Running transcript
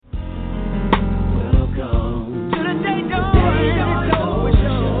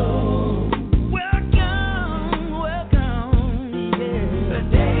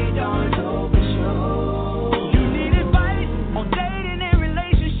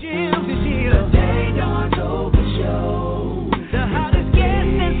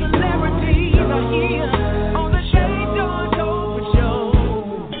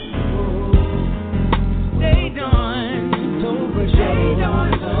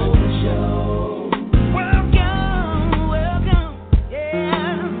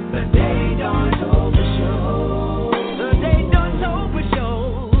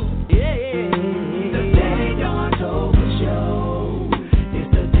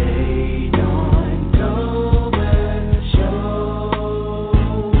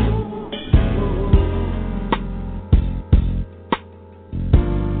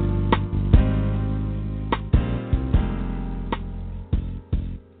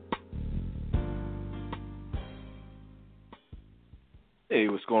Hey,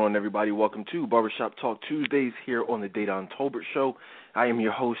 what's going on, everybody? Welcome to Barbershop Talk Tuesdays here on the Dedan Tolbert Show. I am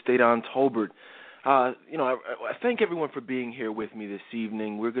your host, Dedan Tolbert. I thank everyone for being here with me this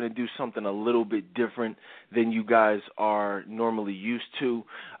evening. We're going to do something a little bit different than you guys are normally used to.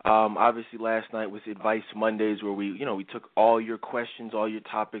 Obviously, last night was Advice Mondays, where we took all your questions, all your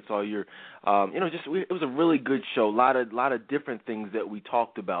topics, all your, it was a really good show. A lot of different things that we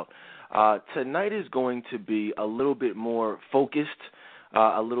talked about. Tonight is going to be a little bit more focused.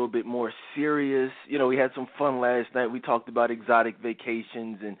 A little bit more serious. We had some fun last night. We talked about exotic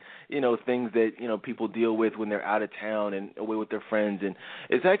vacations and, things that, people deal with when they're out of town and away with their friends. And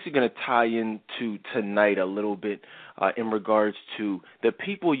it's actually going to tie into tonight a little bit in regards to the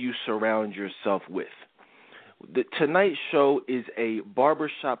people you surround yourself with. Tonight's show is a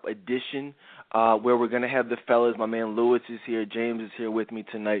barbershop edition where we're going to have the fellas. My man Lewis is here. James is here with me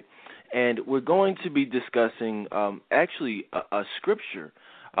tonight. And we're going to be discussing a scripture,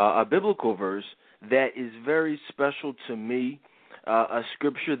 a biblical verse that is very special to me, a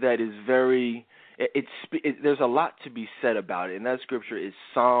scripture that is there's a lot to be said about it. And that scripture is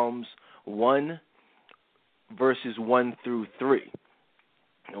Psalms 1, verses 1 through 3.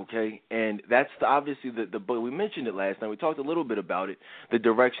 Okay, and that's obviously the book. We mentioned it last night. We talked a little bit about it, the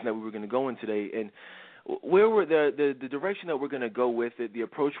direction that we were going to go in today. And where we're the direction that we're going to go with it, the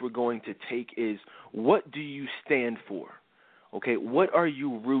approach we're going to take is, what do you stand for? Okay, what are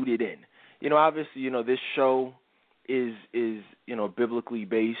you rooted in? Obviously, this show is biblically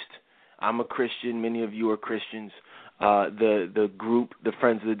based. I'm a Christian. Many of you are Christians. The group, the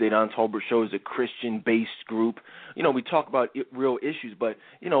Friends of the Dedan Tolbert Show, is a Christian-based group. We talk about real issues, but,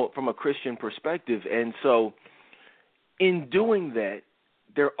 from a Christian perspective. And so in doing that,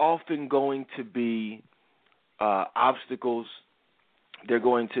 they're often going to be obstacles. They're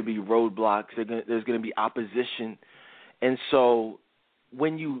going to be roadblocks. There's going to be opposition. And so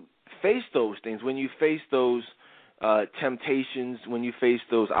when you face those things, when you face those temptations, when you face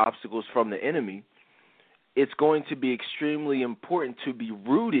those obstacles from the enemy, it's going to be extremely important to be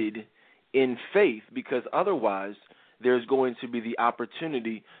rooted in faith, because otherwise there's going to be the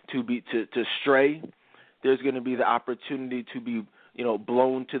opportunity to stray. There's going to be the opportunity to be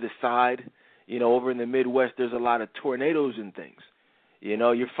blown to the side. Over in the Midwest, there's a lot of tornadoes and things.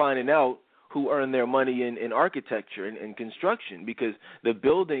 You're finding out who earn their money in architecture and construction, because the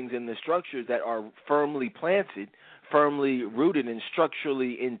buildings and the structures that are firmly planted, firmly rooted and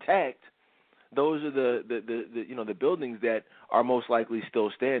structurally intact, those are the buildings that are most likely still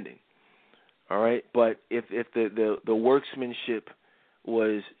standing. All right, but if the workmanship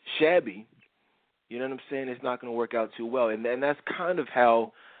was shabby, you know what I'm saying, it's not going to work out too well. And that's kind of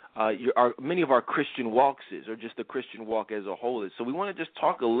how many of our Christian walks is, or just the Christian walk as a whole is. So we want to just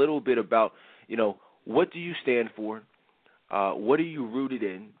talk a little bit about, what do you stand for? What are you rooted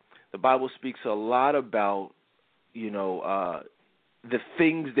in? The Bible speaks a lot about, the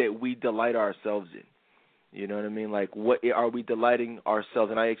things that we delight ourselves in. You know what I mean? Like, what are we delighting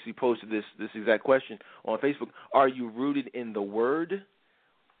ourselves? And I actually posted this exact question on Facebook. Are you rooted in the Word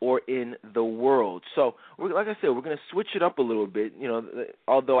or in the world? So, like I said, we're going to switch it up a little bit,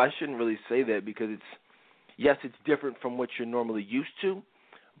 although I shouldn't really say that, because it's different from what you're normally used to,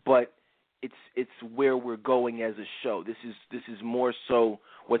 but it's where we're going as a show. This is more so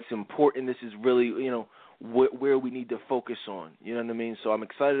what's important. This is really, where we need to focus on. You know what I mean? So I'm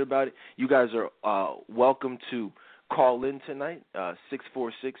excited about it. You guys are welcome to call in tonight,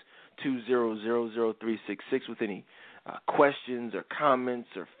 646-200-0366 with any questions or comments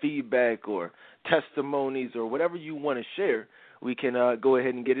or feedback or testimonies or whatever you want to share. We can go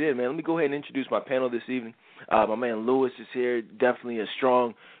ahead and get it in, man. Let me go ahead and introduce my panel this evening. My man Lewis is here, definitely a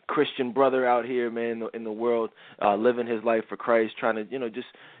strong Christian brother out here, man, in the world, living his life for Christ, trying to,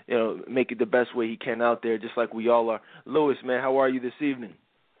 make it the best way he can out there, just like we all are. Lewis, man, how are you this evening?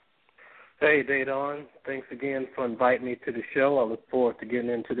 Hey, Dedan. Thanks again for inviting me to the show. I look forward to getting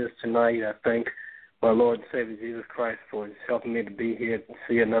into this tonight. I thank my Lord and Savior Jesus Christ for just helping me to be here to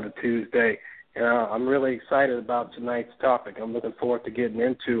see another Tuesday. I'm really excited about tonight's topic. I'm looking forward to getting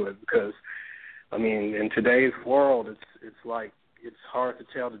into it because, in today's world, it's like it's hard to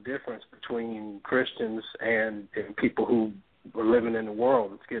tell the difference between Christians and people who are living in the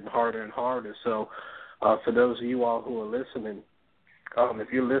world. It's getting harder and harder. So for those of you all who are listening,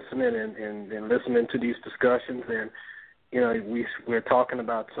 if you're listening and listening to these discussions and, we're talking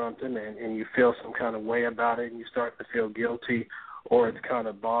about something and you feel some kind of way about it and you start to feel guilty or it's kind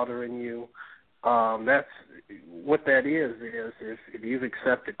of bothering you, that's what that is if you've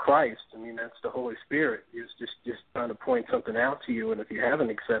accepted Christ, that's the Holy Spirit. It's just trying to point something out to you, and if you haven't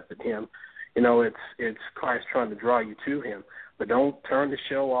accepted him, it's Christ trying to draw you to him. But don't turn the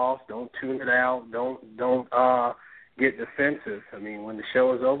show off. Don't tune it out. Don't get defensive. I mean, when the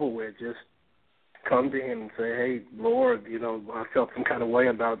show is over with, just come to him and say, hey, Lord, I felt some kind of way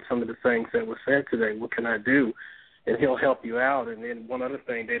about some of the things that were said today. What can I do? And he'll help you out. And then one other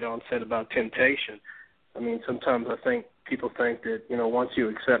thing they don't said about temptation. I mean, sometimes I think people think that, once you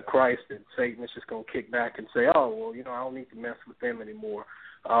accept Christ, that Satan is just going to kick back and say, oh, well, I don't need to mess with them anymore.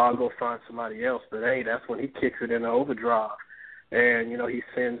 I'll go find somebody else. But, hey, that's when he kicks it in overdrive. And, he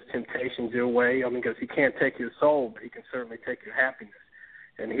sends temptations your way. I mean, because he can't take your soul, but he can certainly take your happiness.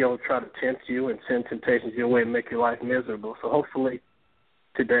 And he'll try to tempt you and send temptations your way and make your life miserable. So hopefully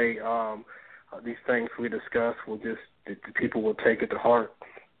today these things we discuss the people will take it to heart.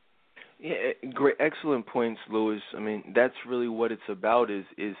 Yeah, great, excellent points, Louis. I mean, that's really what it's about is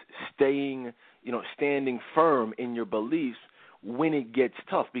staying, standing firm in your beliefs when it gets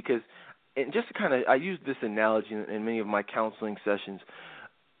tough. Because, and just to kind of, I use this analogy in many of my counseling sessions.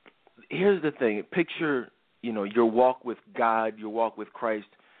 Here's the thing: picture, your walk with God, your walk with Christ.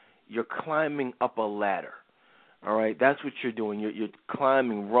 You're climbing up a ladder. All right, that's what you're doing. You're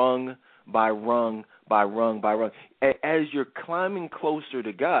climbing rung by rung by rung by rung. As you're climbing closer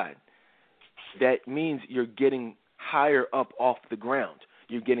to God, that means you're getting higher up off the ground.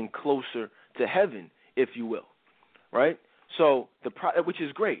 You're getting closer to heaven, if you will, right? So which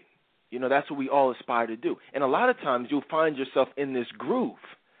is great. That's what we all aspire to do. And a lot of times you'll find yourself in this groove.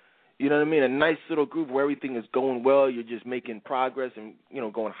 You know what I mean? A nice little groove where everything is going well. You're just making progress and,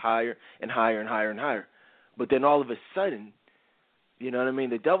 going higher and higher and higher and higher. But then all of a sudden, you know what I mean?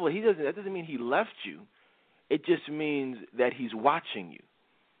 The devil, that doesn't mean he left you. It just means that he's watching you.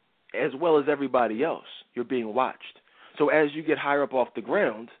 As well as everybody else, you're being watched. So as you get higher up off the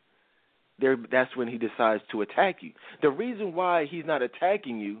ground, that's when he decides to attack you. The reason why he's not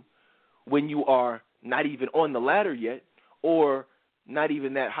attacking you when you are not even on the ladder yet or not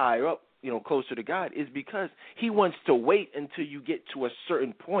even that higher up, closer to God, is because he wants to wait until you get to a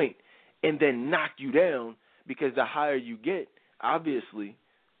certain point and then knock you down, because the higher you get, obviously,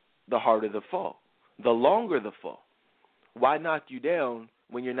 the harder the fall, the longer the fall. Why knock you down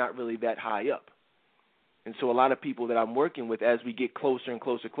when you're not really that high up? And so a lot of people that I'm working with, as we get closer and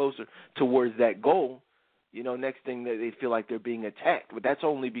closer towards that goal, next thing that they feel like they're being attacked. But that's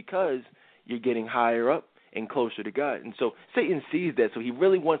only because you're getting higher up and closer to God. And so Satan sees that, so he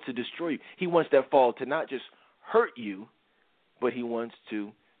really wants to destroy you. He wants that fall to not just hurt you, but he wants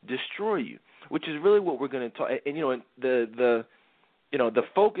to destroy you, which is really what we're going to talk. And the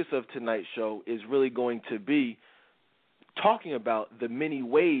focus of tonight's show is really going to be talking about the many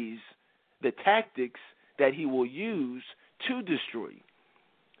ways, the tactics that he will use to destroy you.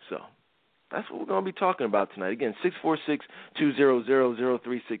 So that's what we're going to be talking about tonight. Again,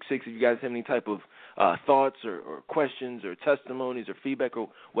 646-200-0366. If you guys have any type of thoughts or questions or testimonies or feedback or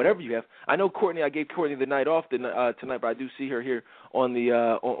whatever you have. I know Courtney. I gave Courtney the night off tonight, but I do see her here in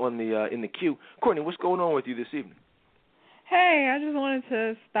the queue. Courtney, what's going on with you this evening? Hey, I just wanted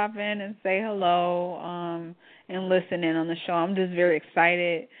to stop in and say hello and listen in on the show. I'm just very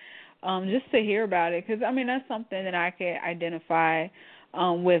excited just to hear about it, because, that's something that I can identify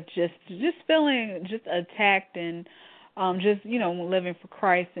with, just feeling just attacked and just, living for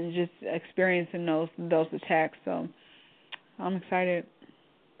Christ and just experiencing those attacks. So I'm excited.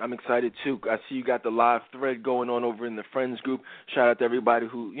 I'm excited too. I see you got the live thread going on over in the Friends group. Shout out to everybody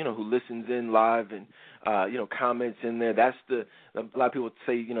who listens in live and comments in there. A lot of people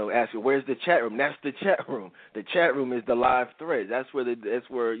say, ask you, where's the chat room? That's the chat room. The chat room is the live thread. That's where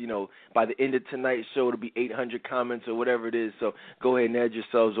by the end of tonight's show it'll be 800 comments or whatever it is. So go ahead and add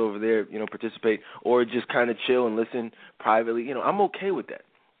yourselves over there, participate, or just kind of chill and listen privately. I'm okay with that.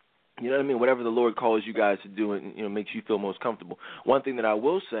 You know what I mean? Whatever the Lord calls you guys to do and, makes you feel most comfortable. One thing that I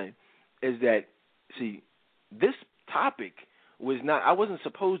will say is that, this topic I wasn't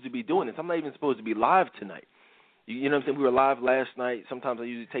supposed to be doing this. I'm not even supposed to be live tonight. You know what I'm saying? We were live last night. Sometimes I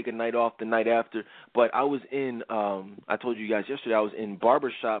usually take a night off the night after. But I was in, I told you guys yesterday, I was in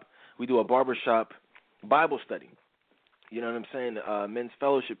barbershop. We do a barbershop Bible study. You know what I'm saying? Men's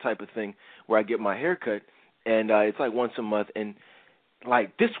fellowship type of thing where I get my hair cut. And it's like once a month. And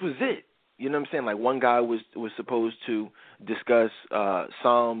this was it. You know what I'm saying? Like one guy was supposed to discuss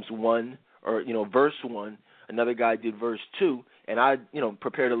Psalms 1 or, verse 1. Another guy did verse 2. And I,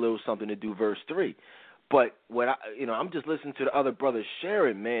 prepared a little something to do verse 3. But what I'm just listening to the other brothers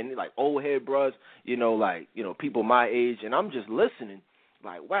sharing, man, like old head bros, people my age. And I'm just listening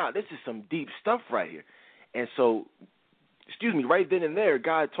like, wow, this is some deep stuff right here. And so, right then and there,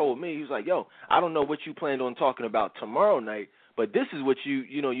 God told me, he was like, yo, I don't know what you planned on talking about tomorrow night, But this is what you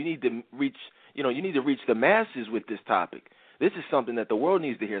need to reach. You need to reach the masses with this topic. This is something that the world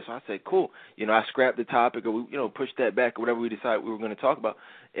needs to hear. So I said, cool. I scrapped the topic, or we, pushed that back, or whatever we decided we were going to talk about,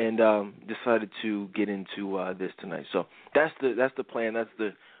 and decided to get into this tonight. So that's the plan. That's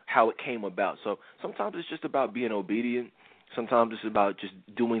how it came about. So sometimes it's just about being obedient. Sometimes it's about just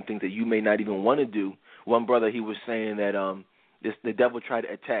doing things that you may not even want to do. One brother, he was saying that the devil tried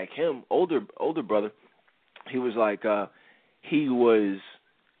to attack him, older brother. He was like he was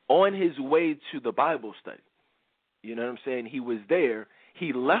on his way to the Bible study. You know what I'm saying? He was there.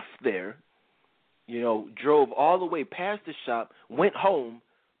 He left there, drove all the way past the shop, went home,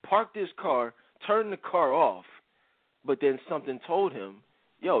 parked his car, turned the car off, but then something told him,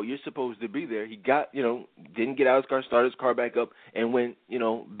 yo, you're supposed to be there. He got, didn't get out of his car, started his car back up, and went,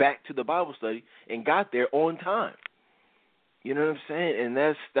 back to the Bible study and got there on time. You know what I'm saying? And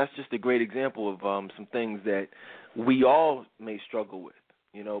that's just a great example of some things that we all may struggle with.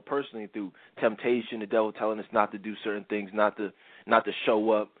 Personally, through temptation, the devil telling us not to do certain things, not to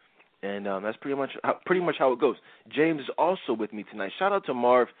show up, and that's pretty much how it goes. James is also with me tonight. Shout out to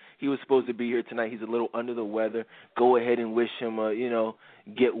Marv. He was supposed to be here tonight. He's a little under the weather. Go ahead and wish him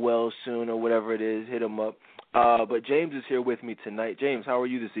get well soon or whatever it is. Hit him up. But James is here with me tonight. James, how are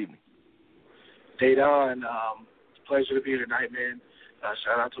you this evening? Hey, Don. Pleasure to be here tonight, man.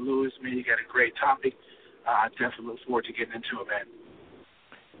 Shout out to Lewis, man. You got a great topic. I definitely look forward to getting into it, man.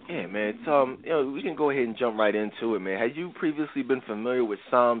 Yeah, man. It's, we can go ahead and jump right into it, man. Had you previously been familiar with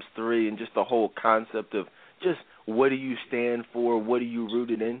Psalms 3 and just the whole concept of just what do you stand for, what are you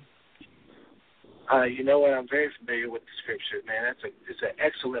rooted in? You know what? I'm very familiar with the scripture, man. It's an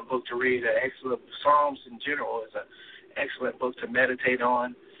excellent book to read. Psalms in general is an excellent book to meditate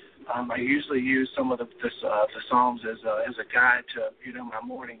on. I usually use some of the Psalms as a guide to my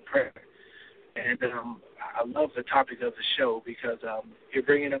morning prayer. And I love the topic of the show because you're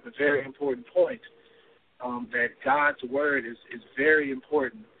bringing up a very important point, that God's word is very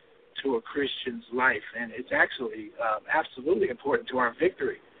important to a Christian's life, and it's actually absolutely important to our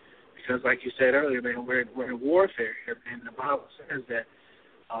victory because, like you said earlier, man, we're in warfare here, and the Bible says that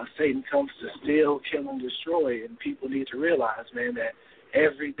Satan comes to steal, kill, and destroy, and people need to realize, man, that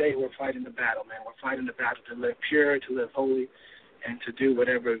every day we're fighting the battle, man. We're fighting the battle to live pure, to live holy, and to do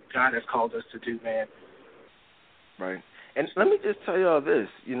whatever God has called us to do, man. Right. And let me just tell you all this,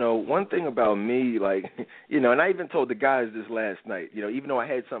 one thing about me, and I even told the guys this last night, even though I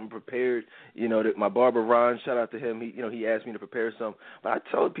had something prepared, that my barber Ron, shout out to him, he asked me to prepare something. But I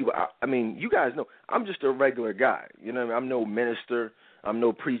told people, you guys know, I'm just a regular guy. I'm no minister. I'm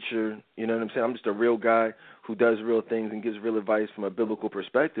no preacher. You know what I'm saying? I'm just a real guy who does real things and gives real advice from a biblical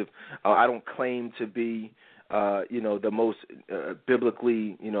perspective. I don't claim to be the most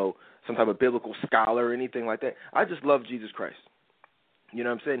biblically, some type of biblical scholar or anything like that. I just love Jesus Christ. You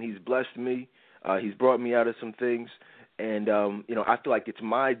know what I'm saying? He's blessed me. He's brought me out of some things. And, I feel like it's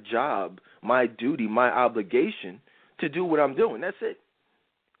my job, my duty, my obligation to do what I'm doing. That's it.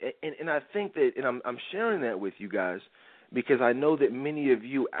 And I think that, and I'm sharing that with you guys because I know that many of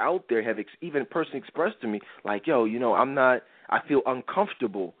you out there have even personally expressed to me, like, yo, I feel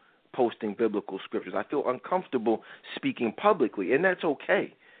uncomfortable posting biblical scriptures. I feel uncomfortable speaking publicly, and that's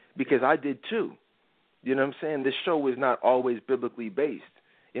okay because I did too. You know what I'm saying? This show is not always biblically based.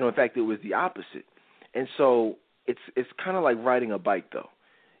 In fact, it was the opposite. And so it's kind of like riding a bike, though.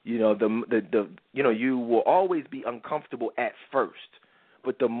 You will always be uncomfortable at first,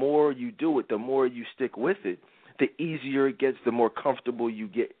 but the more you do it, the more you stick with it, the easier it gets, the more comfortable you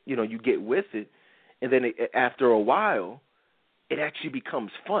get. You get with it, and then after a while, it actually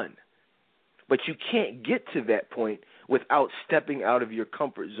becomes fun. But you can't get to that point without stepping out of your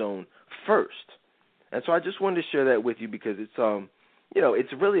comfort zone first. And so I just wanted to share that with you because it's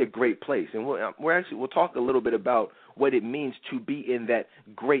it's really a great place. And we'll talk a little bit about what it means to be in that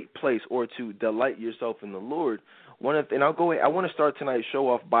great place or to delight yourself in the Lord. And I'll go ahead. I want to start tonight's show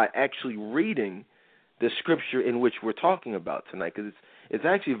off by actually reading the scripture in which we're talking about tonight because it's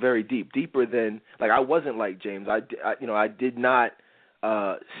actually very deep, deeper than I wasn't like James. I did not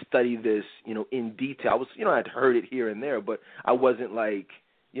study this, in detail. I was, I'd heard it here and there, but I wasn't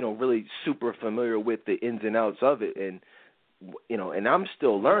really super familiar with the ins and outs of it. And, and I'm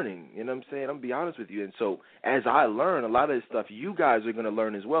still learning, you know what I'm saying? I'm going to be honest with you. And so as I learn, a lot of this stuff you guys are going to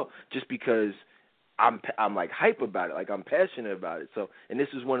learn as well, just because I'm hype about it. I'm passionate about it. So, and this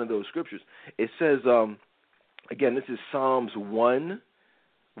is one of those scriptures. It says, again, this is Psalms 1.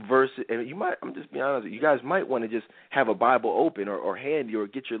 Verse, and I'm just being honest, you guys might want to just have a Bible open or handy or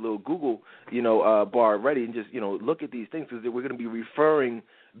get your little Google, bar ready and just, look at these things because we're going to be referring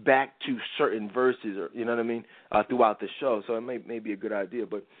back to certain verses, or you know what I mean, throughout the show. So it may be a good idea.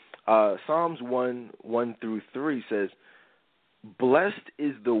 But Psalms 1:1-3 says, "Blessed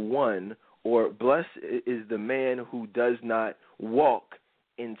is the one, or blessed is the man who does not walk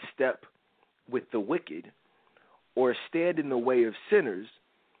in step with the wicked, or stand in the way of sinners,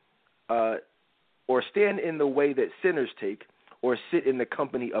 or stand in the way that sinners take, or sit in the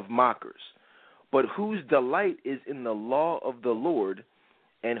company of mockers, but whose delight is in the law of the Lord,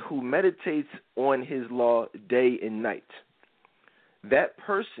 and who meditates on his law day and night. That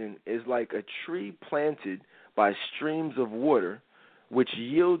person is like a tree planted by streams of water, which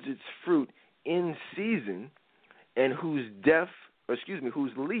yields its fruit in season, and whose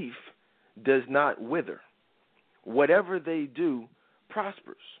leaf does not wither. Whatever they do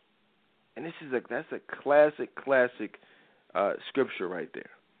prospers." And that's a classic scripture right there.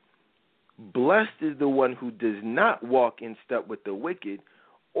 Blessed is the one who does not walk in step with the wicked,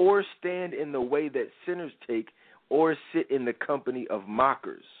 or stand in the way that sinners take, or sit in the company of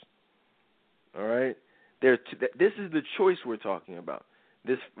mockers. All right? This is the choice we're talking about.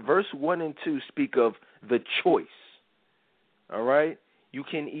 This verse 1 and 2 speak of the choice. All right? You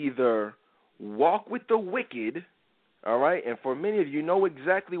can either walk with the wicked, all right? And for many of you know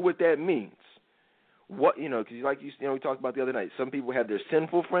exactly what that means. What, because we talked about the other night. Some people have their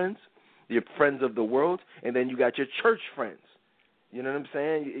sinful friends, your friends of the world, and then you got your church friends. You know what I'm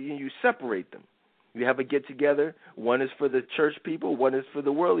saying? You separate them. You have a get-together. One is for the church people. One is for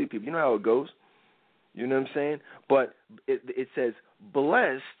the worldly people. You know how it goes. You know what I'm saying? But it says,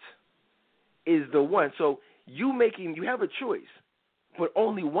 blessed is the one. So you have a choice, but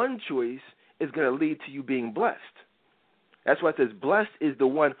only one choice is going to lead to you being blessed. That's why it says, blessed is the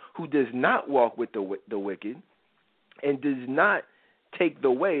one who does not walk with the wicked, and does not take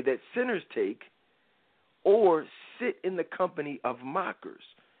the way that sinners take, or sit in the company of mockers.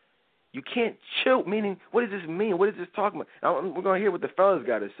 You can't chill, meaning, what does this mean? What is this talking about? We're going to hear what the fellas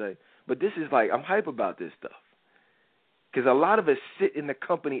got to say, but this is I'm hype about this stuff. Because a lot of us sit in the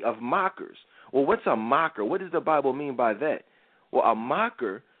company of mockers. Well, what's a mocker? What does the Bible mean by that? Well, a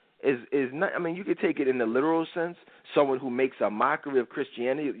mocker is not, you could take it in the literal sense, someone who makes a mockery of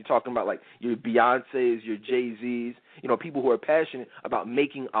Christianity. You're talking about your Beyoncés, your Jay-Z's, people who are passionate about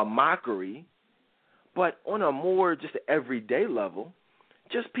making a mockery. But on a more just everyday level,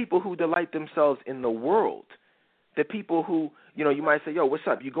 just people who delight themselves in the world. The people who, you might say, yo, what's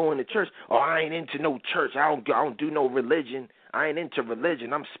up? You going to church? Oh, I ain't into no church. I don't do no religion. I ain't into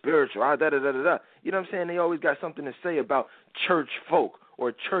religion. I'm spiritual. Da-da-da-da-da. You know what I'm saying? They always got something to say about church folk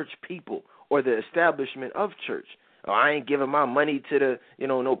or church people or the establishment of church. Oh, I ain't giving my money to the,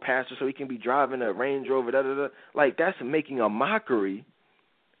 no pastor so he can be driving a Range Rover. Da-da-da. That's making a mockery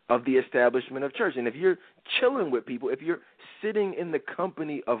of the establishment of church. And if you're chilling with people, if you're sitting in the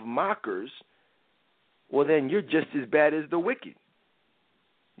company of mockers, well, then you're just as bad as the wicked.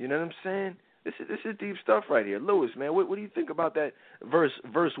 You know what I'm saying? This is deep stuff right here. Lewis, man, what do you think about that verse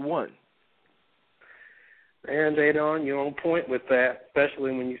 1? And Jadon, you're on point with that,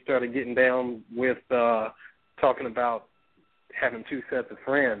 especially when you started getting down with talking about having two sets of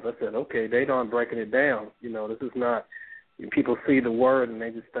friends. I said, okay, Jadon breaking it down. This is not, people see the word and they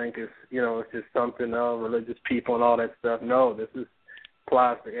just think it's, it's just something of religious people and all that stuff. No, this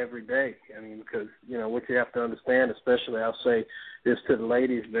applies to every day. Because, what you have to understand, especially I'll say this to the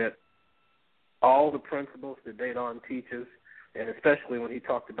ladies, that all the principles that Jadon teaches, and especially when he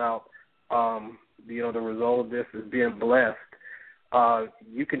talked about, the result of this is being blessed,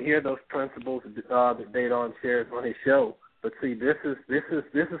 you can hear those principles that Jadon shares on his show. But see, this is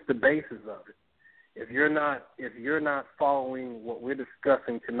the basis of it. If you're not following what we're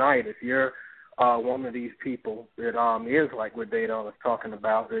discussing tonight, if you're one of these people that is like what Jadon is talking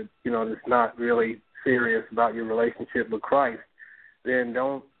about, that that's not really serious about your relationship with Christ, then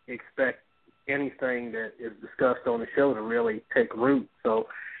don't expect anything that is discussed on the show to really take root. So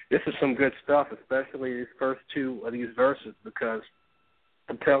this is some good stuff, especially these first two of these verses, because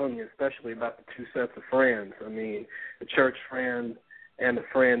I'm telling you, especially about the two sets of friends. The church friends and the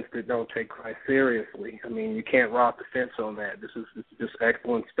friends that don't take Christ seriously. You can't rock the fence on that. This is just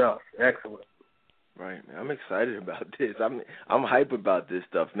excellent stuff. Excellent. Right, man. I'm excited about this. I'm hype about this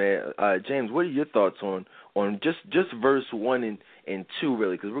stuff, man. James, what are your thoughts on just verse 1 and 2,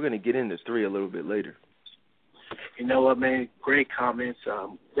 really? Because we're going to get into 3 a little bit later. You know what, man? Great comments.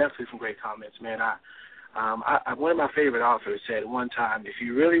 Definitely some great comments, man. I one of my favorite authors said one time, if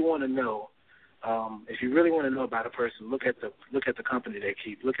you really want to know about a person, look at the company they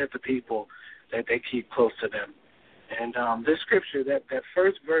keep. Look at the people that they keep close to them. And this scripture, that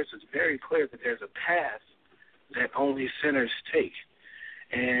first verse is very clear that there's a path that only sinners take.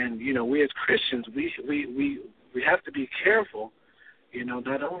 And, we as Christians, we have to be careful,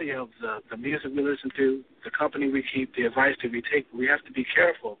 not only of the music we listen to, the company we keep, the advice that we take. We have to be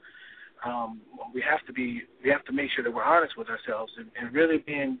careful. We have to make sure that we're honest with ourselves and really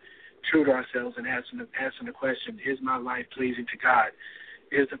being true to ourselves and asking the question, is my life pleasing to God?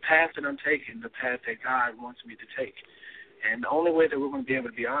 Is the path that I'm taking the path that God wants me to take? And the only way that we're going to be able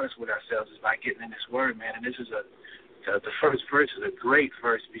to be honest with ourselves is by getting in this word, man. And this is the first verse is a great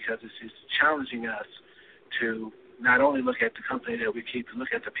verse because it's challenging us to not only look at the company that we keep, to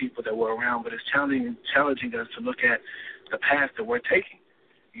look at the people that we're around, but it's challenging us to look at the path that we're taking.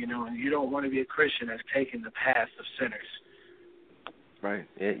 And you don't want to be a Christian that's taking the path of sinners. Right.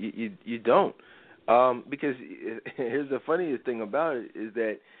 You don't. Because here's the funniest thing about it is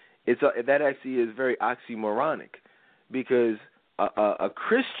that that actually is very oxymoronic, because a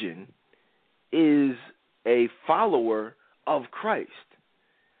Christian is a follower of Christ.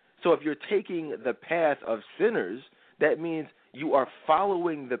 So if you're taking the path of sinners, that means you are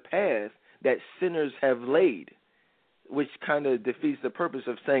following the path that sinners have laid, which kind of defeats the purpose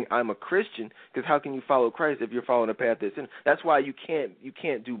of saying I'm a Christian, because how can you follow Christ if you're following a path that's sin? That's why you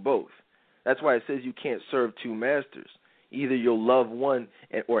can't do both. That's why it says you can't serve two masters. Either you'll love one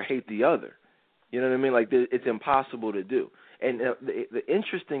or hate the other. You know what I mean? Like, it's impossible to do. And the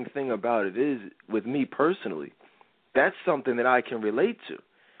interesting thing about it is, with me personally, that's something that I can relate to.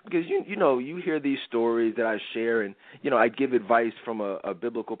 Because, you hear these stories that I share, and, I give advice from a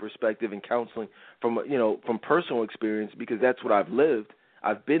biblical perspective and counseling from personal experience, because that's what I've lived.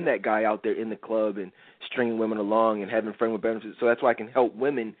 I've been that guy out there in the club and stringing women along and having friends with benefits. So that's why I can help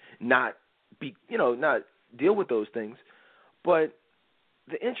women not deal with those things. But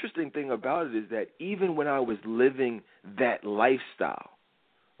the interesting thing about it is that even when I was living that lifestyle,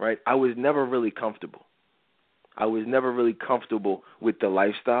 right, I was never really comfortable. I was never really comfortable with the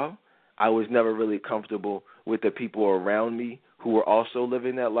lifestyle. I was never really comfortable with the people around me who were also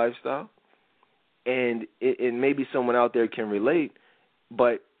living that lifestyle. And maybe someone out there can relate,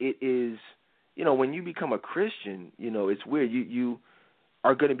 but it is, when you become a Christian, it's weird. You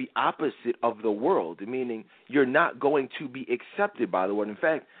are going to be opposite of the world, meaning you're not going to be accepted by the world. In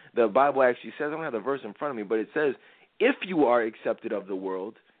fact, the Bible actually says, I don't have the verse in front of me, but it says, if you are accepted of the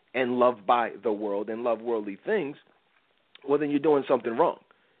world and loved by the world and love worldly things, well, then you're doing something wrong,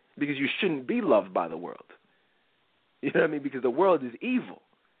 because you shouldn't be loved by the world. You know what I mean? Because the world is evil.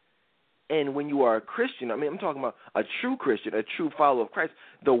 And when you are a Christian, I'm talking about a true Christian, a true follower of Christ,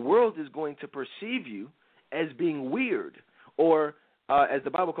 the world is going to perceive you as being weird, or as the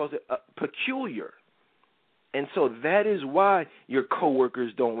Bible calls it, peculiar. And so that is why your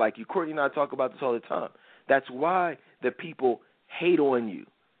coworkers don't like you. Courtney and I talk about this all the time. That's why the people hate on you.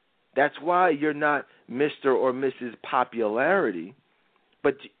 That's why you're not Mr. or Mrs. Popularity,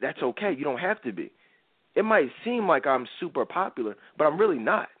 but that's okay. You don't have to be. It might seem like I'm super popular, but I'm really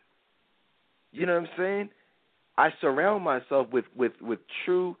not. You know what I'm saying? I surround myself with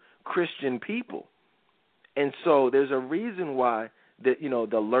true Christian people. And so there's a reason why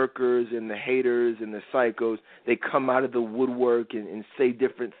the lurkers and the haters and the psychos, they come out of the woodwork and say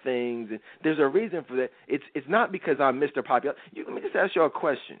different things. And there's a reason for that. It's not because I'm Mr. Popular. Let me just ask you a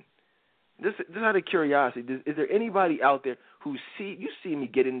question. Just out of curiosity, is there anybody out there who you see me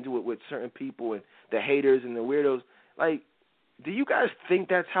get into it with certain people and the haters and the weirdos? Like, do you guys think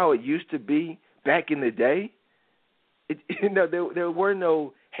that's how it used to be back in the day? There were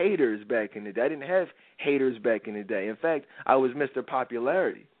no haters back in the day. I didn't have haters back in the day. In fact, I was Mr.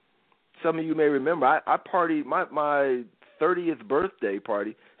 Popularity. Some of you may remember, I partied my 30th birthday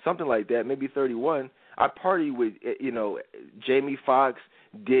party, something like that, maybe 31. I partied with, Jamie Foxx,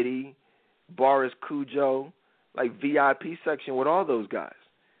 Diddy, Boris Cujo, like VIP section with all those guys.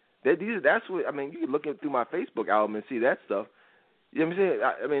 That's what, you can look through my Facebook album and see that stuff. You know what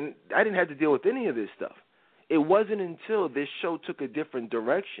I'm saying? I didn't have to deal with any of this stuff. It wasn't until this show took a different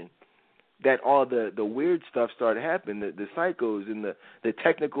direction that all the weird stuff started happening, the psychos and the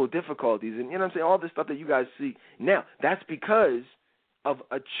technical difficulties, and, all the stuff that you guys see now. That's because of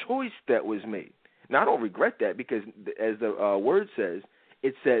a choice that was made. Now, I don't regret that, because as the word says,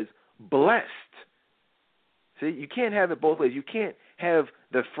 it says blessed. See, you can't have it both ways. You can't have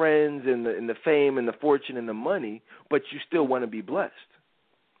the friends and the fame and the fortune and the money, but you still want to be blessed.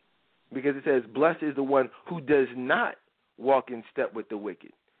 Because it says, blessed is the one who does not walk in step with the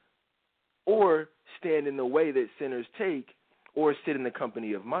wicked, or stand in the way that sinners take, or sit in the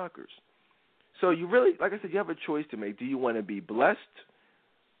company of mockers. So you really, like I said, you have a choice to make. Do you want to be blessed,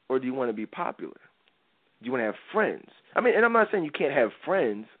 or do you want to be popular? Do you want to have friends? And I'm not saying you can't have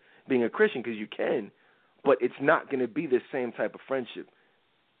friends being a Christian, because you can, but it's not going to be the same type of friendship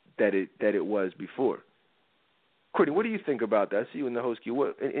that it was before. Courtney, what do you think about that? I see you in the host queue.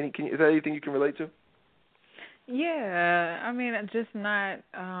 Is that anything you can relate to? Yeah, I mean, just not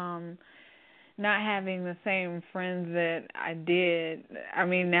having the same friends that I did. I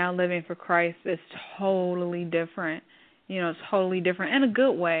mean, now living for Christ is totally different. It's totally different in a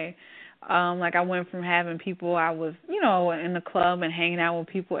good way. Like I went from having people I was, in the club and hanging out with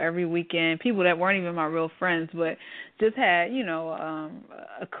people every weekend, people that weren't even my real friends, but just had,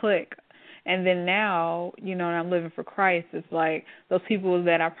 a clique. And then now, when I'm living for Christ, it's like those people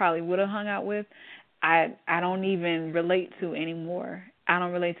that I probably would have hung out with, I don't even relate to anymore. I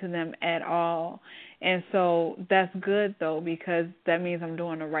don't relate to them at all. And so that's good, though, because that means I'm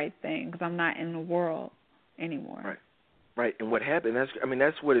doing the right thing because I'm not in the world anymore. Right, and what happened,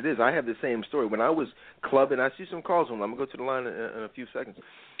 that's what it is. I have the same story. When I was clubbing, I see some calls on. I'm going to go to the line in a few seconds.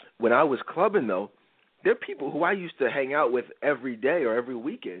 When I was clubbing, though, there are people who I used to hang out with every day or every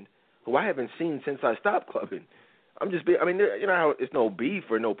weekend who I haven't seen since I stopped clubbing. How it's no beef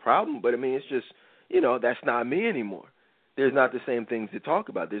or no problem, but, it's just, that's not me anymore. There's not the same things to talk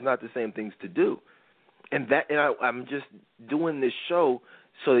about. There's not the same things to do. I'm just doing this show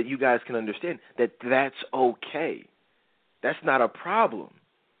so that you guys can understand that that's okay. That's not a problem.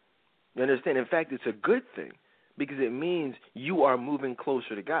 You understand? In fact, it's a good thing because it means you are moving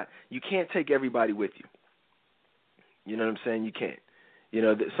closer to God. You can't take everybody with you. You know what I'm saying? You can't.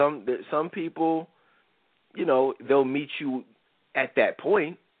 Some people, they'll meet you at that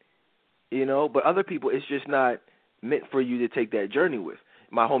point, but other people, it's just not meant for you to take that journey with.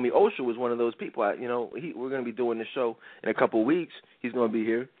 My homie Osha was one of those people. We're going to be doing the show in a couple of weeks. He's going to be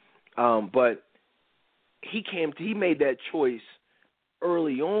here. But he made that choice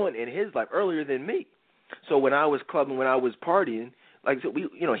early on in his life, earlier than me. So when I was clubbing, when I was partying, like I said,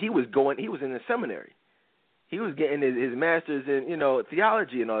 he was in the seminary. He was getting his master's in,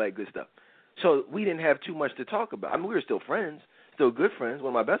 theology and all that good stuff. So we didn't have too much to talk about. We were still friends, still good friends,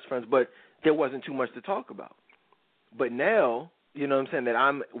 one of my best friends, but there wasn't too much to talk about. But now, that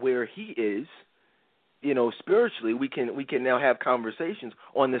I'm where he is, spiritually, we can now have conversations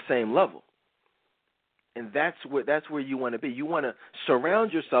on the same level. And that's where you want to be. You want to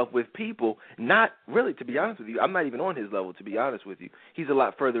surround yourself with people, not really, to be honest with you, I'm not even on his level, to be honest with you. He's a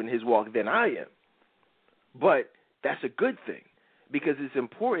lot further in his walk than I am. But that's a good thing because it's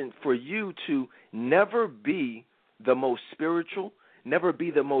important for you to never be the most spiritual, never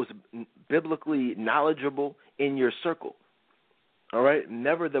be the most biblically knowledgeable in your circle. All right?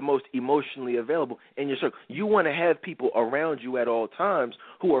 Never the most emotionally available in your circle. You want to have people around you at all times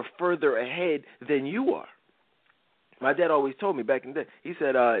who are further ahead than you are. My dad always told me back in the day, he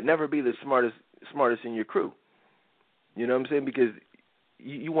said, never be the smartest in your crew. You know what I'm saying? Because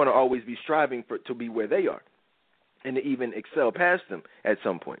you want to always be striving to be where they are and to even excel past them at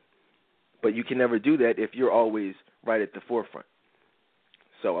some point. But you can never do that if you're always right at the forefront.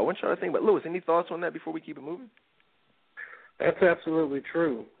 So I want you to think about, Lewis, any thoughts on that before we keep it moving? That's absolutely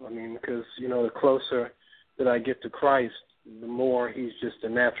true. Because, the closer that I get to Christ, the more he's just a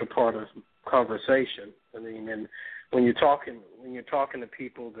natural part of conversation. And when you're talking to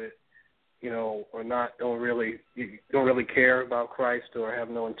people that, don't really care about Christ or have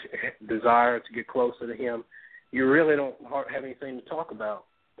no desire to get closer to him, you really don't have anything to talk about.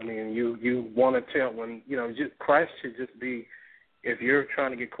 You want to tell when, Christ should just be, if you're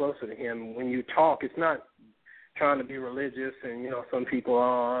trying to get closer to him, when you talk, it's not trying to be religious and, some people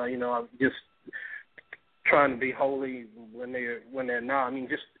are, just trying to be holy when they're not.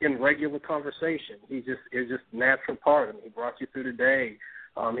 Just in regular conversation, it's just a natural part of him. He brought you through the day.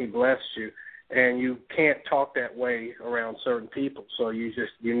 He blessed you. And you can't talk that way around certain people. So you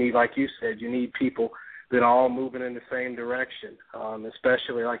need, like you said, you need people that are all moving in the same direction,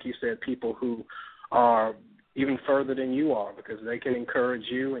 especially, like you said, people who are even further than you are, because they can encourage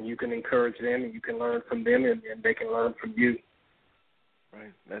you and you can encourage them and you can learn from them and they can learn from you.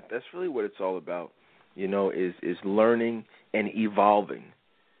 Right. That's really what it's all about, is learning and evolving.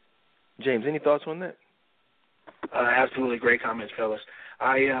 James, any thoughts on that? Absolutely great comments, fellas.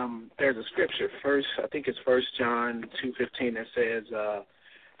 There's a scripture, I think it's 1 John 2:15 that says,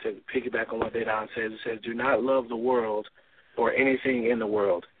 to piggyback on what Dedan says, it says, do not love the world or anything in the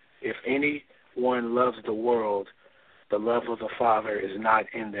world. If anyone loves the world, the love of the Father is not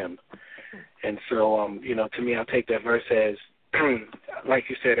in them. And so, to me, I take that verse as, like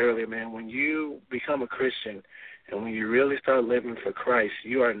you said earlier, man, when you become a Christian and when you really start living for Christ,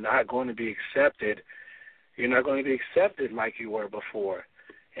 you are not going to be accepted. You're not going to be accepted like you were before.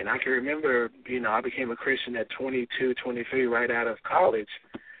 And I can remember, I became a Christian at 22, 23, right out of college.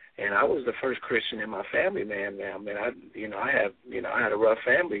 And I was the first Christian in my family, man. I had a rough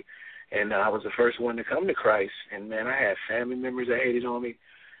family, and I was the first one to come to Christ. And man, I had family members that hated on me.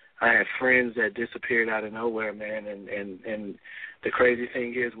 I had friends that disappeared out of nowhere, man. And the crazy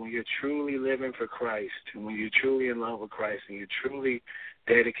thing is, when you're truly living for Christ, and when you're truly in love with Christ, and you're truly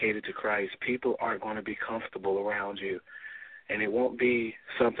dedicated to Christ, people aren't going to be comfortable around you. And it won't be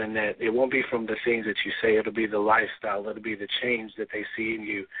from the things that you say. It'll be the lifestyle. It'll be the change that they see in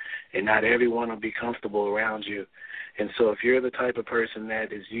you. And not everyone will be comfortable around you. And so if you're the type of person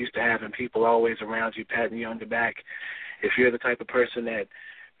that is used to having people always around you, patting you on the back, if you're the type of person that,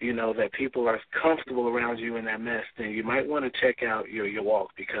 that people are comfortable around you in that mess, then you might want to check out your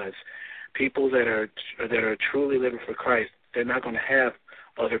walk, because people that are truly living for Christ, they're not going to have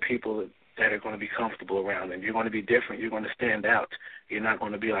other people that are going to be comfortable around them. You're going to be different. You're going to stand out. You're not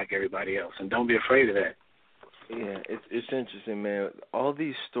going to be like everybody else, and don't be afraid of that. Yeah, it's interesting, man. All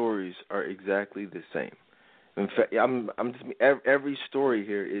these stories are exactly the same. In fact, every story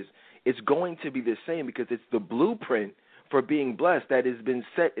here it's going to be the same, because it's the blueprint for being blessed that has been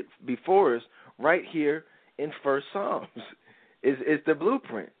set before us right here in First Psalms. It's the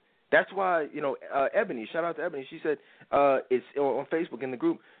blueprint. That's why, Ebony, shout out to Ebony, she said, it's on Facebook in the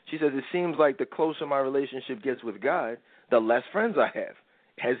group, she says, it seems like the closer my relationship gets with God, the less friends I have.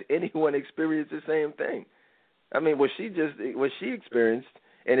 Has anyone experienced the same thing? I mean, what she experienced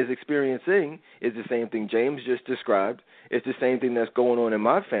and is experiencing is the same thing James just described. It's the same thing that's going on in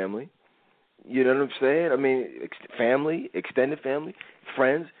my family. You know what I'm saying? I mean, family, extended family,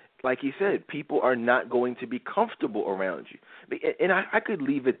 friends. Like he said, people are not going to be comfortable around you. And I could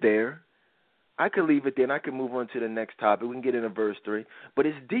leave it there. And I could move on to the next topic. We can get into verse 3. But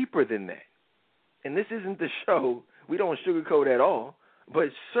it's deeper than that. And this isn't the show. We don't sugarcoat at all. But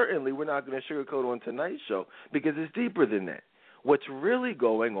certainly we're not going to sugarcoat on tonight's show, because it's deeper than that. What's really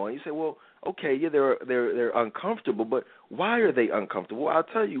going on, you say, well, okay, yeah, they're uncomfortable, but why are they uncomfortable? Well, I'll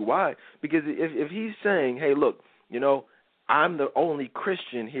tell you why. Because if he's saying, hey, look, I'm the only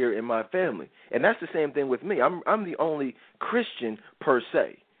Christian here in my family, and that's the same thing with me. I'm the only Christian per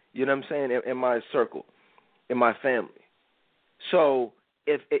se. You know what I'm saying? In my circle, in my family. So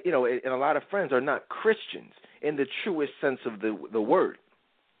if and a lot of friends are not Christians in the truest sense of the word.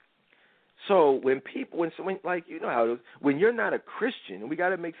 So when like how it is, when you're not a Christian, and we got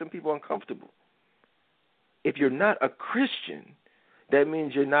to make some people uncomfortable. If you're not a Christian, that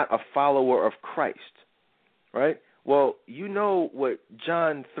means you're not a follower of Christ, right? Well, you know what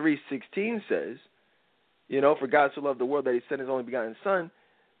John 3:16 says, for God so loved the world that he sent his only begotten Son,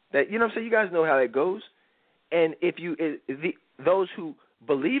 that, what I'm saying, you guys know how that goes. And those who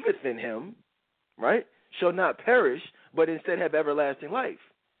believeth in him, right, shall not perish, but instead have everlasting life.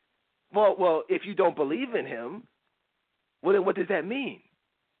 Well, if you don't believe in him, well, then what does that mean?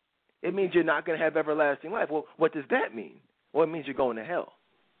 It means you're not going to have everlasting life. Well, what does that mean? Well, it means you're going to hell.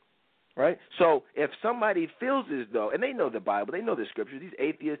 Right? So if somebody feels as though, and they know the Bible, they know the Scripture, these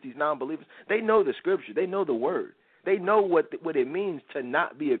atheists, these non-believers, they know the Scripture, they know the Word. They know what it means to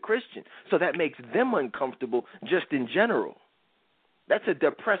not be a Christian. So that makes them uncomfortable just in general. That's a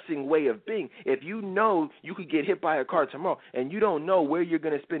depressing way of being. If you know you could get hit by a car tomorrow and you don't know where you're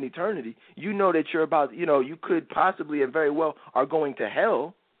going to spend eternity, you know that you're about, you could possibly and very well are going to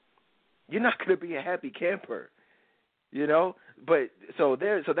hell, you're not going to be a happy camper. But so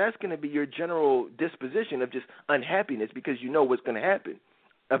that's going to be your general disposition of just unhappiness, because you know what's going to happen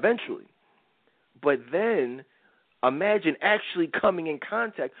eventually. But then imagine actually coming in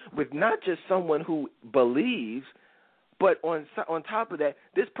contact with not just someone who believes, but on top of that,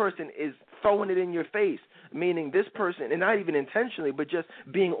 this person is throwing it in your face, meaning this person, and not even intentionally, but just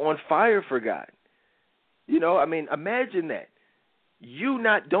being on fire for God. Imagine that. You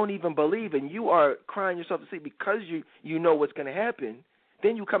don't even believe, and you are crying yourself to sleep because you know what's going to happen.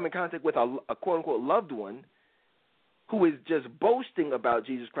 Then you come in contact with a quote-unquote loved one who is just boasting about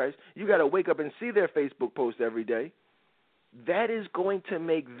Jesus Christ. You got to wake up and see their Facebook post every day. That is going to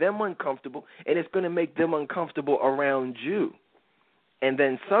make them uncomfortable, and it's going to make them uncomfortable around you. And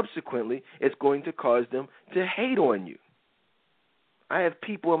then subsequently, it's going to cause them to hate on you. I have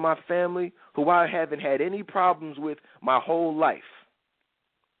people in my family who I haven't had any problems with my whole life.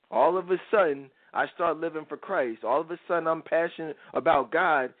 All of a sudden, I start living for Christ. All of a sudden, I'm passionate about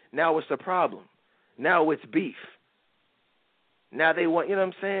God. Now it's a problem. Now it's beef. Now they want,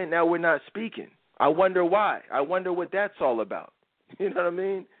 now we're not speaking. I wonder why. I wonder what that's all about. You know what I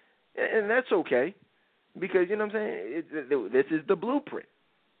mean? And that's okay, because, this is the blueprint.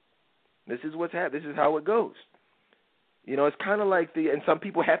 This is what's happening. This is how it goes. It's kind of like and some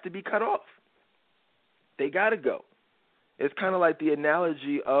people have to be cut off. They got to go. It's kind of like the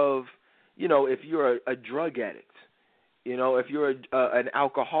analogy of, if you're a drug addict, if you're an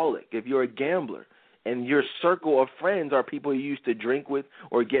alcoholic, if you're a gambler, and your circle of friends are people you used to drink with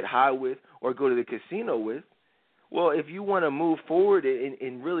or get high with or go to the casino with, well, if you want to move forward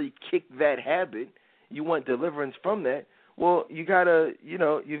and really kick that habit, you want deliverance from that, well, you've got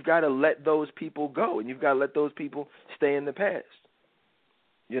to let those people go, and you've got to let those people stay in the past.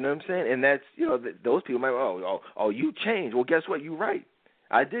 You know what I'm saying? And that's, those people might, you changed. Well, guess what? You're right.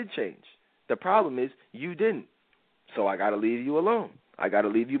 I did change. The problem is you didn't. So I got to leave you alone. I got to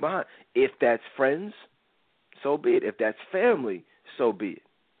leave you behind. If that's friends, so be it. If that's family, so be it.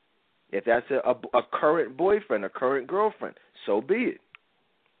 If that's a current boyfriend, a current girlfriend, so be it.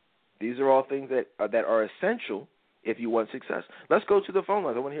 These are all things that are essential if you want success. Let's go to the phone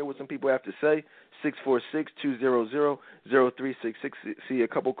lines. I want to hear what some people have to say. 646-200-0366. See a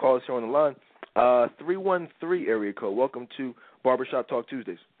couple calls here on the line. 313 area code. Welcome to Barbershop Talk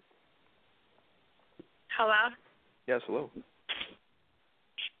Tuesdays. Hello? Yes, hello.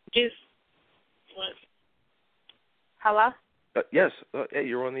 What? Hello? Yes. Hey,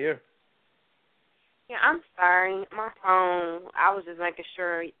 you're on the air. Yeah, I'm sorry. My phone, I was just making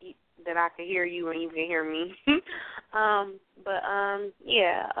sure that I could hear you and you can hear me. I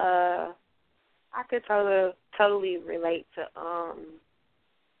could totally relate to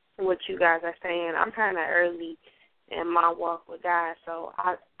what you guys are saying. I'm kind of early in my walk with God, so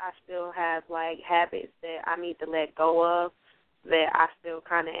I still have, like, habits that I need to let go of that I still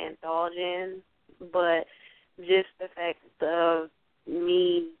kind of indulge in. But just the fact of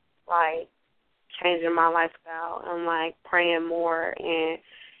me, like, changing my lifestyle and, like, praying more and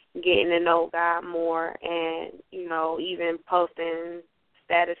getting to know God more and, even posting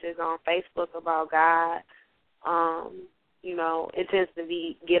statuses on Facebook about God, it tends to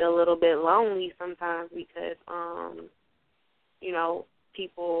get a little bit lonely sometimes because,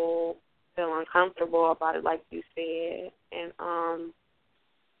 people feel uncomfortable about it, like you said. And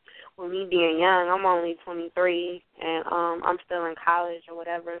with me being young, I'm only 23, and I'm still in college or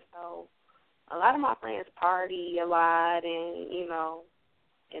whatever, so a lot of my friends party a lot and,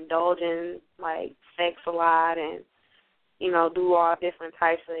 indulge in, like, sex a lot and, do all different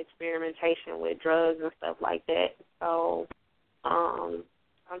types of experimentation with drugs and stuff like that. So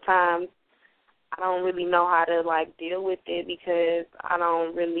sometimes I don't really know how to, like, deal with it because I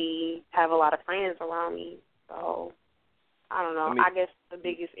don't really have a lot of friends around me. So I don't know. I guess the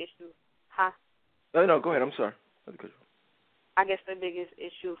biggest issue, No, go ahead. I'm sorry. I guess the biggest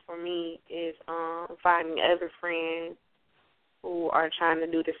issue for me is finding other friends who are trying to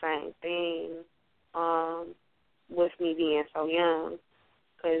do the same thing with me being so young.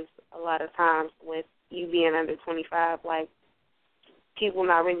 Because a lot of times with you being under 25, like, people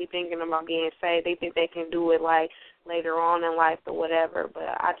not really thinking about getting saved. They think they can do it, like, later on in life or whatever. But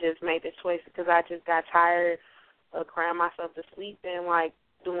I just made the choice because I just got tired of crying myself to sleep and, like,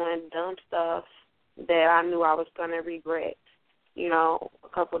 doing dumb stuff that I knew I was going to regret, a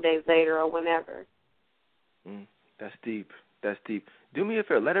couple of days later or whenever. That's deep. That's deep. Do me a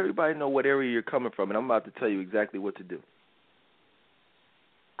favor. Let everybody know what area you're coming from, and I'm about to tell you exactly what to do.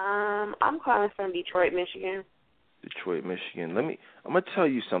 I'm calling from Detroit, Michigan. Detroit, Michigan. I'm gonna tell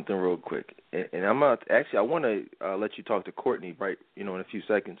you something real quick, and I want to let you talk to Courtney in a few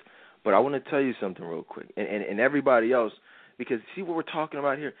seconds, but I want to tell you something real quick, and everybody else, because see what we're talking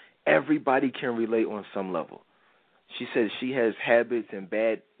about here. Everybody can relate on some level. She says she has habits and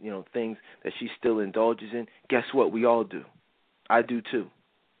bad things that she still indulges in. Guess what? We all do. I do too.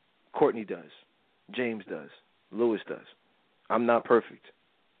 Courtney does. James does. Lewis does. I'm not perfect.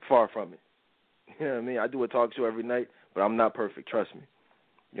 Far from it. You know what I mean? I do a talk show every night, but I'm not perfect. Trust me.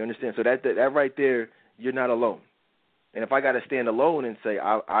 You understand? So that right there, you're not alone. And if I got to stand alone and say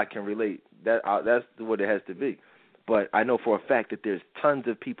I can relate, that's what it has to be. But I know for a fact that there's tons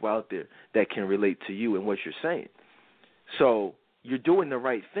of people out there that can relate to you and what you're saying. So you're doing the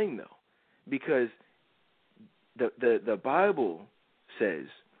right thing, though, because the Bible says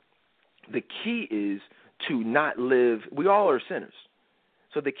the key is to not live. We all are sinners.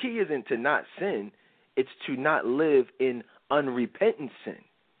 So the key isn't to not sin. It's to not live in unrepentant sin.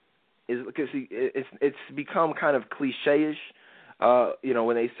 Because it's become kind of cliche-ish,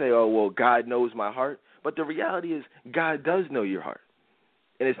 when they say, oh, well, God knows my heart. But the reality is God does know your heart.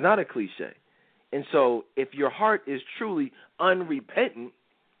 And it's not a cliche. And so if your heart is truly unrepentant,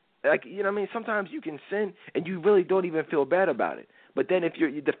 sometimes you can sin and you really don't even feel bad about it. But then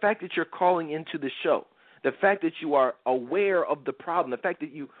the fact that you're calling into the show, the fact that you are aware of the problem, the fact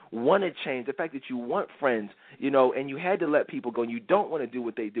that you want to change, the fact that you want friends, and you had to let people go and you don't want to do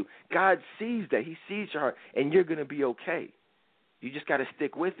what they do. God sees that. He sees your heart, and you're going to be okay. You just got to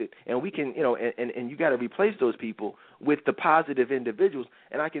stick with it. And we can, and you got to replace those people with the positive individuals.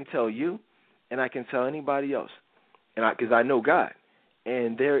 And I can tell you, and I can tell anybody else, and because I know God,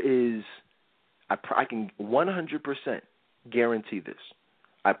 and there is, I can 100% guarantee this.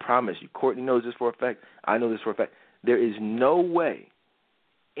 I promise you. Courtney knows this for a fact. I know this for a fact. There is no way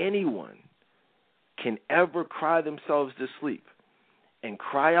anyone can ever cry themselves to sleep and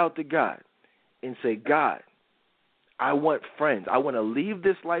cry out to God and say, God, I want friends. I want to leave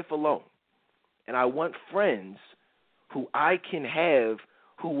this life alone, and I want friends who I can have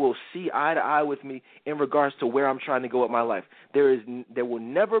who will see eye to eye with me in regards to where I'm trying to go with my life. There will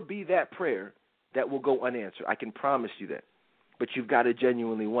never be that prayer that will go unanswered. I can promise you that. But you've got to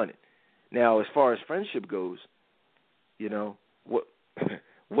genuinely want it. Now, as far as friendship goes,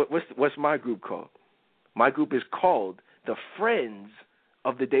 what's my group called? My group is called the Friends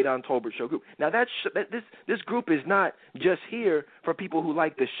of the Dedan Tolbert Show group. Now, this group is not just here for people who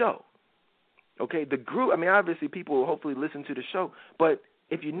like the show. Okay, the group, obviously people will hopefully listen to the show, but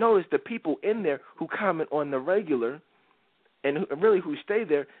if you notice, the people in there who comment on the regular and who stay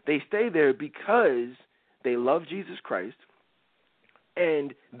there, they stay there because they love Jesus Christ,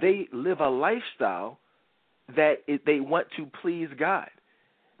 and they live a lifestyle that they want to please God.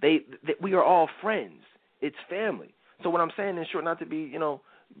 We are all friends. It's family. So what I'm saying in short, not to beat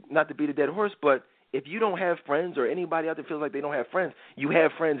a dead horse, but if you don't have friends or anybody out there feels like they don't have friends, you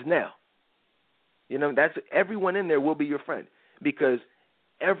have friends now. That's everyone in there will be your friend, because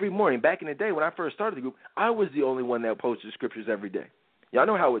every morning, back in the day when I first started the group, I was the only one that posted scriptures every day. Y'all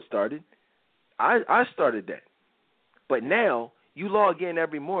know how it started. I started that. But now, you log in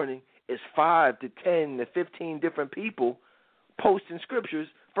every morning, it's 5 to 10 to 15 different people posting scriptures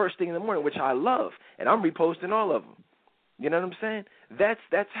first thing in the morning, which I love, and I'm reposting all of them. You know what I'm saying?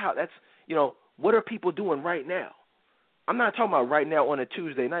 What are people doing right now? I'm not talking about right now on a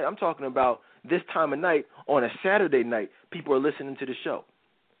Tuesday night. I'm talking about this time of night on a Saturday night. People are listening to the show.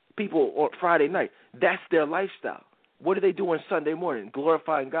 People on Friday night, that's their lifestyle. What do they do on Sunday morning?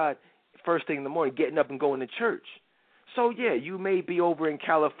 Glorifying God first thing in the morning, getting up and going to church. So, yeah, you may be over in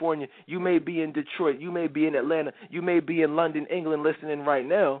California, you may be in Detroit, you may be in Atlanta, you may be in London, England listening right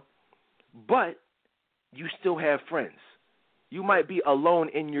now, but you still have friends. You might be alone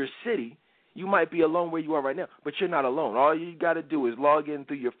in your city. You might be alone where you are right now, but you're not alone. All you got to do is log in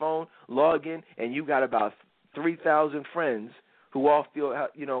through your phone, and you got about 3,000 friends who all feel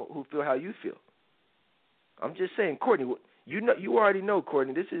who feel how you feel. I'm just saying, Courtney, you already know,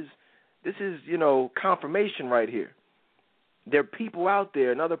 Courtney, this is confirmation right here. There are people out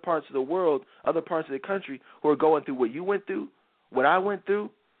there in other parts of the world, other parts of the country, who are going through what you went through, what I went through,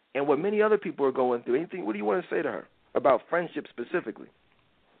 and what many other people are going through. What do you want to say to her about friendship specifically?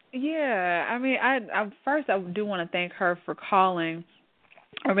 Yeah, first I do want to thank her for calling.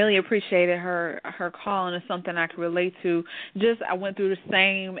 I really appreciated her calling. It's something I could relate to. I went through the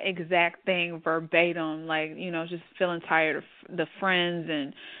same exact thing verbatim, just feeling tired of the friends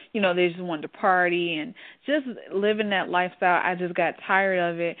and, they just wanted to party and just living that lifestyle. I just got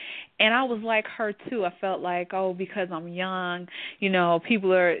tired of it. And I was like her too. I felt like, because I'm young,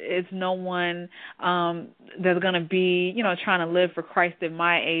 it's no one that's going to be, trying to live for Christ at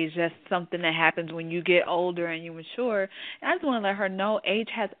my age. That's something that happens when you get older and you mature. And I just want to let her know age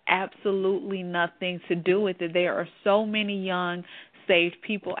has absolutely nothing to do with it. There are so many young, saved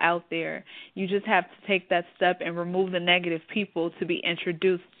people out there. You just have to take that step and remove the negative people to be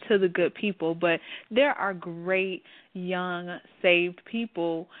introduced to the good people. But there are great young, saved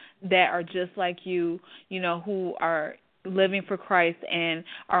people that are just like you, who are living for Christ and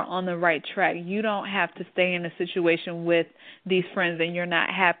are on the right track. You don't have to stay in a situation with these friends and you're not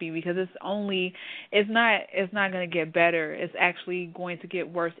happy, because it's not going to get better. It's actually going to get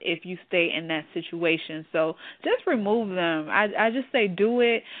worse if you stay in that situation. So just remove them. I just say do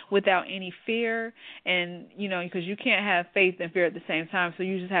it without any fear, and because you can't have faith and fear at the same time. So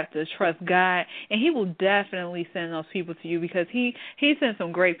you just have to trust God, and He will definitely send those people to you, because He sent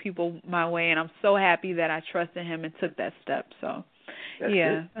some great people my way, and I'm so happy that I trusted Him and took that step. So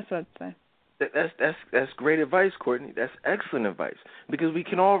that's what I'd say. That's great advice, Courtney. That's excellent advice, because we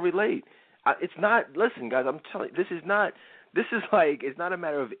can all relate. It's not. Listen, guys, I'm telling you, it's not a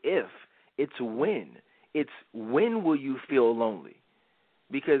matter of if, it's when. It's when will you feel lonely,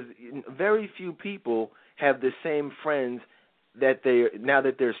 because very few people have the same friends that now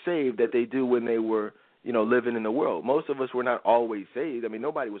that they're saved that they do when they were living in the world. Most of us were not always saved.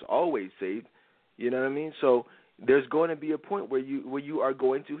 Nobody was always saved. You know what I mean? So there's going to be a point where you are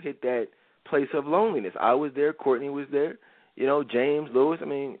going to hit that place of loneliness. I was there. Courtney was there. You know, James, Lewis. I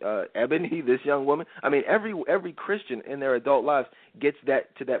mean, Ebony, this young woman. I mean, every Christian in their adult lives gets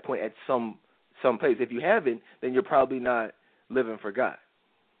that to that point at some place. If you haven't, then you're probably not living for God.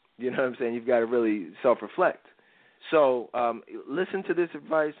 You know what I'm saying? You've got to really self-reflect. So listen to this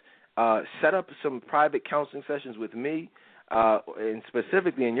advice. Set up some private counseling sessions with me. And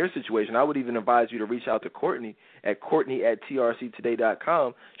specifically in your situation, I would even advise you to reach out to Courtney at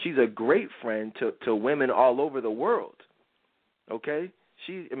Courtney@trctoday.com. She's a great friend to women all over the world. Okay?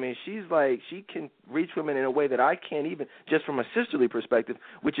 She's like, she can reach women in a way that I can't even, just from a sisterly perspective,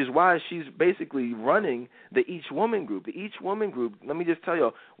 which is why she's basically running the Each Woman group. The Each Woman group, let me just tell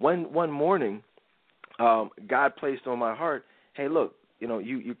you, one morning, God placed on my heart, hey, look,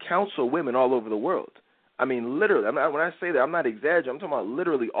 you counsel women all over the world. I mean, literally, when I say that, I'm not exaggerating. I'm talking about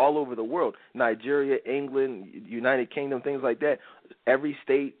literally all over the world. Nigeria, England, United Kingdom, things like that. Every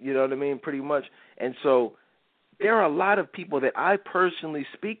state, you know what I mean, pretty much. And so there are a lot of people that I personally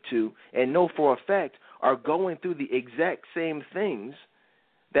speak to and know for a fact are going through the exact same things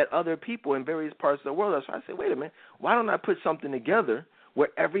that other people in various parts of the world are. So I say, wait a minute, why don't I put something together where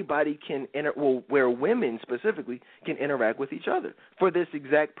everybody can, where women specifically can interact with each other for this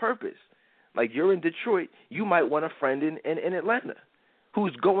exact purpose? Like, you're in Detroit, you might want a friend in Atlanta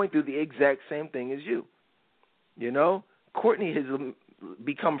who's going through the exact same thing as you. You know, Courtney has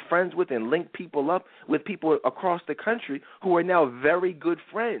become friends with and linked people up with people across the country who are now very good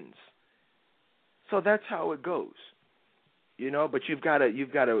friends. So that's how it goes. You know, but you've got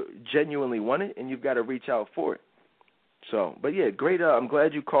to genuinely want it, and you've got to reach out for it. So, but yeah, great. I'm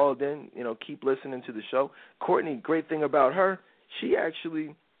glad you called in. You know, keep listening to the show. Courtney, great thing about her, she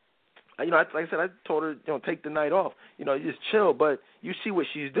actually, like I said, I told her, take the night off. You just chill, but you see what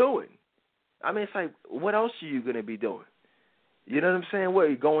she's doing. I mean, it's like, what else are you going to be doing? You know what I'm saying? What,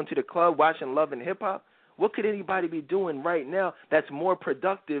 you going to the club, watching Love and Hip Hop? What could anybody be doing right now that's more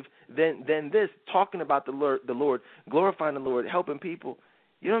productive than this, talking about the Lord, glorifying the Lord, helping people?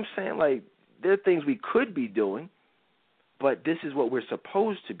 You know what I'm saying? Like, there are things we could be doing, but this is what we're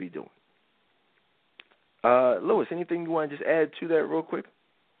supposed to be doing. Lewis, anything you want to just add to that real quick?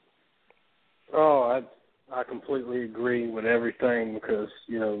 Oh, I completely agree with everything because,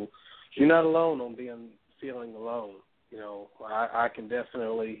 you're not alone on feeling alone. I can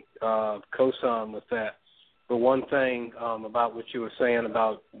definitely co-sign with that. But one thing about what you were saying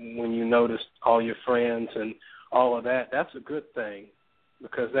about when you noticed all your friends and all of that, that's a good thing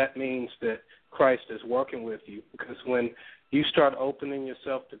because that means that Christ is working with you. Because when you start opening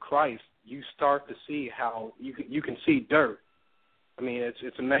yourself to Christ, you start to see how you can see dirt. I mean,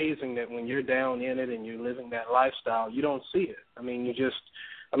 it's amazing that when you're down in it and you're living that lifestyle, you don't see it. I mean, you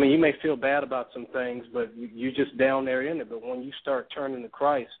may feel bad about some things, but you're just down there in it. But when you start turning to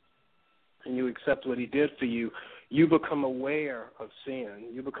Christ and you accept what he did for you, you become aware of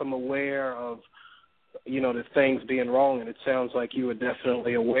sin. You become aware of, the things being wrong, and it sounds like you were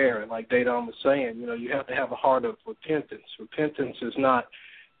definitely aware. And like Dedan was saying, you have to have a heart of repentance. Repentance is not,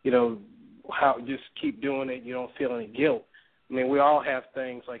 how just keep doing it. You don't feel any guilt. I mean, we all have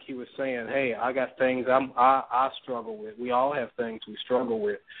things, like he was saying, hey, I got things I struggle with. We all have things we struggle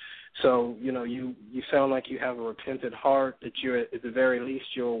with. So, you sound like you have a repentant heart, that you're, at the very least,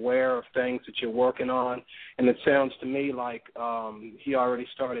 you're aware of things that you're working on. And it sounds to me like he already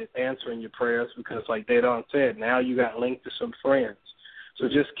started answering your prayers because, like Dedan said, now you got linked to some friends. So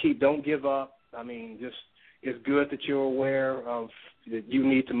just don't give up. I mean, it's good that you're aware of that you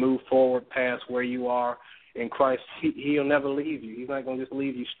need to move forward past where you are. In Christ, he'll never leave you. He's not going to just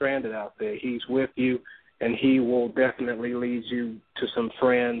leave you stranded out there. He's with you, and he will definitely lead you to some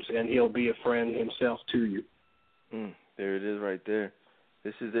friends, and he'll be a friend himself to you. There it is right there.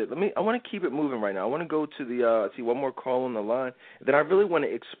 This is it. I want to keep it moving right now. I want to go to the, see one more call on the line. Then I really want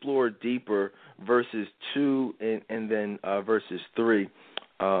to explore deeper verses 2 and then verses 3.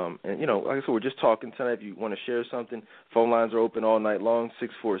 And, like I said, we're just talking tonight. If you want to share something, phone lines are open all night long,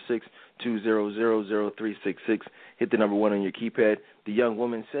 646-200-0366. Hit the number 1 on your keypad. The young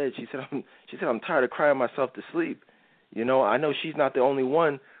woman said, she said, I'm tired of crying myself to sleep. I know she's not the only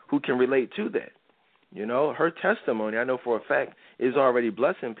one who can relate to that. Her testimony, I know for a fact, is already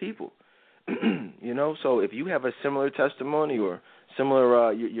blessing people. So if you have a similar testimony or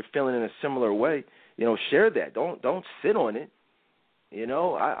similar, you're feeling in a similar way, share that. Don't sit on it.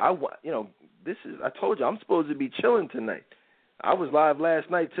 This is, I told you, I'm supposed to be chilling tonight. I was live last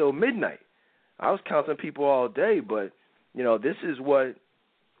night till midnight. I was counting people all day, but, this is what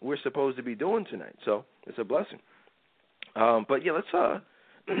we're supposed to be doing tonight. So it's a blessing. But yeah,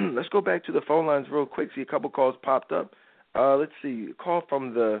 Let's go back to the phone lines real quick. See, a couple calls popped up. Let's see. Call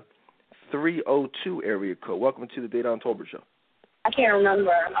from the 302 area code. Welcome to the Dedan Tolbert Show. I can't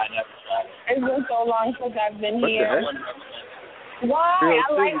remember. It's been so long since I've been here. Why?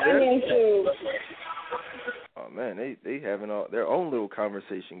 I like onion soup. Oh man, they having their own little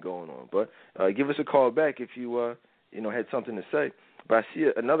conversation going on. But give us a call back if you had something to say. But I see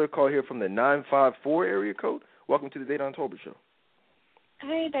another call here from the 954 area code. Welcome to the Dedan Tolbert Show.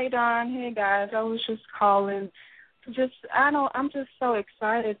 Hey Dedan, hey guys. I was just calling. I'm just so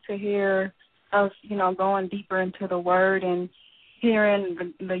excited to hear us, going deeper into the Word and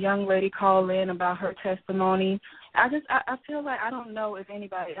hearing the young lady call in about her testimony. I feel like, I don't know if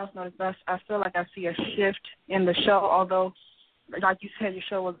anybody else knows, but I feel like I see a shift in the show, although, like you said, your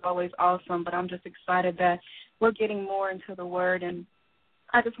show was always awesome, but I'm just excited that we're getting more into the Word. And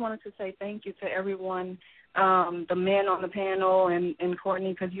I just wanted to say thank you to everyone, the men on the panel and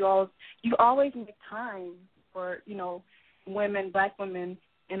Courtney, because you always make time for, women, black women,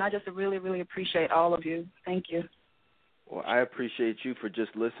 and I just really, really appreciate all of you. Thank you. Well, I appreciate you for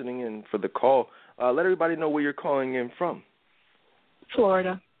just listening and for the call. Let everybody know where you're calling in from.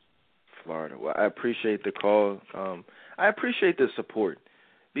 Florida. Well, I appreciate the call. I appreciate the support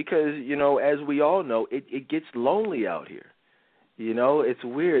because, as we all know, it gets lonely out here. It's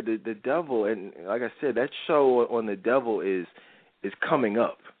weird. The devil, and like I said, that show on the devil is coming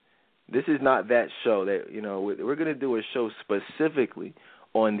up. This is not that show. That we're going to do a show specifically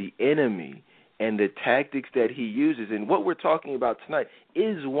on the enemy and the tactics that he uses. And what we're talking about tonight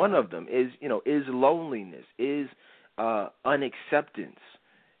is one of them, is loneliness, is unacceptance,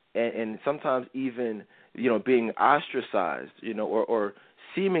 and sometimes even, being ostracized, or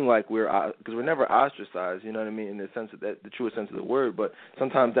seeming like because we're never ostracized, you know what I mean, in the sense of that, the truest sense of the word, but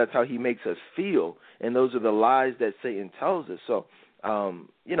sometimes that's how he makes us feel, and those are the lies that Satan tells us. So,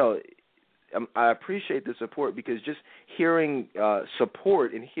 I appreciate the support because just hearing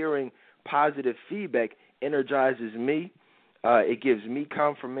support and hearing positive feedback energizes me. It gives me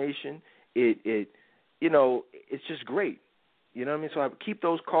confirmation. It's just great. You know what I mean? So I keep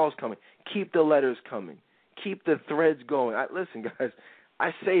those calls coming. Keep the letters coming. Keep the threads going. Listen, guys,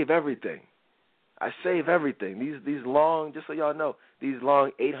 I save everything. These long, just so y'all know, these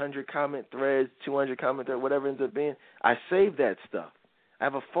long 800 comment threads, 200 comment threads, whatever it ends up being, I save that stuff. I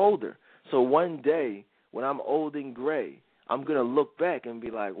have a folder. So one day when I'm old and gray, I'm going to look back and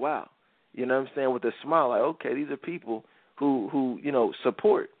be like, wow. You know what I'm saying? With a smile, like, okay, these are people who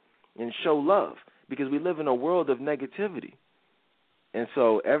support and show love because we live in a world of negativity. And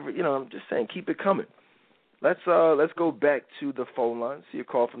so I'm just saying, keep it coming. Let's go back to the phone line. See a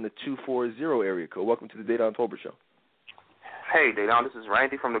call from the 240 area code. Welcome to the Dedan Tolbert Show. Hey, Dedan, this is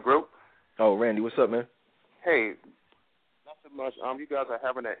Randy from the group. Oh, Randy, what's up, man? Hey, nothing much. You guys are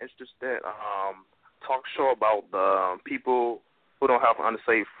having an interesting talk show about the people who don't have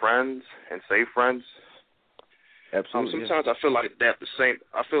unsaved friends and saved friends. Absolutely. Sometimes I feel like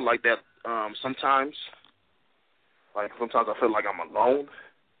that sometimes. Like sometimes I feel like I'm alone.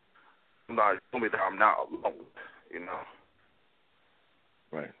 Somebody told me that I'm not alone,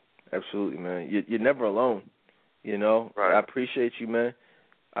 Right. Absolutely, man. You're never alone, Right. I appreciate you, man.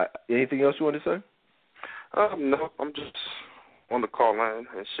 Anything else you want to say? No, I'm just on the call in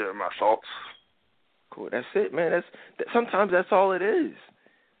and share my thoughts. Cool. That's it, man. Sometimes that's all it is.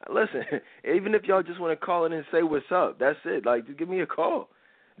 Listen, even if y'all just want to call in and say what's up, that's it. Like, just give me a call.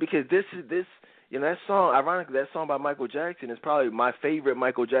 Because this that song, ironically, that song by Michael Jackson is probably my favorite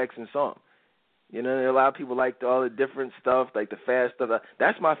Michael Jackson song. A lot of people like all the different stuff, like the fast stuff.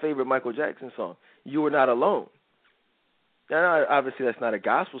 That's my favorite Michael Jackson song, You Are Not Alone. Now, obviously, that's not a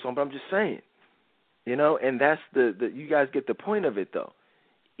gospel song, but I'm just saying. And that's you guys get the point of it, though.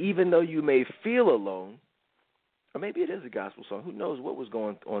 Even though you may feel alone, or maybe it is a gospel song. Who knows what was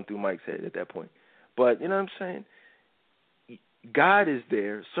going on through Mike's head at that point. But, you know what I'm saying? God is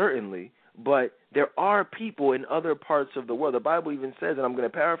there, certainly, but there are people in other parts of the world. The Bible even says, and I'm going to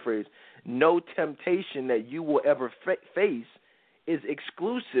paraphrase, no temptation that you will ever face is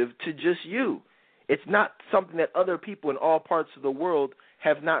exclusive to just you. It's not something that other people in all parts of the world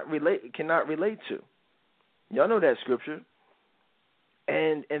cannot relate to. Y'all know that scripture.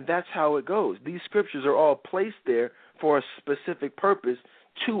 And that's how it goes. These scriptures are all placed there for a specific purpose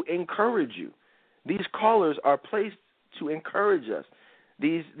to encourage you. These callers are placed to encourage us.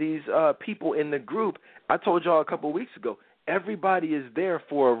 These people in the group, I told y'all a couple of weeks ago, everybody is there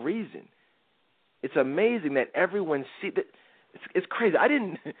for a reason. It's amazing that everyone it's crazy. Let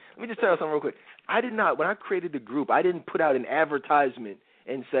me just tell you something real quick. When I created the group, I didn't put out an advertisement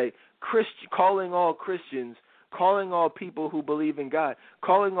and say, calling all Christians calling all people who believe in God,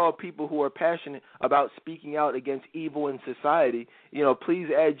 calling all people who are passionate about speaking out against evil in society, please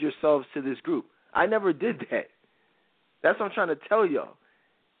add yourselves to this group. I never did that. That's what I'm trying to tell y'all.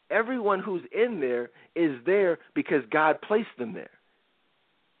 Everyone who's in there is there because God placed them there.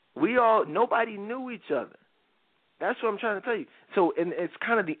 Nobody knew each other. That's what I'm trying to tell you. So, and it's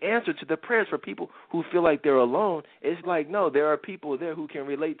kind of the answer to the prayers for people who feel like they're alone. It's like, no, there are people there who can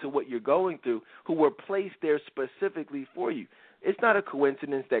relate to what you're going through, who were placed there specifically for you. It's not a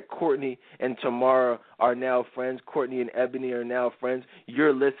coincidence that Courtney and Tamara are now friends. Courtney and Ebony are now friends.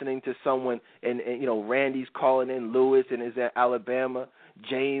 You're listening to someone, and Randy's calling in, Lewis, and is at Alabama,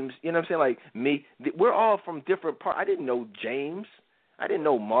 James, you know what I'm saying? Like me, we're all from different parts. I didn't know James. I didn't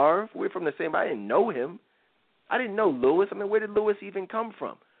know Marv. We're from the same, I didn't know him. I didn't know Lewis. I mean, where did Lewis even come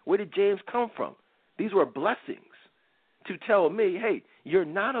from? Where did James come from? These were blessings to tell me, hey, you're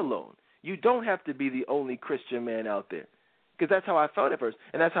not alone. You don't have to be the only Christian man out there. Because that's how I felt at first.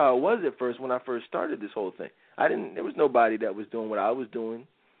 And that's how I was at first when I first started this whole thing. There was nobody that was doing what I was doing.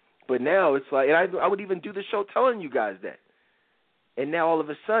 But now it's like, and I would even do the show telling you guys that. And now all of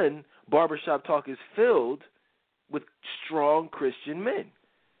a sudden, Barbershop Talk is filled with strong Christian men.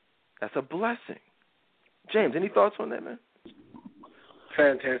 That's a blessing. James, any thoughts on that, man?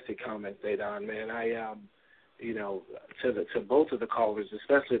 Fantastic comments, Adon, man. I, to both of the callers,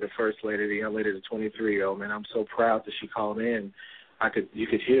 especially the first lady, the young lady, the 23-year-old, man, I'm so proud that she called in. You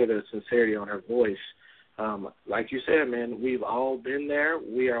could hear the sincerity on her voice. Like you said, man, we've all been there.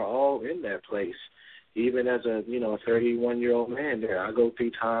 We are all in that place. Even as a 31-year-old man, there, I go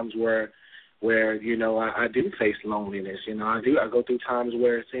through times where I do face loneliness. I go through times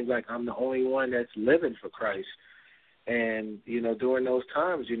where it seems like I'm the only one that's living for Christ. And, during those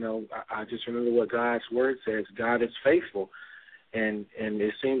times, I just remember what God's word says. God is faithful. And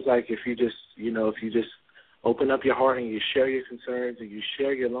it seems like if you just open up your heart and you share your concerns and you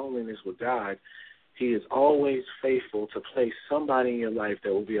share your loneliness with God, He is always faithful to place somebody in your life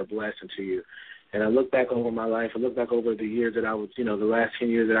that will be a blessing to you. And I look back over my life, I look back over the years that I was, the last 10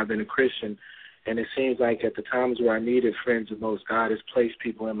 years that I've been a Christian, and it seems like at the times where I needed friends the most, God has placed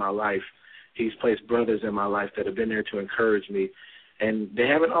people in my life. He's placed brothers in my life that have been there to encourage me. And they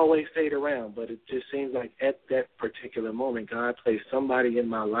haven't always stayed around, but it just seems like at that particular moment, God placed somebody in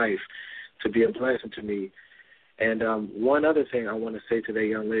my life to be a blessing to me. And one other thing I want to say to that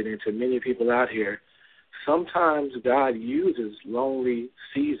young lady and to many people out here, sometimes God uses lonely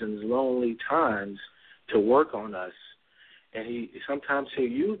seasons, lonely times to work on us. And sometimes He'll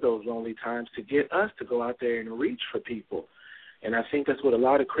use those lonely times to get us to go out there and reach for people. And I think that's what a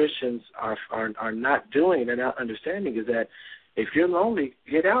lot of Christians are not doing and not understanding is that if you're lonely,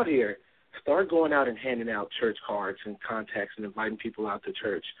 get out here. Start going out and handing out church cards and contacts and inviting people out to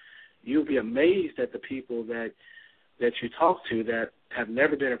church. You'll be amazed at the people that you talk to that have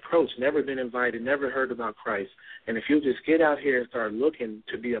never been approached, never been invited, never heard about Christ. And if you'll just get out here and start looking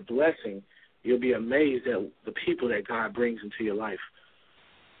to be a blessing, you'll be amazed at the people that God brings into your life.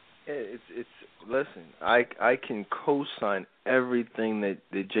 Listen, I can co-sign everything that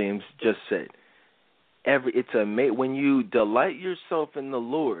James just said. When you delight yourself in the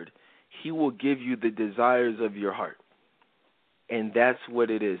Lord, He will give you the desires of your heart. And that's what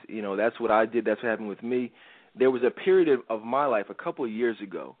it is. That's what I did. That's what happened with me. There was a period of my life a couple of years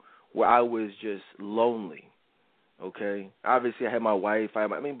ago where I was just lonely, okay? Obviously, I had my wife. But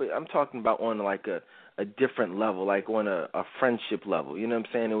I'm talking about on like a different level, like on a friendship level. You know what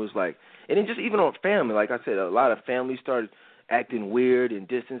I'm saying? It was like, and then just even on family, like I said, a lot of families started acting weird and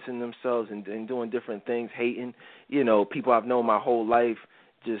distancing themselves and doing different things, hating, people I've known my whole life.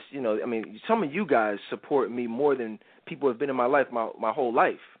 Just, some of you guys support me more than people have been in my life my whole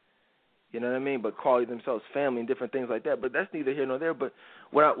life. You know what I mean? But call themselves family and different things like that. But that's neither here nor there. But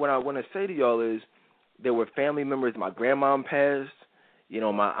what I want to say to y'all is there were family members. My grandma passed.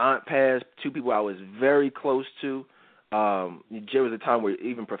 My aunt passed. Two people I was very close to. There was a time where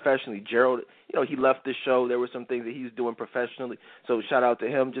even professionally, Gerald, he left the show. There were some things that he was doing professionally. So shout out to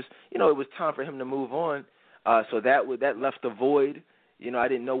him. Just, it was time for him to move on. So that left a void. I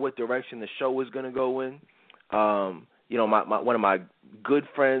didn't know what direction the show was going to go in. One of my good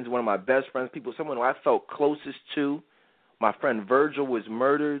friends, one of my best friends, someone who I felt closest to, my friend Virgil was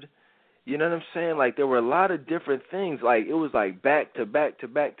murdered. You know what I'm saying? Like, there were a lot of different things. Like, it was like back to back to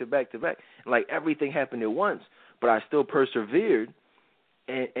back to back to back. And, like, everything happened at once. But I still persevered.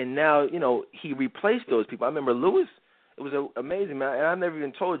 And now, he replaced those people. I remember Lewis. It was amazing, man. And I've never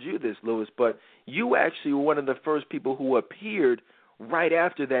even told you this, Lewis, but you actually were one of the first people who appeared right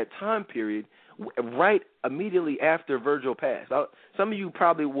after that time period, right immediately after Virgil passed. Some of you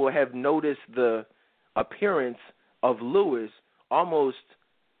probably will have noticed the appearance of Lewis almost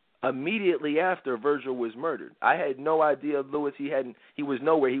immediately after Virgil was murdered. I had no idea of Lewis. He was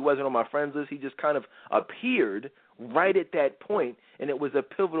nowhere. He wasn't on my friends list. He just kind of appeared right at that point, and it was a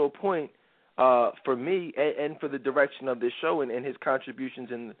pivotal point for me and for the direction of this show and his contributions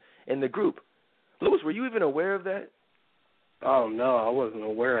in the group. Lewis, were you even aware of that? Oh no, I wasn't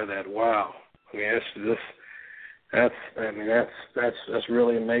aware of that. Wow. I mean, that's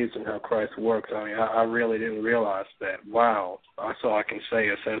really amazing how Christ works. I mean, I really didn't realize that. Wow. That's all I can say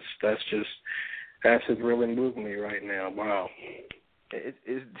is that's just really moved me right now. Wow.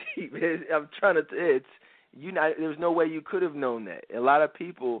 It's deep. There's no way you could have known that. A lot of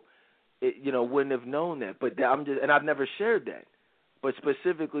people, wouldn't have known that. But and I've never shared that. But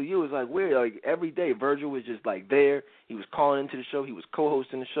specifically, you was like weird. Like every day, Virgil was just like there. He was calling into the show. He was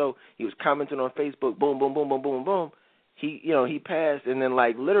co-hosting the show. He was commenting on Facebook. Boom, boom, boom, boom, boom, boom. He passed, and then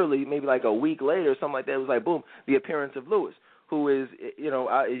like literally maybe like a week later or something like that, it was like boom, the appearance of Lewis, who is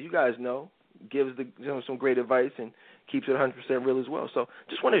as you guys know, gives some great advice and keeps it 100% real as well. So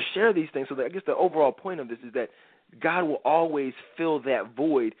just want to share these things. So that I guess the overall point of this is that God will always fill that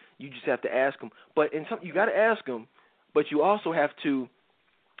void. You just have to ask Him. But you got to ask Him. But you also have to,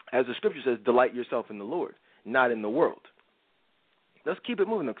 as the scripture says, delight yourself in the Lord, not in the world. Let's keep it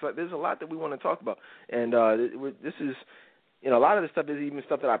moving, because there's a lot that we want to talk about. And this is, a lot of this stuff is even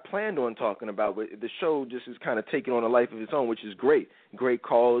stuff that I planned on talking about, but the show just is kind of taking on a life of its own, which is great. Great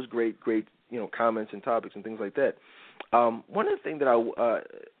calls, great comments and topics and things like that. Another thing that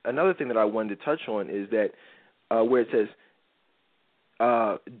I wanted to touch on is that where it says,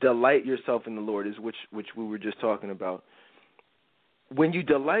 delight yourself in the Lord, is which we were just talking about. When you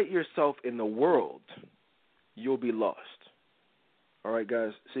delight yourself in the world, you'll be lost. All right,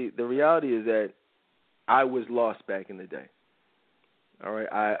 guys. See, the reality is that I was lost back in the day. All right,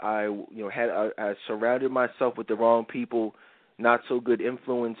 I surrounded myself with the wrong people, not so good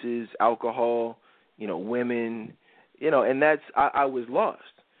influences, alcohol, women, and I was lost.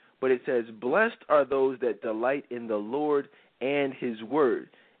 But it says, blessed are those that delight in the Lord and His word.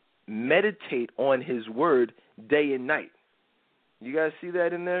 Meditate on His word day and night. You guys see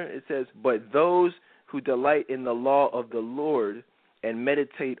that in there? It says, but those who delight in the law of the Lord and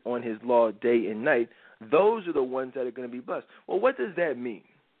meditate on His law day and night, those are the ones that are going to be blessed. Well, what does that mean?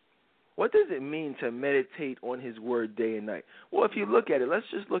 What does it mean to meditate on His word day and night? Well, if you look at it, let's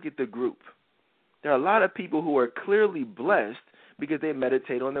just look at the group. There are a lot of people who are clearly blessed because they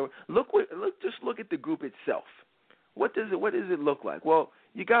meditate on their word. Just look at the group itself. What does it look like? Well,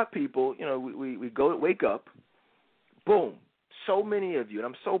 you got people, we go wake up, boom, so many of you, and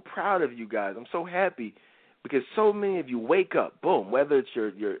I'm so proud of you guys. I'm so happy because so many of you wake up, boom, whether it's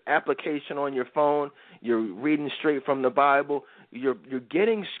your application on your phone, you're reading straight from the Bible, you're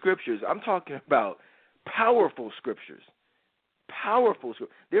getting scriptures. I'm talking about powerful scriptures. Powerful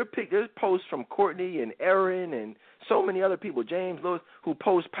scriptures. There's posts from Courtney and Aaron and so many other people, James, Lewis, who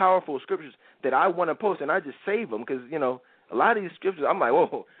post powerful scriptures that I want to post, and I just save them because, a lot of these scriptures, I'm like,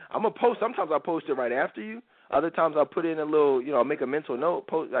 whoa, I'm going to post. Sometimes I'll post it right after you. Other times I'll put in a little, I'll make a mental note,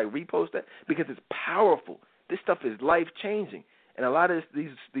 repost that because it's powerful. This stuff is life-changing. And a lot of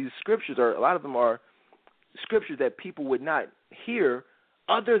these scriptures a lot of them are scriptures that people would not hear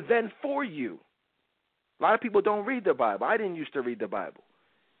other than for you. A lot of people don't read the Bible. I didn't used to read the Bible.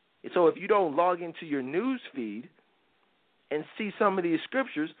 And so if you don't log into your news feed and see some of these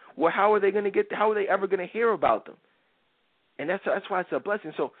scriptures, well, how are they ever going to hear about them? And that's why it's a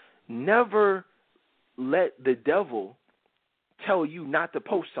blessing. So never let the devil tell you not to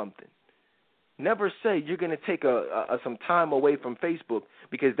post something. Never say you're going to take some time away from Facebook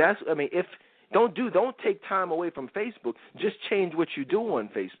because don't take time away from Facebook. Just change what you do on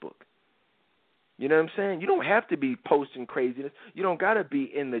Facebook. You know what I'm saying? You don't have to be posting craziness. You don't got to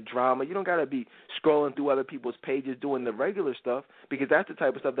be in the drama. You don't got to be scrolling through other people's pages doing the regular stuff because that's the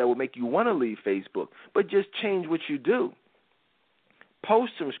type of stuff that will make you want to leave Facebook. But just change what you do.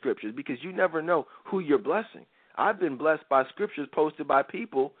 Post some scriptures because you never know who you're blessing. I've been blessed by scriptures posted by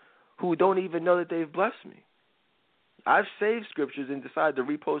people who don't even know that they've blessed me. I've saved scriptures and decided to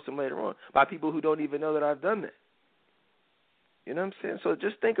repost them later on by people who don't even know that I've done that. You know what I'm saying? So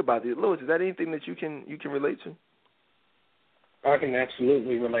just think about it. Lewis, is that anything that you can relate to? I can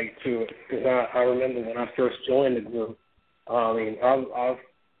absolutely relate to it because I remember when I first joined the group, I've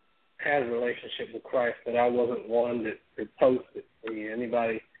had a relationship with Christ, but I wasn't one that posted.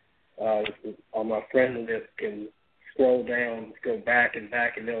 Anybody on my friend list can scroll down, go back, and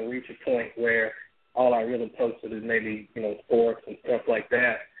they'll reach a point where all I really posted is maybe, sports and stuff like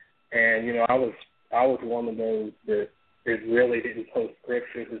that. And, I was one of those that really didn't post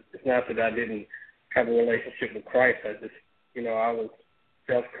scriptures. It's not that I didn't have a relationship with Christ. I just, I was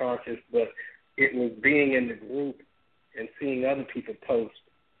self-conscious, but it was being in the group and seeing other people post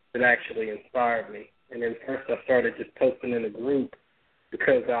that actually inspired me. And then first I started just posting in the group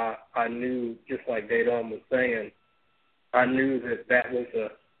because I knew, just like Dedan was saying, I knew that was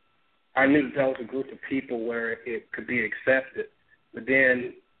a group of people where it could be accepted. But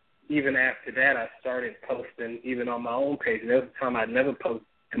then even after that, I started posting even on my own page. There was a time I'd never post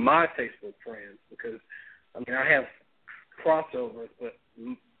to my Facebook friends because, I have crossovers, but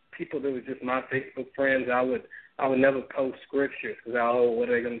people that were just my Facebook friends, I would never post scriptures because what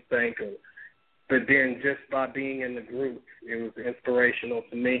are they going to think? But then just by being in the group, it was inspirational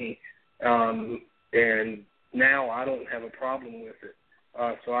to me, and now I don't have a problem with it.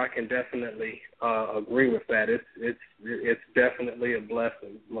 So I can definitely agree with that. It's definitely a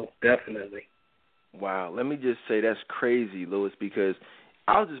blessing, most definitely. Wow, let me just say that's crazy, Louis, because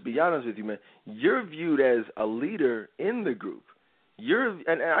I'll just be honest with you, man. You're viewed as a leader in the group.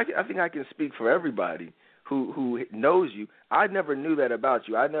 And I think I can speak for everybody who knows you. I never knew that about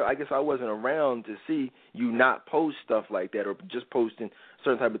you. I guess I wasn't around to see you not post stuff like that or just posting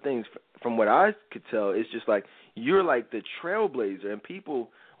certain type of things. From what I could tell, it's just like you're like the trailblazer, and people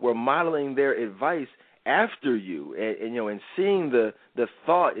were modeling their advice after you, and seeing the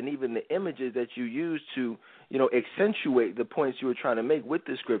thought and even the images that you used to accentuate the points you were trying to make with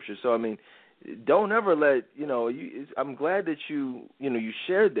the scripture. So don't ever let I'm glad that you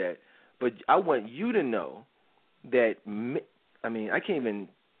shared that, but I want you to know that I can't even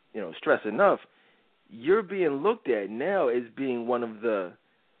stress enough. You're being looked at now as being one of the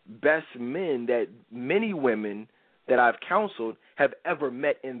best men that many women that I've counseled have ever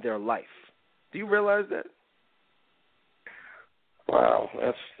met in their life. Do you realize that? Wow,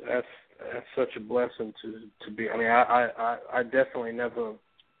 that's such a blessing to be. I definitely never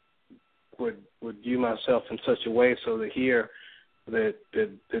would view myself in such a way, so to hear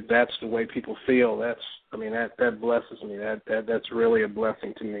that's the way people feel, that blesses me. That's really a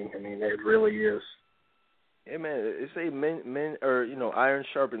blessing to me. It really is. Yeah, man. They say men or iron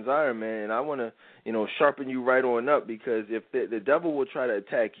sharpens iron, man. And I want to sharpen you right on up, because if the devil will try to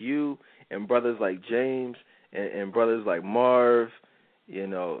attack you and brothers like James and brothers like Marv,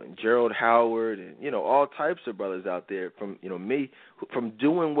 and Gerald Howard, and all types of brothers out there from me, from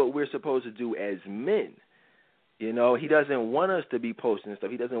doing what we're supposed to do as men. He doesn't want us to be posting stuff.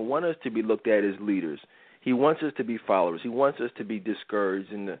 He doesn't want us to be looked at as leaders. He wants us to be followers. He wants us to be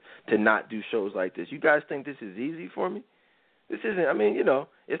discouraged and to not do shows like this. You guys think this is easy for me? This isn't.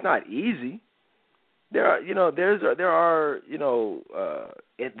 It's not easy. The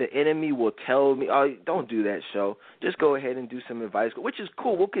enemy will tell me, "Oh, don't do that show. Just go ahead and do some advice," which is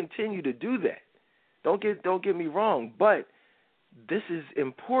cool. We'll continue to do that. Don't get me wrong, but this is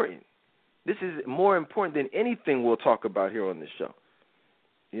important. This is more important than anything we'll talk about here on this show.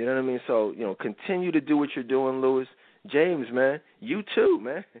 You know what I mean? So, continue to do what you're doing, Louis. James, man, you too,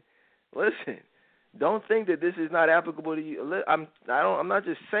 man. Listen, don't think that this is not applicable to you. I'm not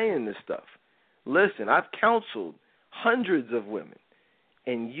just saying this stuff. Listen, I've counseled hundreds of women,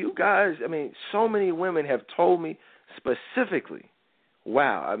 and you guys, so many women have told me specifically,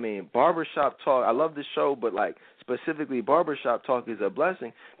 wow, Barbershop Talk, I love the show, but specifically Barbershop Talk is a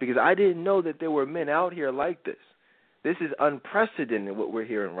blessing, because I didn't know that there were men out here like this. This is unprecedented what we're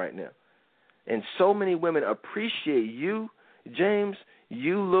hearing right now. And so many women appreciate you, James,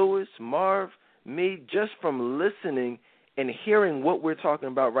 you, Louis, Marv, me, just from listening and hearing what we're talking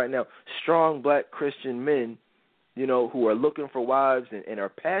about right now. Strong black Christian men, who are looking for wives and are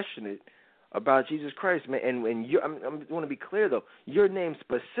passionate about Jesus Christ, man. And I want to be clear, though, your name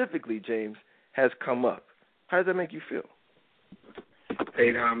specifically, James, has come up. How does that make you feel?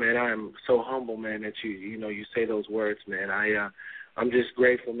 Hey, man, I am so humble, man, that you say those words, man. I'm just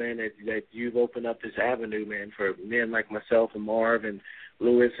grateful, man, that you've opened up this avenue, man, for men like myself and Marv and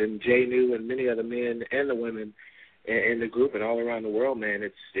Louis and Jay New and many other men and the women in the group and all around the world, man.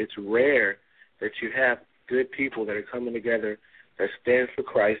 It's rare that you have good people that are coming together, that stand for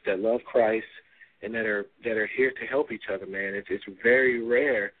Christ, that love Christ, and that are here to help each other, man. It's very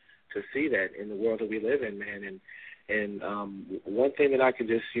rare to see that in the world that we live in, man. And one thing that I could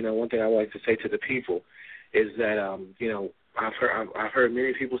just, one thing I would like to say to the people is that, I've heard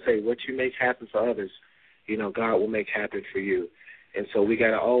many people say, what you make happen for others, God will make happen for you. And so we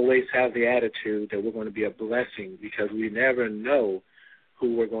got to always have the attitude that we're going to be a blessing, because we never know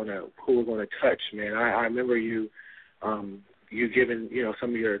who we're going to touch, man. I remember you giving,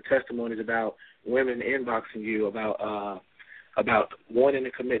 some of your testimonies about women inboxing you about wanting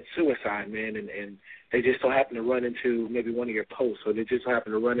to commit suicide, man, and they just so happen to run into maybe one of your posts, or they just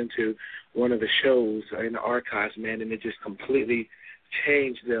happen to run into one of the shows in the archives, man, and it just completely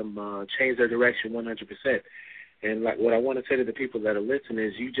changed their direction 100%. And like what I want to say to the people that are listening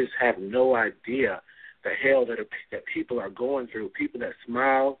is, you just have no idea the hell that people are going through. People that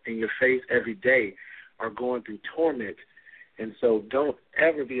smile in your face every day are going through torment. And so don't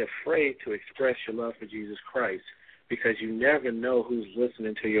ever be afraid to express your love for Jesus Christ, because you never know who's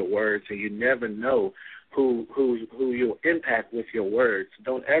listening to your words, and you never know who you'll impact with your words.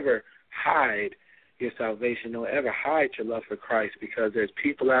 Don't ever hide your salvation. Don't ever hide your love for Christ, because there's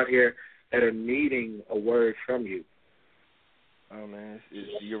people out here that are needing a word from you. Oh man,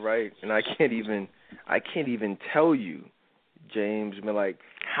 you're right, and I can't even tell you, James, I mean, like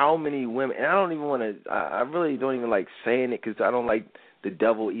how many women. And I don't even want to. I really don't even like saying it, because I don't like the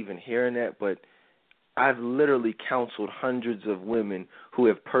devil even hearing that. But I've literally counseled hundreds of women who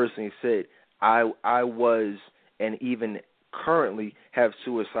have personally said, I was and even currently have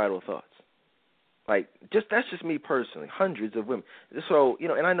suicidal thoughts. Like, that's just me personally, hundreds of women. So,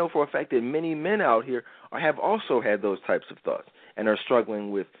 and I know for a fact that many men out here have also had those types of thoughts and are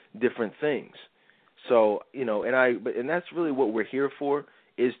struggling with different things. So, and that's really what we're here for,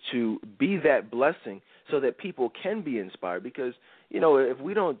 is to be that blessing so that people can be inspired. Because, if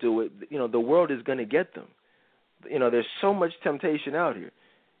we don't do it, the world is going to get them. There's so much temptation out here,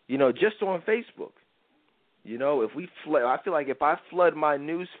 just on Facebook. If we I feel like if I flood my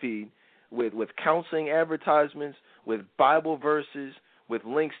news feed with counseling advertisements, with Bible verses, with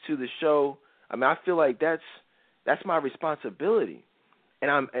links to the show, I mean, I feel like that's my responsibility, and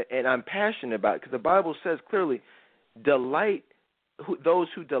I'm passionate about it, because the Bible says clearly, those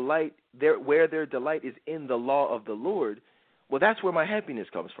who delight where their delight is in the law of the Lord. Well, that's where my happiness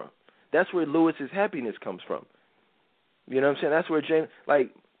comes from. That's where Lewis's happiness comes from. You know what I'm saying? That's where James,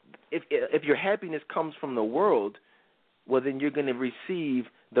 like, if your happiness comes from the world, well, then you're going to receive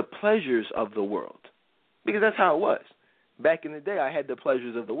the pleasures of the world, because that's how it was. Back in the day, I had the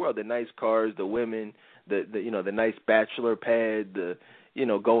pleasures of the world, the nice cars, the women, the nice bachelor pad,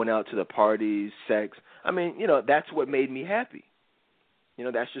 going out to the parties, sex. I mean, that's what made me happy.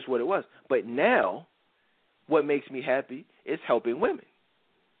 That's just what it was. But now, what makes me happy is helping women.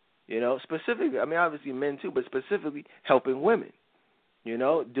 Specifically, I mean, obviously men too, but specifically helping women.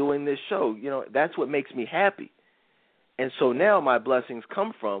 Doing this show, that's what makes me happy. And so now my blessings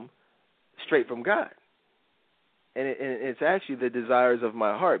come straight from God. And it's actually the desires of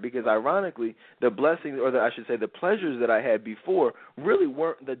my heart, because ironically, the blessings, I should say the pleasures that I had before really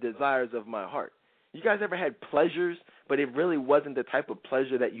weren't the desires of my heart. You guys ever had pleasures, but it really wasn't the type of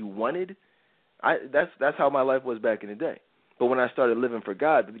pleasure that you wanted? That's how my life was back in the day. But when I started living for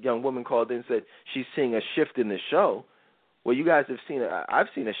God, the young woman called in and said she's seeing a shift in the show. Well, you guys have seen it. I've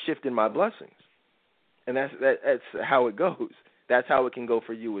seen a shift in my blessings. And that's how it goes. That's how it can go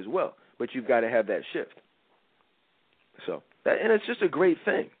for you as well. But you've got to have that shift. So, and it's just a great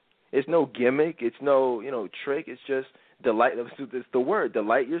thing. It's no gimmick. It's no, trick. It's just delight. It's the word.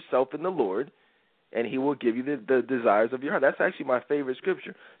 Delight yourself in the Lord, and He will give you the desires of your heart. That's actually my favorite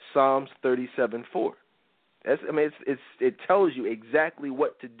scripture, Psalms 37:4. It tells you exactly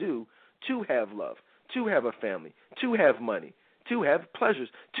what to do to have love, to have a family, to have money, to have pleasures,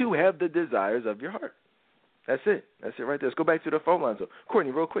 to have the desires of your heart. That's it. That's it right there. Let's go back to the phone line. So,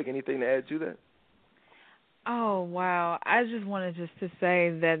 Courtney, real quick, anything to add to that? Oh, wow. I just wanted to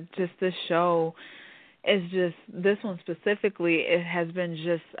say that just this show is just, this one specifically, it has been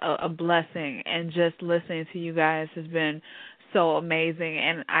just a blessing. And just listening to you guys has been so amazing.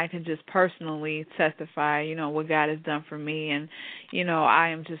 And I can just personally testify, what God has done for me. And, I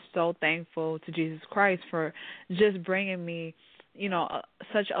am just so thankful to Jesus Christ for just bringing me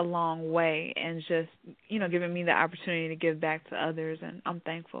such a long way, and just, giving me the opportunity to give back to others, and I'm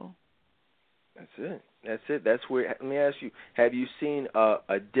thankful. That's it. That's where, let me ask you, have you seen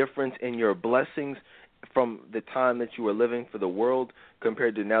a difference in your blessings from the time that you were living for the world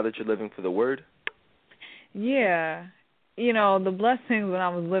compared to now that you're living for the Word? Yeah. The blessings when I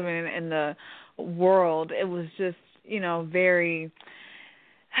was living in the world, it was just, very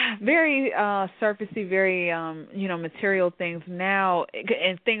surfacey, very, material things now,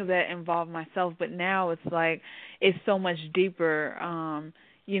 and things that involve myself. But now it's like, it's so much deeper.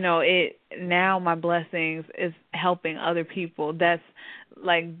 Now my blessings is helping other people. That's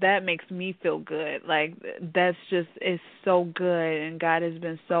like, that makes me feel good. Like, that's just, it's so good. And God has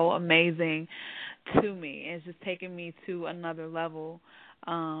been so amazing to me. It's just taken me to another level.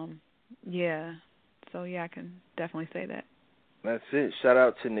 Yeah. So yeah, I can definitely say that. That's it. Shout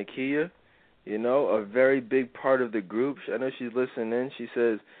out to Nakia, a very big part of the group. I know she's listening in. She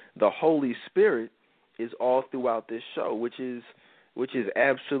says the Holy Spirit is all throughout this show, which is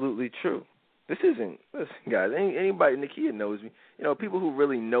absolutely true. This isn't, listen, guys, anybody, Nakia knows me, people who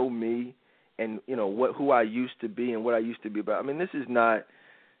really know me and, who I used to be and what I used to be about. I mean, this is not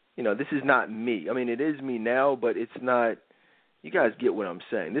me. I mean, it is me now, but it's not, you guys get what I'm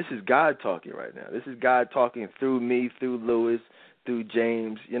saying. This is God talking right now. This is God talking through me, through Lewis, through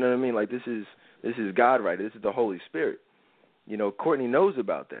James, you know what I mean? Like, this is God right here. This is the Holy Spirit. Courtney knows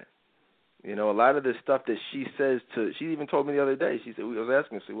about that. A lot of the stuff that she says she even told me the other day, she said, I was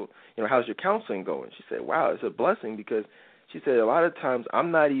asking her, well, how's your counseling going? She said, wow, it's a blessing, because she said a lot of times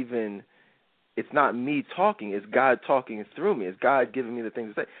it's not me talking, it's God talking through me. It's God giving me the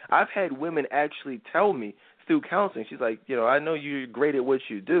things to say. I've had women actually tell me through counseling, she's like, I know you're great at what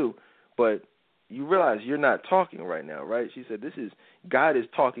you do, but you realize you're not talking right now, right? She said, God is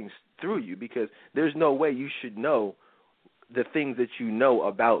talking through you, because there's no way you should know the things that you know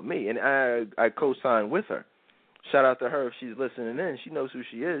about me. And I co-sign with her. Shout out to her if she's listening in. She knows who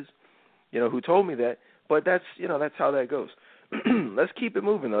she is, who told me that. But that's how that goes. Let's keep it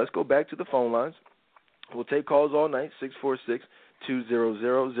moving, though. Let's go back to the phone lines. We'll take calls all night,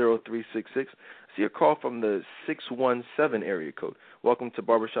 646-200-0366. I see a call from the 617 area code. Welcome to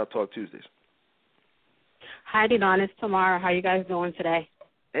Barbershop Talk Tuesdays. Hi, Dedan. It's Tamara. How you guys doing today?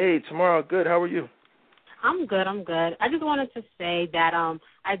 Hey, Tamara. Good. How are you? I'm good. I just wanted to say that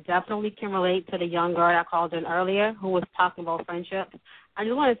I definitely can relate to the young girl that called in earlier who was talking about friendships. I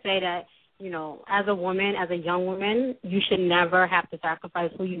just want to say that, as a woman, as a young woman, you should never have to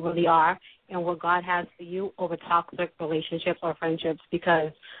sacrifice who you really are and what God has for you over toxic relationships or friendships,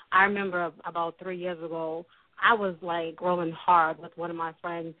 because I remember about 3 years ago, I was, growing hard with one of my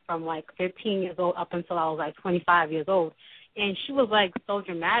friends from, 15 years old up until I was, 25 years old. And she was, so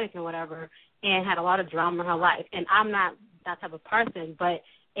dramatic and whatever, and had a lot of drama in her life. And I'm not that type of person, but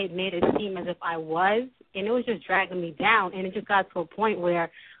it made it seem as if I was, and it was just dragging me down. And it just got to a point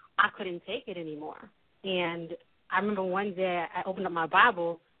where I couldn't take it anymore. And I remember one day I opened up my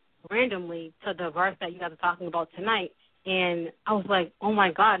Bible randomly to the verse that you guys are talking about tonight, and I was like, oh,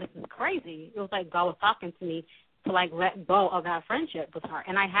 my God, this is crazy. It was like God was talking to me to, let go of that friendship with her.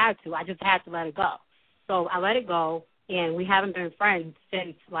 And I had to. I just had to let it go. So I let it go. And we haven't been friends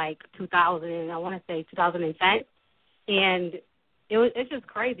since 2010. And it's just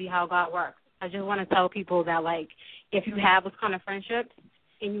crazy how God works. I just want to tell people that if you have this kind of friendship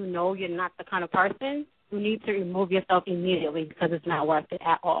and you know you're not the kind of person, you need to remove yourself immediately, because it's not worth it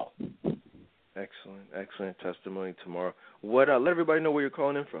at all. Excellent testimony, Tamara. Let everybody know where you're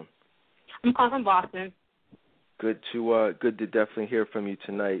calling in from. I'm calling from Boston. Good to definitely hear from you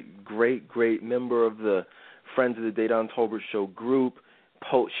tonight. Great member of the Friends of the Dedan Tolbert Show group.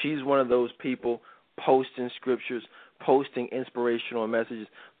 She's one of those people posting scriptures, posting inspirational messages,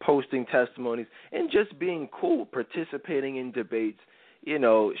 posting testimonies, and just being cool, participating in debates,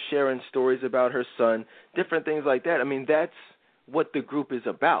 sharing stories about her son, different things like that. I mean, that's what the group is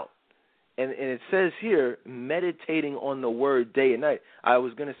about. And it says here, meditating on the word day and night. I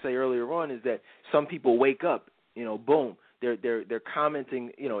was going to say earlier on is that some people wake up, boom. They're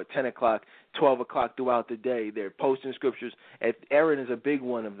commenting, at 10 o'clock, 12 o'clock throughout the day. They're posting scriptures. Aaron is a big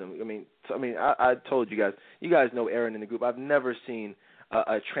one of them. I told you guys know Aaron in the group. I've never seen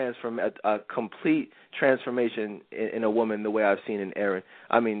a complete transformation in a woman the way I've seen in Aaron.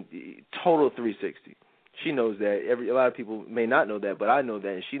 I mean, total 360. She knows that. A lot of people may not know that, but I know that,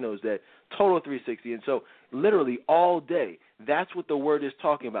 and she knows that. Total 360. And so literally all day, that's what the word is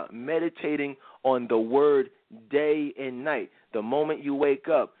talking about, meditating on the word day and night. The moment you wake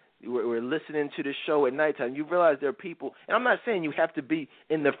up, we're listening to the show at nighttime. You realize there are people, and I'm not saying you have to be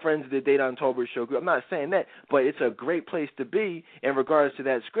in the Friends of the Dedan Tolbert Show group. I'm not saying that, but it's a great place to be in regards to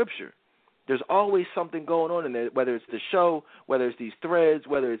that scripture. There's always something going on in there, whether it's the show, whether it's these threads,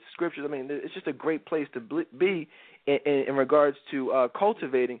 whether it's scriptures. I mean, it's just a great place to be in regards to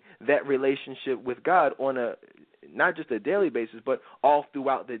cultivating that relationship with God on not just a daily basis, but all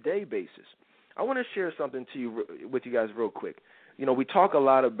throughout the day basis. I want to share something with you guys real quick. We talk a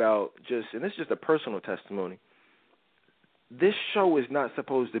lot about and this is just a personal testimony. This show is not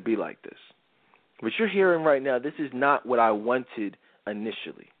supposed to be like this. What you're hearing right now, this is not what I wanted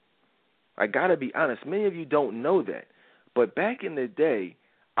initially. I got to be honest. Many of you don't know that. But back in the day,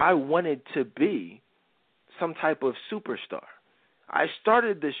 I wanted to be some type of superstar. I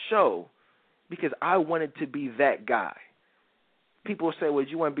started the show because I wanted to be that guy. People say, well,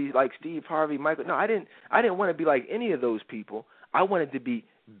 do you want to be like Steve Harvey, Michael? No, I didn't want to be like any of those people. I wanted to be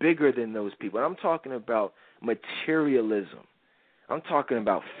bigger than those people. And I'm talking about materialism. I'm talking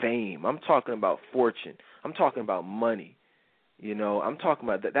about fame. I'm talking about fortune. I'm talking about money. I'm talking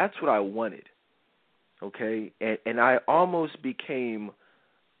about that. That's what I wanted. okay, and I almost became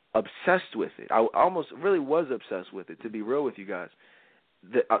obsessed with it. I almost really was obsessed with it, to be real with you guys.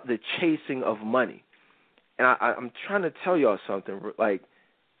 The chasing of money. And I'm trying to tell y'all something. Like,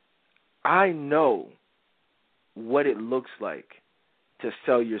 I know what it looks like to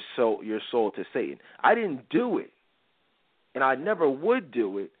sell your soul to Satan. I didn't do it, and I never would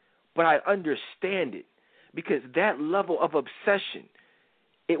do it, but I understand it, because that level of obsession,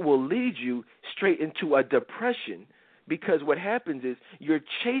 it will lead you straight into a depression, because what happens is you're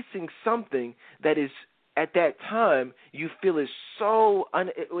chasing something that is, at that time, you feel is so,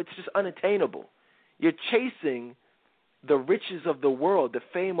 it's just unattainable. You're chasing the riches of the world, the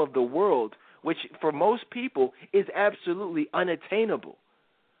fame of the world, which for most people is absolutely unattainable.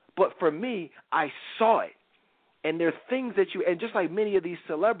 But for me, I saw it. And there are things that and just like many of these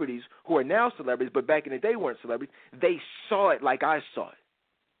celebrities who are now celebrities, but back in the day weren't celebrities, they saw it like I saw it.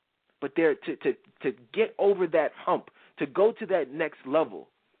 But to get over that hump, to go to that next level,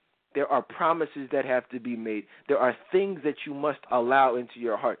 there are promises that have to be made. There are things that you must allow into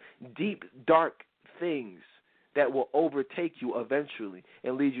your heart, deep, dark things that will overtake you eventually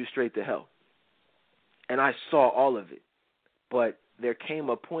and lead you straight to hell. And I saw all of it. But there came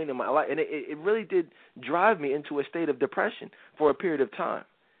a point in my life, and it really did drive me into a state of depression for a period of time,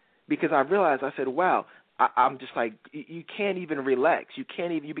 because I realized, I said, wow, I'm just like, you can't even relax.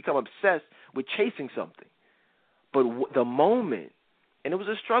 You become obsessed with chasing something. But the moment, and it was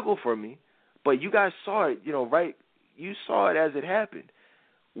a struggle for me, but you guys saw it, right? You saw it as it happened.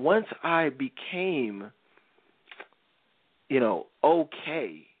 Once I became,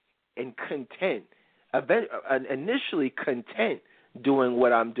 okay and content, initially content doing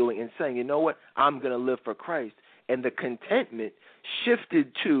what I'm doing and saying, you know what, I'm going to live for Christ. And the contentment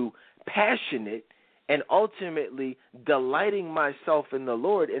shifted to passionate and ultimately delighting myself in the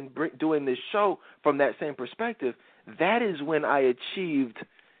Lord and doing this show from that same perspective. That is when I achieved,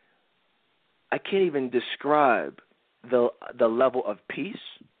 I can't even describe the level of peace,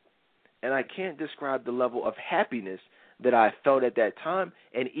 and I can't describe the level of happiness that I felt at that time,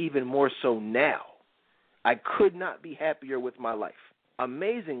 and even more so now. I could not be happier with my life.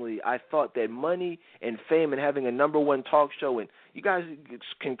 Amazingly, I thought that money and fame and having a number one talk show, and you guys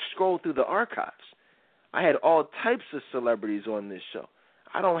can scroll through the archives, I had all types of celebrities on this show.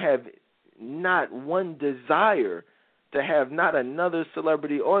 I don't have not one desire to have not another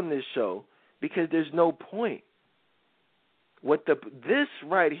celebrity on this show, because there's no point. This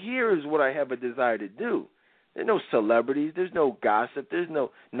right here is what I have a desire to do. There's no celebrities. There's no gossip. There's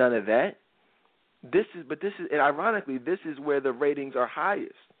none of that. This is, and ironically, this is where the ratings are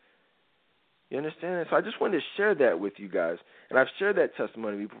highest. You understand? So I just wanted to share that with you guys, and I've shared that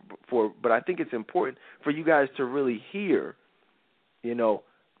testimony before, but I think it's important for you guys to really hear,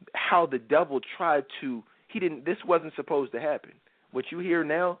 how the devil tried to. This wasn't supposed to happen. What you hear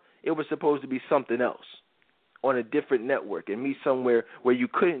now, it was supposed to be something else on a different network, and me somewhere where you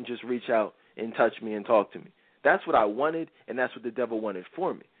couldn't just reach out and touch me and talk to me. That's what I wanted, and that's what the devil wanted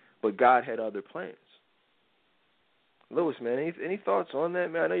for me. But God had other plans. Lewis, man, any thoughts on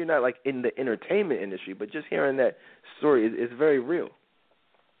that, man? I know you're not like in the entertainment industry, but just hearing that story is very real.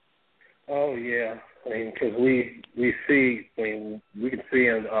 Oh yeah, because we see, we can see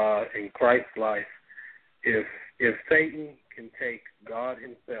in Christ's life, if Satan can take God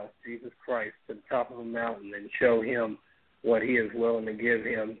Himself, Jesus Christ, to the top of a mountain and show Him what He is willing to give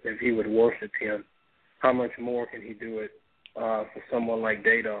Him if He would worship Him, how much more can He do it for someone like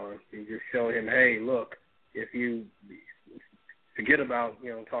Dedan? You just show him, hey, look, if you forget about,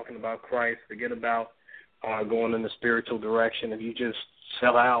 talking about Christ, forget about going in the spiritual direction, if you just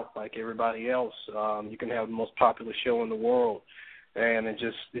sell out like everybody else, you can have the most popular show in the world. And it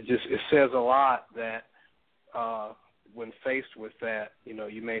says a lot that when faced with that,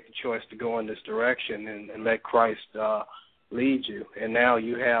 you made the choice to go in this direction and let Christ lead you. And now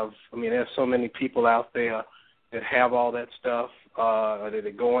you have, there's so many people out there that have all that stuff, that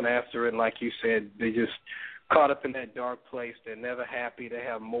are going after it, and like you said, they just caught up in that dark place. They're never happy. They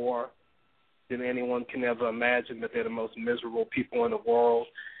have more than anyone can ever imagine, that they're the most miserable people in the world,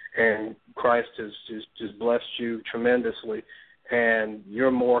 and Christ has just blessed you tremendously, and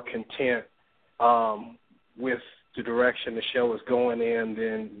you're more content with the direction the show is going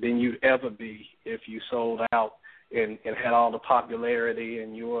in than you'd ever be if you sold out and had all the popularity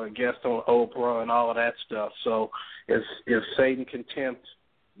and you were a guest on Oprah and all of that stuff. So if Satan can tempt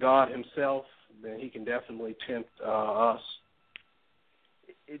God Himself, then he can definitely tempt us.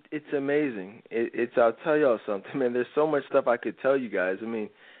 It's amazing. I'll tell y'all something, man. There's so much stuff I could tell you guys.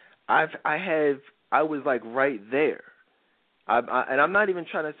 I was like right there. And I'm not even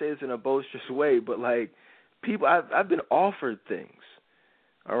trying to say this in a boisterous way, but like people, I've been offered things.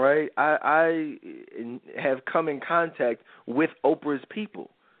 All right, I have come in contact with Oprah's people,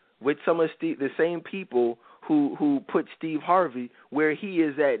 with some of the same people who put Steve Harvey where he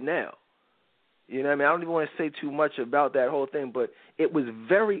is at now. You know what I mean? I don't even want to say too much about that whole thing, but it was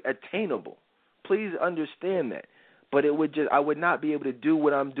very attainable. Please understand that. But I would not be able to do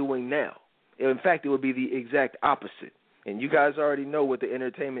what I'm doing now. In fact, it would be the exact opposite. And you guys already know what the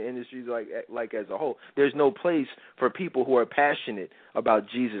entertainment industry is like as a whole. There's no place for people who are passionate about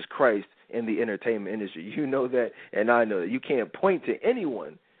Jesus Christ in the entertainment industry. You know that, and I know that. You can't point to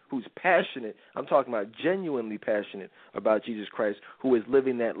anyone who's passionate, I'm talking about genuinely passionate about Jesus Christ, who is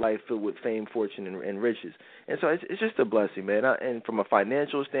living that life filled with fame, fortune, and riches. And so it's just a blessing, man. And from a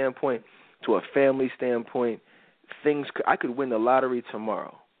financial standpoint to a family standpoint, I could win the lottery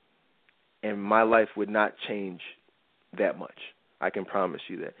tomorrow, and my life would not change that much. I can promise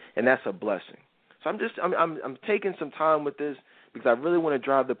you that, and that's a blessing. So I'm taking some time with this because I really want to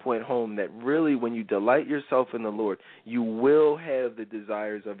drive the point home that really when you delight yourself in the Lord, you will have the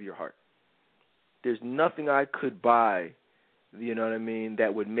desires of your heart. There's nothing I could buy, you know what I mean,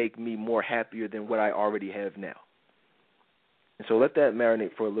 that would make me more happier than what I already have now. And so let that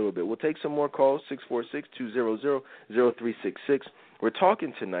marinate for a little bit. We'll take some more calls, 646-200-0366. We're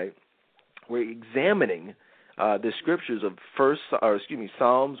talking tonight, we're examining the scriptures of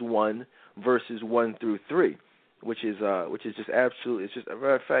Psalms 1, verses 1 through 3, which is just absolutely. It's just a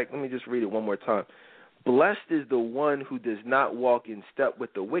matter of fact. Let me just read it one more time. Blessed is the one who does not walk in step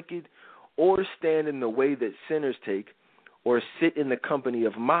with the wicked, or stand in the way that sinners take, or sit in the company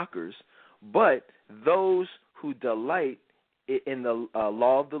of mockers, but those who delight in the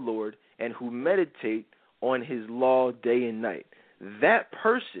law of the Lord and who meditate on his law day and night. That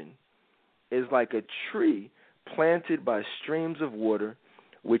person is like a tree planted by streams of water,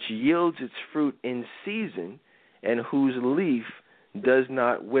 which yields its fruit in season, and whose leaf does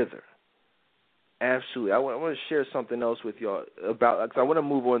not wither. Absolutely. I want to share something else with y'all about, because I want to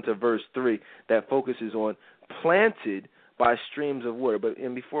move on to verse 3 that focuses on planted by streams of water.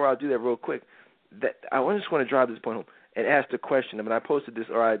 And before I do that real quick, I just want to drive this point home and ask the question. I mean, I posted this,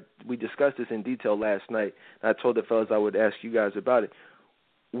 we discussed this in detail last night, and I told the fellas I would ask you guys about it.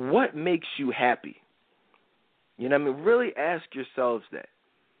 What makes you happy? You know what I mean? Really ask yourselves that.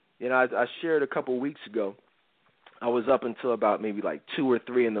 You know, I shared a couple weeks ago, I was up until about maybe like 2 or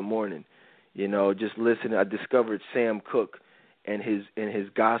 3 in the morning, you know, just listening. I discovered Sam Cooke and his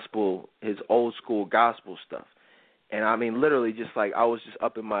gospel, his old school gospel stuff. And I mean, literally just like I was just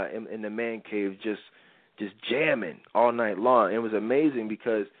up in the man cave just jamming all night long. It was amazing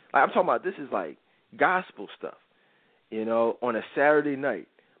because I'm talking about, this is like gospel stuff, you know, on a Saturday night.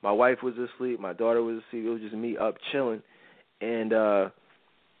 My wife was asleep, my daughter was asleep, it was just me up chilling. And,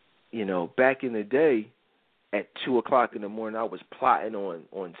 you know, back in the day at 2 o'clock in the morning, I was plotting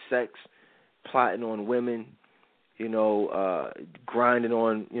on sex, plotting on women, you know, grinding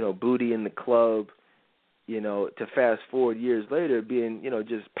on, you know, booty in the club, you know, to fast forward years later being, you know,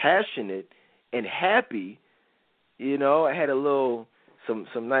 just passionate and happy. You know, I had a little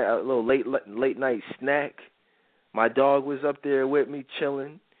late night snack. My dog was up there with me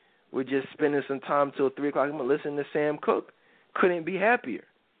chilling. We're just spending some time till 3 o'clock. I'm going to listen to Sam Cooke. Couldn't be happier.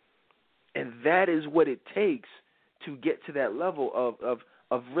 And that is what it takes to get to that level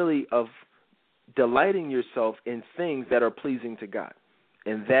of really delighting yourself in things that are pleasing to God.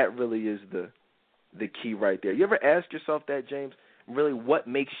 And that really is the key right there. You ever ask yourself that, James? Really, what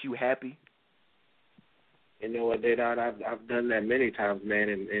makes you happy? You know what, Dedan? I've done that many times, man,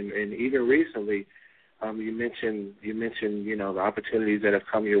 and even recently, you mentioned, you know, the opportunities that have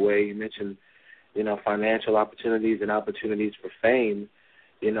come your way. You mentioned, you know, financial opportunities and opportunities for fame.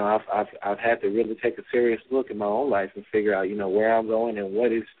 You know, I've had to really take a serious look at my own life and figure out, you know, where I'm going and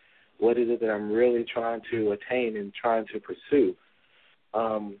what is it that I'm really trying to attain and trying to pursue.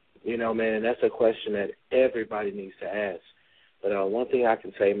 You know, man, and that's a question that everybody needs to ask. But one thing I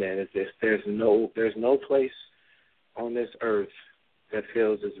can say, man, is this: there's no place on this earth that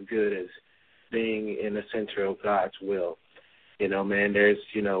feels as good as being in the center of God's will. You know, man, there's,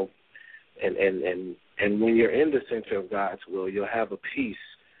 you know, and when you're in the center of God's will, you'll have a peace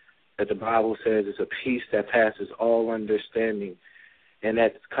that the Bible says is a peace that passes all understanding. And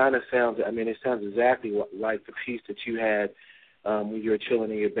that kind of sounds, I mean, it sounds exactly like the peace that you had when you're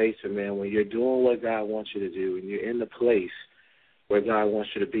chilling in your basement, man, when you're doing what God wants you to do and you're in the place where God wants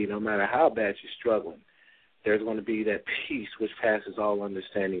you to be, no matter how bad you're struggling. There's going to be that peace which passes all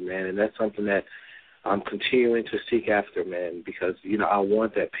understanding, man, and that's something that I'm continuing to seek after, man, because, you know, I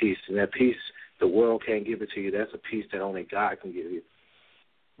want that peace, and that peace The world can't give it to you. That's a peace that only God can give you.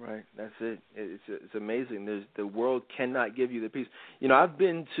 Right, that's it. It's amazing. The world cannot give you the peace. I've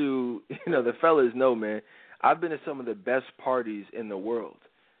been to, the fellas know, man, I've been to some of the best parties in the world.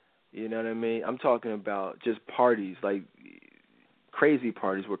 You know what I mean? I'm talking about just parties, like crazy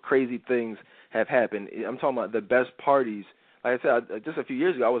parties where crazy things have happened. I'm talking about the best parties. Like I said, just a few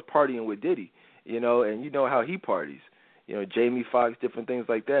years ago, I was partying with Diddy, and you know how he parties. Jamie Foxx, different things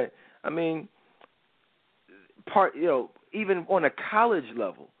like that. I mean, even on a college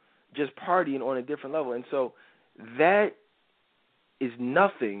level, just partying on a different level. And so that is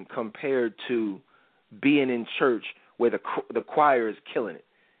nothing compared to being in church where the choir is killing it,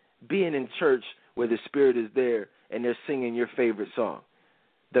 being in church where the Spirit is there and they're singing your favorite song.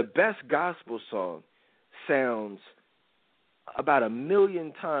 The best gospel song sounds about 1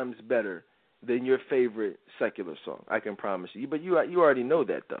 million times better than your favorite secular song, I can promise you. But you already know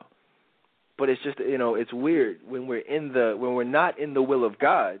that, though. But it's just, it's weird when we're not in the will of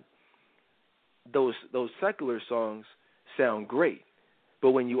God. Those secular songs sound great,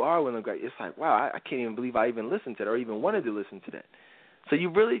 but when you are in the will of God, it's like, wow, I can't even believe I even listened to that or even wanted to listen to that. So you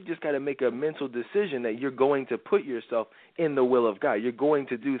really just got to make a mental decision that you're going to put yourself in the will of God. You're going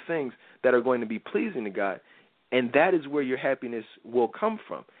to do things that are going to be pleasing to God, and that is where your happiness will come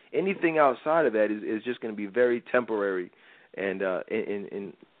from. Anything outside of that is just going to be very temporary and not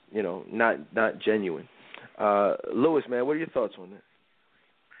genuine. Lewis, man, what are your thoughts on that?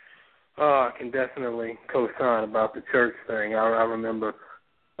 I can definitely co-sign about the church thing. I remember,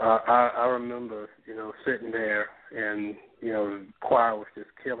 sitting there and the choir was just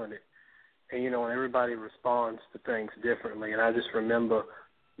killing it, and everybody responds to things differently. And I just remember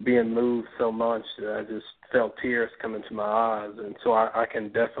being moved so much that I just felt tears coming to my eyes. And so I can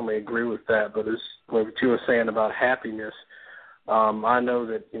definitely agree with that. But as what you were saying about happiness. I know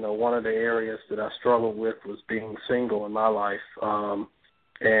that, one of the areas that I struggled with was being single in my life. And,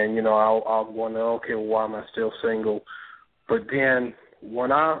 I'll wonder, okay, well, why am I still single? But then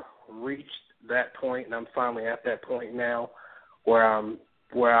when I reached that point, and I'm finally at that point now, where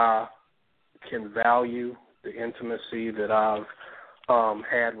I can value the intimacy that I've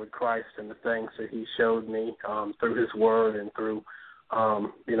had with Christ and the things that he showed me through his word and through,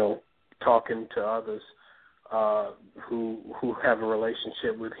 talking to others who have a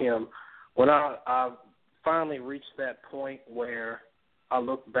relationship with him. When I finally reached that point where I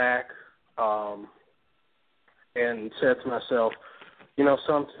look back and said to myself,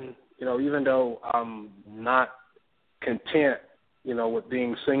 something, even though I'm not content, with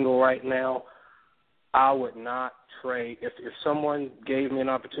being single right now, I would not trade. If someone gave me an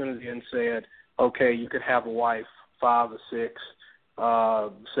opportunity and said, okay, you could have a wife 5 or 6,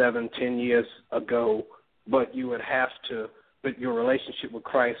 7, 10 years ago, but you would have to, but your relationship with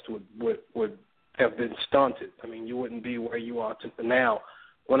Christ would have been stunted. I mean, you wouldn't be where you are now.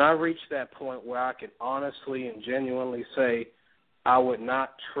 When I reached that point where I could honestly and genuinely say I would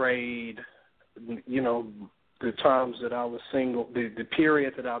not trade, the times that I was single, the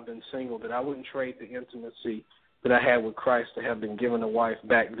period that I've been single, that I wouldn't trade the intimacy that I had with Christ to have been given a wife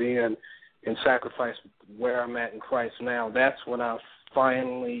back then and sacrifice where I'm at in Christ now. That's when I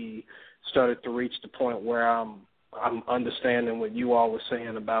finally started to reach the point where I'm understanding what you all were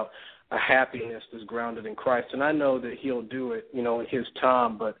saying about a happiness that's grounded in Christ. And I know that he'll do it, in his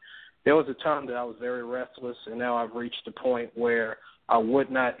time, but there was a time that I was very restless, and now I've reached the point where I would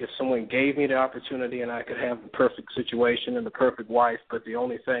not, if someone gave me the opportunity and I could have the perfect situation and the perfect wife, but the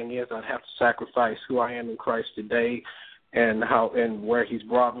only thing is I'd have to sacrifice who I am in Christ today and how and where he's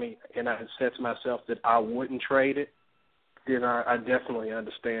brought me, and I said to myself that I wouldn't trade it, then I definitely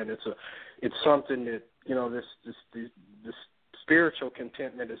understand. It's something that, this spiritual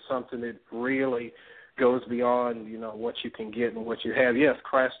contentment is something that really goes beyond, what you can get and what you have. Yes,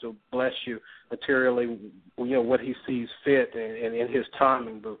 Christ will bless you materially, what he sees fit and in his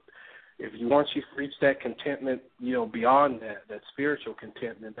timing. But once you've reached that contentment, beyond that spiritual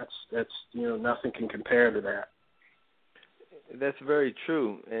contentment, that's nothing can compare to that. That's very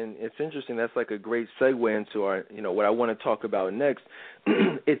true, and it's interesting. That's like a great segue into our, what I want to talk about next.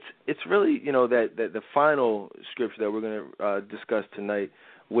 It's really, that the final scripture that we're going to discuss tonight,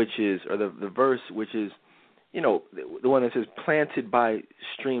 which is, or the verse, which is, the one that says, planted by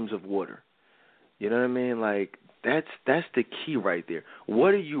streams of water. You know what I mean? Like, that's the key right there.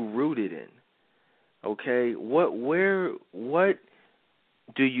 What are you rooted in? Okay? What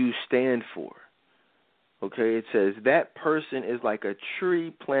do you stand for? Okay, it says, that person is like a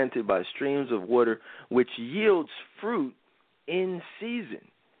tree planted by streams of water, which yields fruit in season.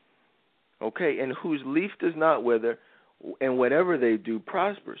 Okay, and whose leaf does not wither, and whatever they do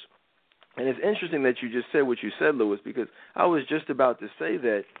prospers. And it's interesting that you just said what you said, Lewis, because I was just about to say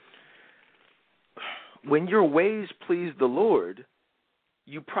that when your ways please the Lord,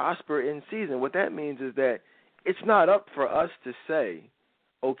 you prosper in season. What that means is that it's not up for us to say,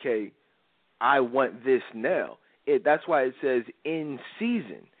 okay, I want this now. That's why it says in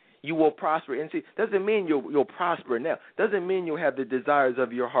season. You will prosper in season. Doesn't mean you'll prosper now. Doesn't mean you'll have the desires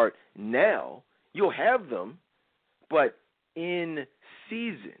of your heart now. You'll have them, but in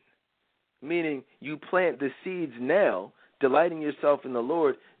season. Meaning you plant the seeds now, delighting yourself in the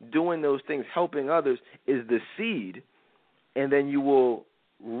Lord, doing those things, helping others is the seed, and then you will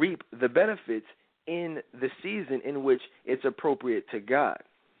reap the benefits in the season in which it's appropriate to God.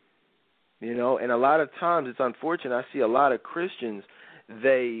 You know, and a lot of times it's unfortunate. I see a lot of Christians,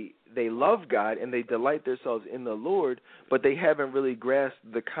 they love God and they delight themselves in the Lord, but they haven't really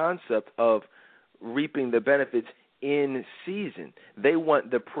grasped the concept of reaping the benefits in season. They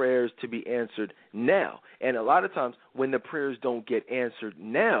want the prayers to be answered now. And a lot of times when the prayers don't get answered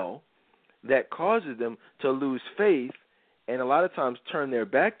now, that causes them to lose faith and a lot of times turn their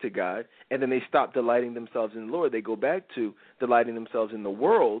back to God, and then they stop delighting themselves in the Lord. They go back to delighting themselves in the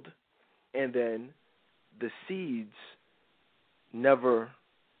world, and then the seeds never,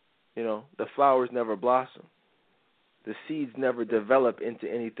 the flowers never blossom. The seeds never develop into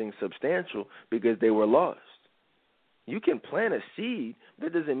anything substantial because they were lost. You can plant a seed,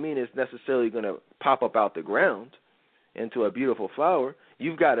 but that doesn't mean it's necessarily going to pop up out the ground into a beautiful flower.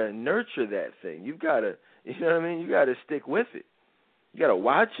 You've got to nurture that thing. You've got to, you got to stick with it. You got to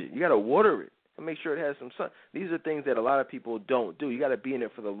watch it. You got to water it and make sure it has some sun. These are things that a lot of people don't do. You got to be in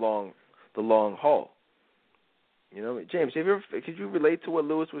it for the long haul. James, could you relate to what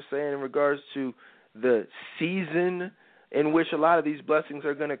Lewis was saying in regards to the season in which a lot of these blessings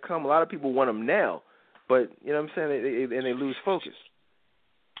are going to come? A lot of people want them now, but you know what I'm saying, they lose focus.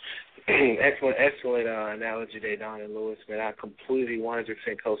 Excellent analogy there, Don and Lewis, man. I completely 100%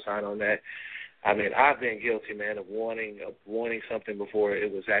 co-sign on that. I mean, I've been guilty, man, of wanting something before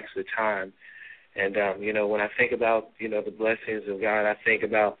it was actually time. And when I think about the blessings of God, I think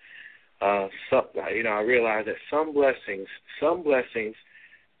about I realize that some blessings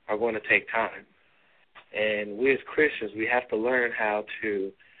are going to take time. And we as Christians, we have to learn how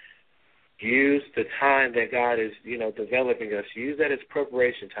to use the time that God is, developing us. Use that as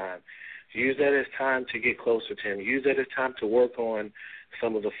preparation time. Use that as time to get closer to Him. Use that as time to work on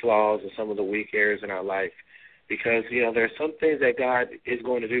some of the flaws and some of the weak areas in our life. Because, there are some things that God is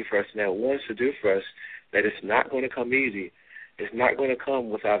going to do for us and that wants to do for us that it's not going to come easy. It's not going to come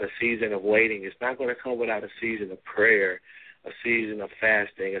without a season of waiting. It's not going to come without a season of prayer, a season of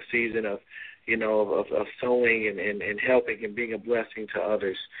fasting, a season of sowing and helping and being a blessing to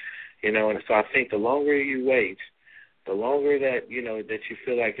others. And so I think the longer you wait, the longer that, that you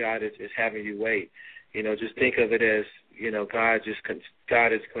feel like God is having you wait, just think of it as,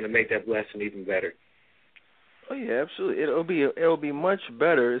 God is going to make that blessing even better. Oh, yeah, absolutely. It'll be much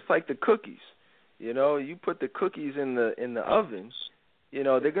better. It's like the cookies. You put the cookies in the oven,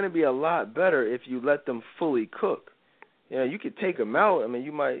 they're going to be a lot better if you let them fully cook. You could take them out. I mean,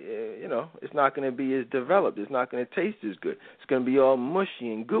 you might, it's not going to be as developed. It's not going to taste as good. It's going to be all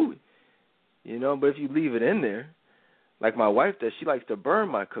mushy and gooey. But if you leave it in there, like my wife does, she likes to burn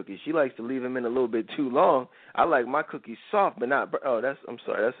my cookies. She likes to leave them in a little bit too long. I like my cookies soft, but not. I'm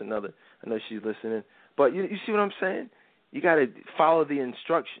sorry. That's another. I know she's listening. But you see what I'm saying? You got to follow the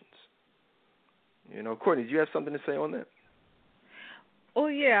instructions. Courtney, do you have something to say on that? Oh,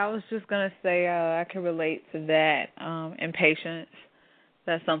 yeah, I was just going to say I can relate to that, impatience.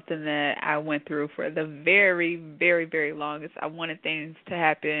 That's something that I went through for the very, very, very longest. I wanted things to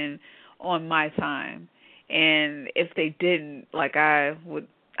happen on my time. And if they didn't, I would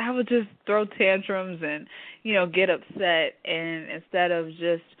just throw tantrums and, get upset. And instead of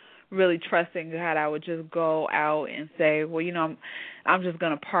just really trusting God, I would just go out and say, well, I'm just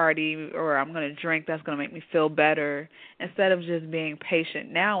going to party or I'm going to drink. That's going to make me feel better. Instead of just being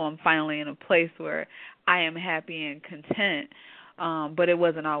patient. Now I'm finally in a place where I am happy and content, but it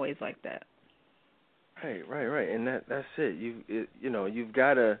wasn't always like that. Right. And that's it. You've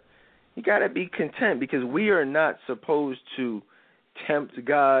got to be content because we are not supposed to tempt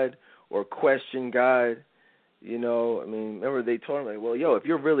God or question God. Remember they told him, if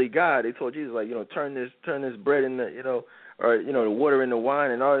you're really God, they told Jesus, turn this bread in the, the water into wine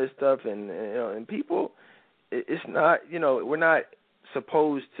and all this stuff. And people, it's not, we're not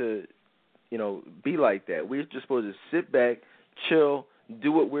supposed to, be like that. We're just supposed to sit back, chill,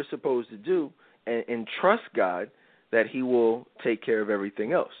 do what we're supposed to do, and trust God that He will take care of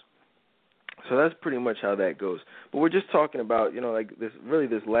everything else. So that's pretty much how that goes. But we're just talking about, like this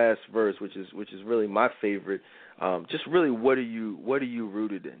last verse, which is really my favorite. Just really, what are you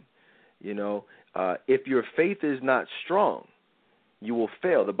rooted in? If your faith is not strong, you will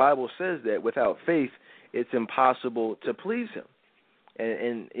fail. The Bible says that without faith, it's impossible to please Him.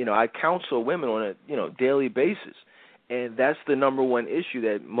 And I counsel women on a daily basis, and that's the number one issue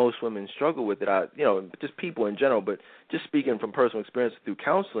that most women struggle with. That just people in general, but just speaking from personal experience through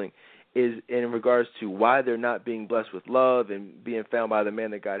counseling, is in regards to why they're not being blessed with love and being found by the man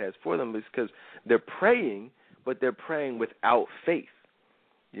that God has for them, is because they're praying, but they're praying without faith.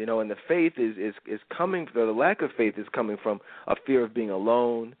 And the faith is coming, the lack of faith is coming from a fear of being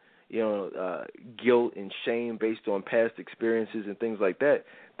alone, guilt and shame based on past experiences and things like that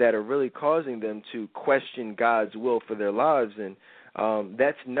are really causing them to question God's will for their lives, and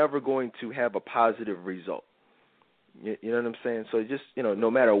that's never going to have a positive result. You know what I'm saying? So just, no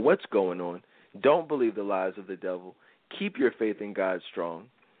matter what's going on, don't believe the lies of the devil. Keep your faith in God strong.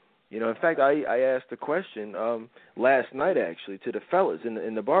 In fact, I asked the question last night, actually, to the fellas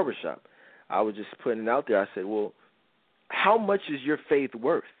in the barbershop. I was just putting it out there. I said, well, how much is your faith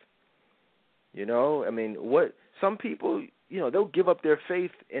worth? What some people, they'll give up their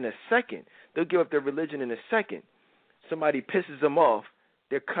faith in a second. They'll give up their religion in a second. Somebody pisses them off,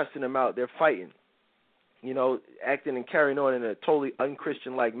 they're cussing them out, they're fighting. Acting and carrying on in a totally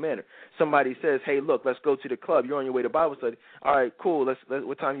unchristian-like manner. Somebody says, hey, look, let's go to the club. You're on your way to Bible study. All right, cool.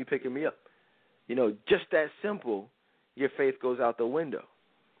 What time are you picking me up? Just that simple, your faith goes out the window.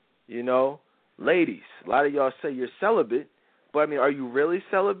 Ladies, a lot of y'all say you're celibate, but, are you really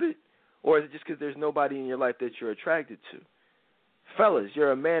celibate? Or is it just because there's nobody in your life that you're attracted to? Fellas,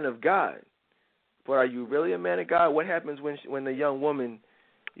 you're a man of God, but are you really a man of God? What happens when the young woman,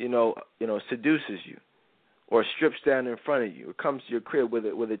 seduces you? Or strips down in front of you, or comes to your crib with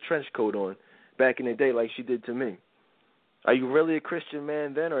a trench coat on, back in the day like she did to me. Are you really a Christian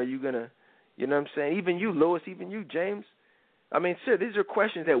man then, or are you going to, what I'm saying? Even you, Lewis, even you, James. Sir, these are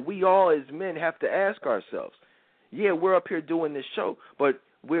questions that we all as men have to ask ourselves. Yeah, we're up here doing this show, but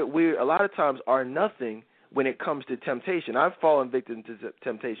we're a lot of times are nothing when it comes to temptation. I've fallen victim to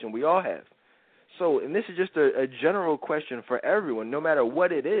temptation. We all have. So, and this is just a general question for everyone, no matter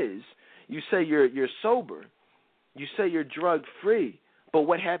what it is. You say you're sober. You say you're drug-free, but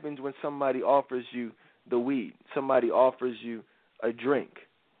what happens when somebody offers you the weed, somebody offers you a drink?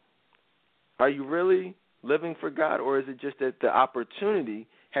 Are you really living for God, or is it just that the opportunity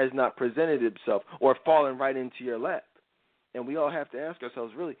has not presented itself or fallen right into your lap? And we all have to ask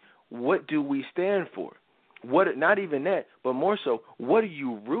ourselves, really, what do we stand for? Not even that, but more so, what are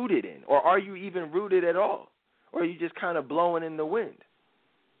you rooted in? Or are you even rooted at all? Or are you just kind of blowing in the wind?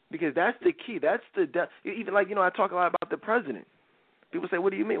 Because that's the key. That's even like, I talk a lot about the president. People say,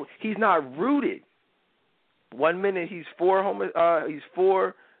 what do you mean? He's not rooted. 1 minute he's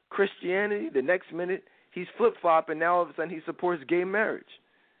for Christianity. The next minute he's flip-flopping. Now all of a sudden he supports gay marriage.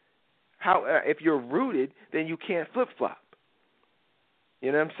 If you're rooted, then you can't flip-flop.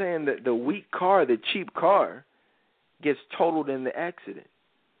 You know what I'm saying? The weak car, the cheap car, gets totaled in the accident.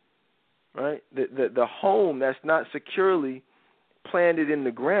 Right? The home that's not securely planted in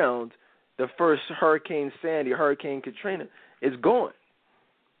the ground, the first Hurricane Sandy, Hurricane Katrina, is gone.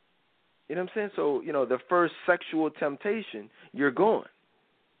 You know what I'm saying? So, the first sexual temptation, you're gone.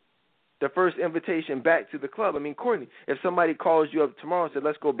 The first invitation back to the club. Courtney, if somebody calls you up tomorrow and said,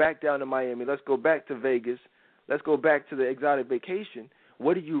 let's go back down to Miami, let's go back to Vegas, let's go back to the exotic vacation,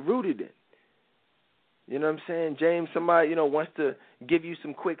 what are you rooted in? You know what I'm saying? James, somebody, wants to give you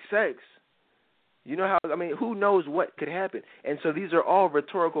some quick sex. Who knows what could happen? And so these are all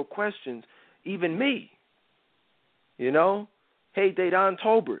rhetorical questions, even me. Hey, Dedan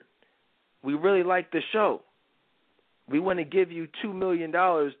Tolbert, we really like the show. We want to give you $2 million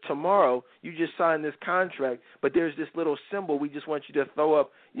tomorrow. You just signed this contract, but there's this little symbol we just want you to throw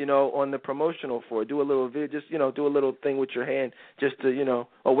up, on the promotional for it. Do a little video, just, do a little thing with your hand just to,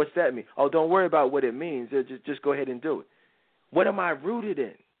 oh, what's that mean? Oh, don't worry about what it means. Just go ahead and do it. What am I rooted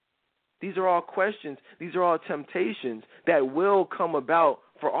in? These are all questions. These are all temptations that will come about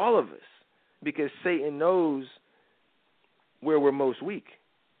for all of us because Satan knows where we're most weak.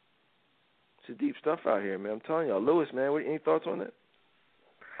 It's deep stuff out here, man. I'm telling y'all. Lewis, man, any thoughts on that?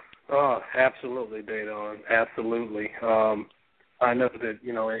 Oh, absolutely, Dedan. Absolutely. I know that,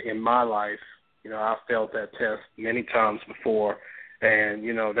 in my life, I failed that test many times before, and,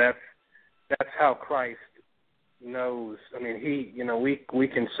 that's how Christ knows. He, we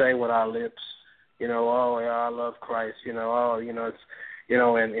can say with our lips, oh, yeah, I love Christ, it's,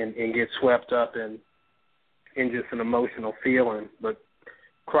 and get swept up in just an emotional feeling. But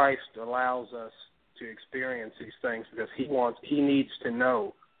Christ allows us to experience these things because he needs to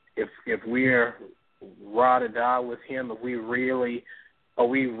know if we're ride or die with him, are we really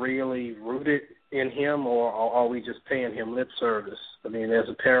rooted in him, or are we just paying him lip service? I mean, there's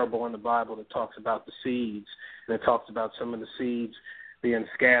a parable in the Bible that talks about the seeds, and it talks about some of the seeds being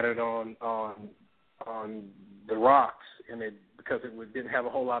scattered on the rocks, and because it didn't have a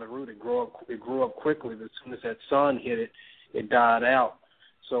whole lot of root, it grew up quickly. But as soon as that sun hit it, it died out.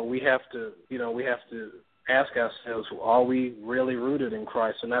 So we have to ask ourselves, are we really rooted in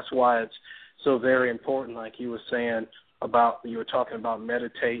Christ? And that's why it's so very important, like you were saying you were talking about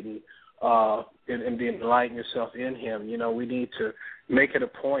meditating and being enlightening yourself in him. We need to make it a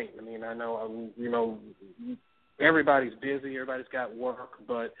point. I mean, I know, everybody's busy, everybody's got work,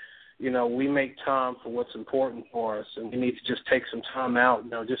 but, we make time for what's important for us, and we need to just take some time out,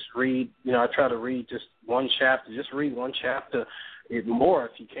 just read. I try to read just one chapter. Just read one chapter, more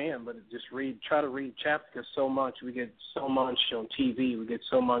if you can, but try to read chapter, because we get so much on TV, we get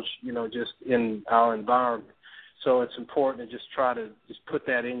so much, just in our environment. So it's important to just try to just put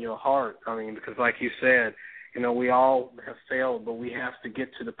that in your heart. I mean, because like you said, we all have failed, but we have to get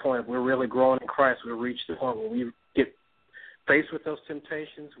to the point. If we're really growing in Christ, we'll reach the point where we get faced with those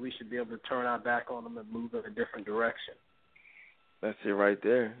temptations, we should be able to turn our back on them and move in a different direction. That's it right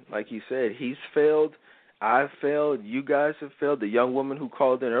there. Like you said, he's failed. I've failed. You guys have failed. The young woman who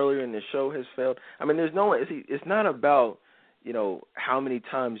called in earlier in the show has failed. I mean, it's not about, how many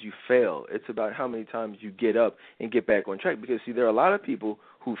times you fail. It's about how many times you get up and get back on track. Because, see, there are a lot of people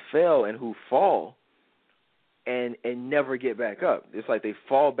who fail and who fall and never get back up. It's like they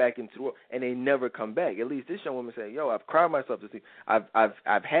fall back into the world and they never come back. At least this young woman said, I've cried myself to sleep.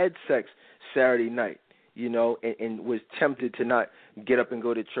 I've had sex Saturday night, and was tempted to not get up and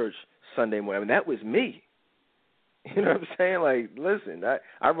go to church Sunday morning. I mean, that was me. You know what I'm saying? Like, listen,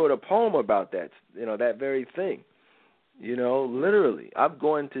 I wrote a poem about that, that very thing. Literally. I'm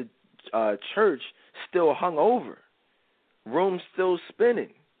going to church still hungover, room still spinning.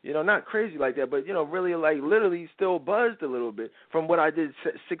 Not crazy like that, but, really, like, literally still buzzed a little bit from what I did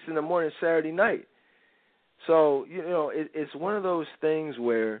 6 in the morning Saturday night. So, it's one of those things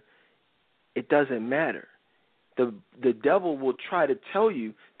where it doesn't matter. The devil will try to tell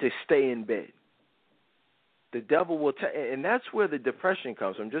you to stay in bed. The devil will and that's where the depression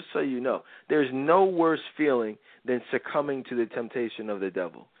comes from, just so you know. There's no worse feeling than succumbing to the temptation of the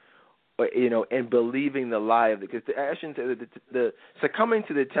devil, and believing the lie of it. Because I shouldn't say that the succumbing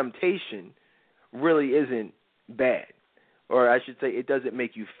to the temptation really isn't bad, or I should say it doesn't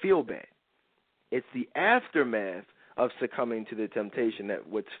make you feel bad. It's the aftermath of succumbing to the temptation that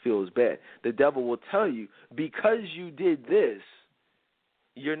what feels bad. The devil will tell you, because you did this,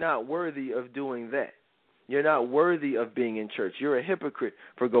 you're not worthy of doing that. You're not worthy of being in church. You're a hypocrite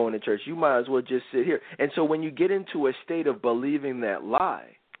for going to church. You might as well just sit here. And so when you get into a state of believing that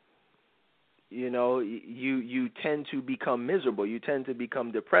lie, you tend to become miserable. You tend to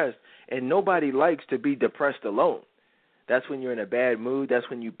become depressed. And nobody likes to be depressed alone. That's when you're in a bad mood. That's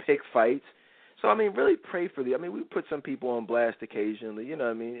when you pick fights. So, I mean, really pray for we put some people on blast occasionally.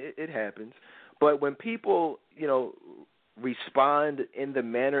 It happens. But when people, respond in the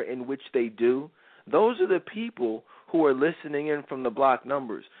manner in which they do, those are the people who are listening in from the block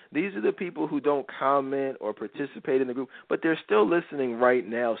numbers. These are the people who don't comment or participate in the group, but they're still listening right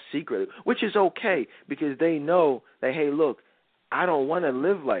now secretly, which is okay because they know that, hey, look, I don't want to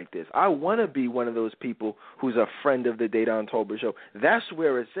live like this. I want to be one of those people who's a friend of the Dedan Tolbert Show. That's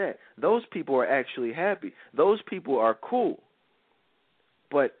where it's at. Those people are actually happy. Those people are cool.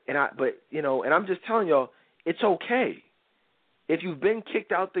 And I'm just telling y'all, it's okay. If you've been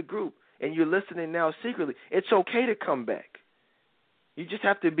kicked out the group and you're listening now secretly, it's okay to come back. You just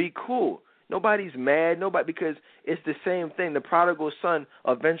have to be cool. Nobody's mad, because it's the same thing. The prodigal son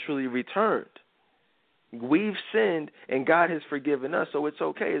eventually returned. We've sinned, and God has forgiven us, so it's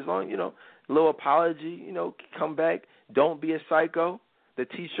okay. As long, a little apology, come back. Don't be a psycho. The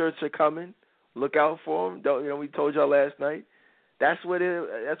T-shirts are coming. Look out for them. Don't, we told y'all last night. That's what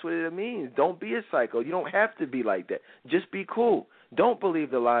it means. Don't be a psycho. You don't have to be like that. Just be cool. Don't believe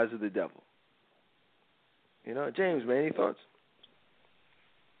the lies of the devil. James, man, any thoughts?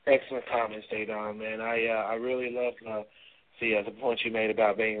 Excellent comments, Dedan, man. I really love the point you made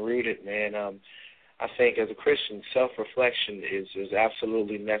about being rooted, man. I think as a Christian, self-reflection is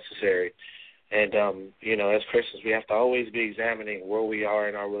absolutely necessary. And, as Christians, we have to always be examining where we are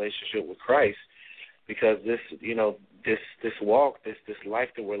in our relationship with Christ, because this walk, this life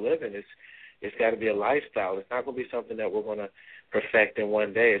that we're living, it's got to be a lifestyle. It's not going to be something that we're going to perfect in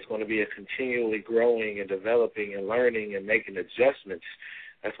one day. It's going to be a continually growing and developing and learning and making adjustments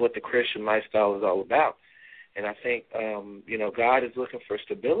That's what the Christian lifestyle is all about. And I think, God is looking for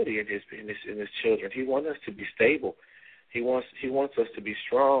stability in his children. He wants us to be stable. He wants us to be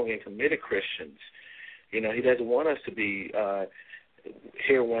strong and committed Christians. He doesn't want us to be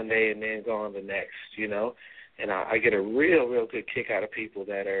here one day and then gone the next. And I get a real good kick out of people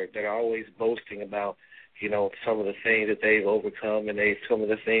that are always boasting about, some of the things that they've overcome and some of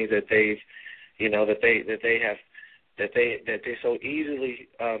the things that they've, that they so easily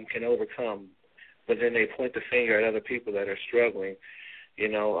can overcome. But then they point the finger at other people that are struggling.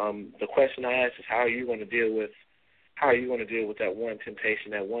 The question I ask is, how are you going to deal with that one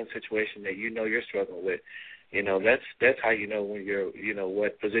temptation, that one situation that you're struggling with? That's how you know when you're,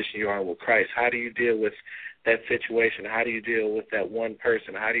 what position you are in with Christ. How do you deal with that situation? How do you deal with that one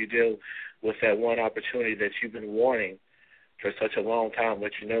person? How do you deal with that one opportunity that you've been wanting for such a long time,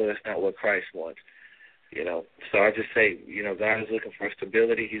 but that's not what Christ wants? So I just say, God is looking for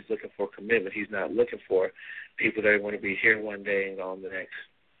stability. He's looking for commitment. He's not looking for people that are going to be here one day and gone the next.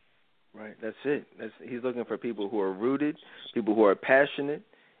 Right, that's it. He's looking for people who are rooted, people who are passionate,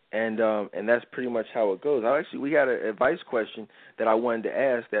 and that's pretty much how it goes. We got an advice question that I wanted to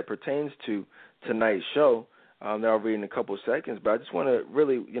ask that pertains to tonight's show that I'll read in a couple of seconds, but I just want to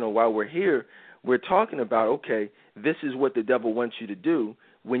really, while we're here, we're talking about, okay, this is what the devil wants you to do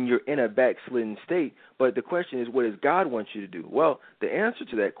when you're in a backslidden state, but the question is, what does God want you to do? Well, the answer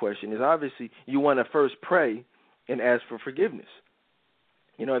to that question is obviously you want to first pray and ask for forgiveness.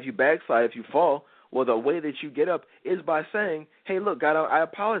 If you backslide, if you fall, well, the way that you get up is by saying, hey, look, God, I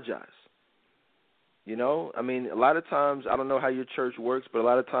apologize. A lot of times, I don't know how your church works, but a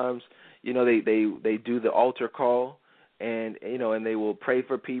lot of times, they do the altar call, and, and they will pray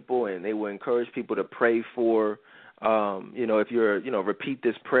for people, and they will encourage people to pray for, if you're, repeat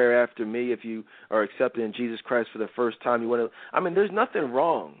this prayer after me. If you are accepting Jesus Christ for the first time, there's nothing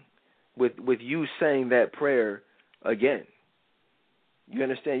wrong with you saying that prayer again. You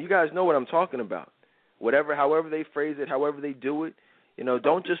understand? You guys know what I'm talking about. However they phrase it, however they do it,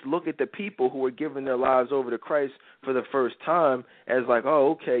 don't just look at the people who are giving their lives over to Christ for the first time as like,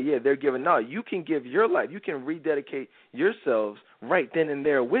 oh, okay, yeah, they're giving. No, you can give your life. You can rededicate yourselves right then and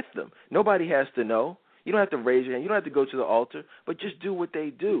there with them. Nobody has to know. You don't have to raise your hand. You don't have to go to the altar, but just do what they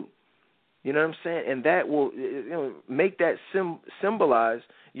do. You know what I'm saying? And that will make that symbolize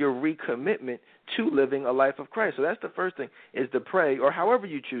your recommitment to living a life of Christ. So that's the first thing, is to pray, or however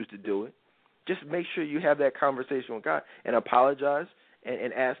you choose to do it. Just make sure you have that conversation with God and apologize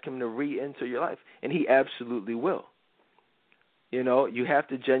and ask him to re-enter your life. And he absolutely will. You have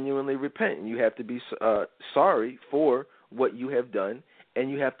to genuinely repent, and you have to be sorry for what you have done,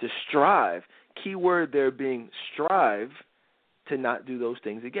 and you have to strive. Key word there being strive to not do those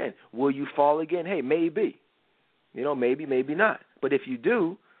things again. Will you fall again? Hey, maybe. Maybe not. But if you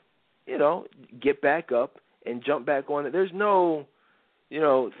do, get back up and jump back on it. There's no,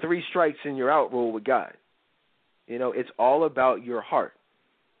 3 strikes and you're out rule with God. It's all about your heart.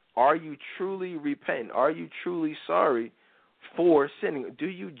 Are you truly repentant? Are you truly sorry for sinning? Do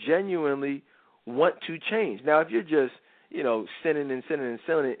you genuinely want to change? Now, if you're just, sinning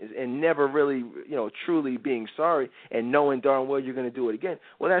and never really, truly being sorry and knowing darn well you're going to do it again,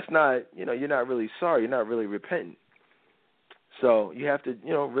 well, that's not, you're not really sorry. You're not really repentant. So you have to,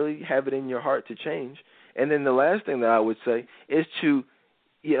 really have it in your heart to change. And then the last thing that I would say is to,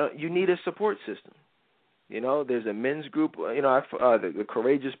 you need a support system. There's a men's group, the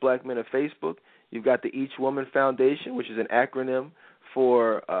Courageous Black Men of Facebook. You've got the Each Woman Foundation, which is an acronym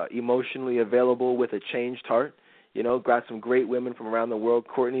for Emotionally Available with a Changed Heart. Got some great women from around the world.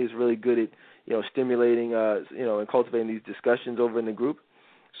 Courtney is really good at, stimulating, and cultivating these discussions over in the group.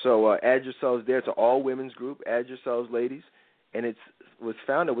 So add yourselves there. It's an all-women's group. Add yourselves, ladies. And it was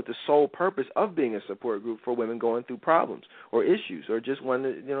founded with the sole purpose of being a support group for women going through problems or issues, or just want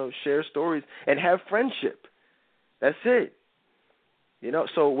to, share stories and have friendship. That's it.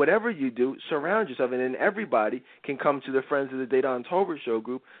 So whatever you do, surround yourself, and then everybody can come to the Friends of the Dedan Tolbert Show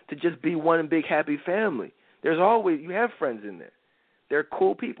group to just be one big happy family. There's always, you have friends in there. They're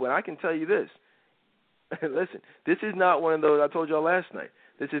cool people, and I can tell you this. Listen, this is not one of those, I told y'all last night,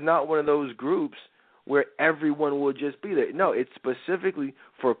 this is not one of those groups where everyone will just be there. No, it's specifically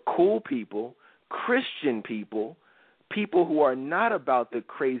for cool people, Christian people, people who are not about the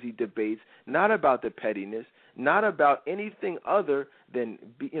crazy debates, not about the pettiness, not about anything other than,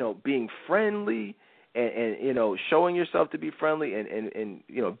 being friendly and showing yourself to be friendly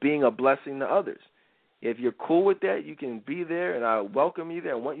and being a blessing to others. If you're cool with that, you can be there, and I welcome you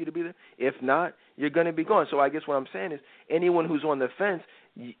there and want you to be there. If not, you're going to be gone. So I guess what I'm saying is anyone who's on the fence,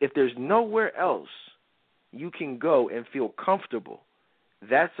 if there's nowhere else you can go and feel comfortable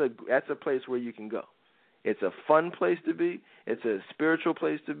that's a place where you can go. It's a fun place to be. It's a spiritual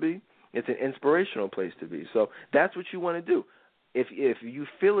place to be. It's an inspirational place to be. So that's what you want to do. If you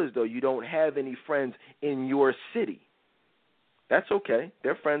feel as though you don't have any friends in your city, that's okay.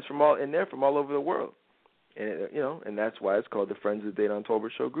 They're friends from all over the world, and and that's why it's called the Friends of the Dedan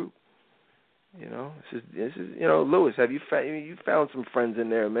Tolbert Show group. This is Lewis, have you found some friends in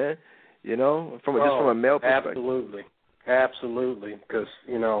there, man? Just from a male perspective. Absolutely, because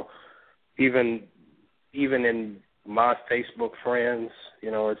even in my Facebook friends,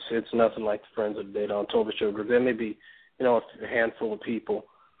 it's nothing like the Friends of the Dedan Tolbert Show group. There may be a handful of people,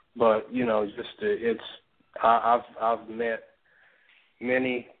 but I've met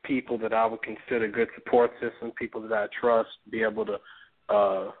many people that I would consider good support systems, people that I trust, be able to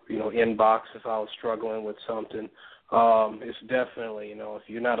inbox if I was struggling with something. It's definitely, if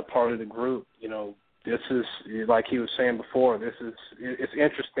you're not a part of the group, this is, like he was saying before, it's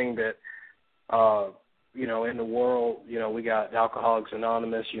interesting that, in the world, we got Alcoholics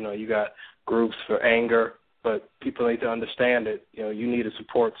Anonymous, you got groups for anger, but people need to understand that, you need a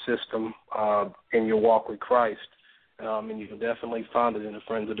support system in your walk with Christ. And you can definitely find it in the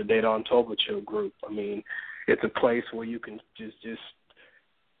Friends of the Dedan Tolbert Show group. I mean, it's a place where you can just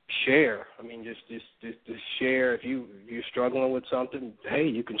share. I mean, just share. If you're struggling with something, hey,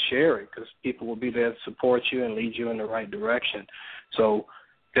 you can share it because people will be there to support you and lead you in the right direction. So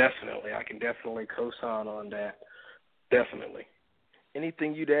definitely, I can definitely co-sign on that. Definitely.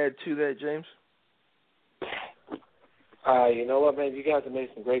 Anything you'd add to that, James? You know what, man? You guys have made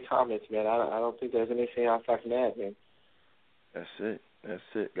some great comments, man. I don't think there's anything else I can add, man. That's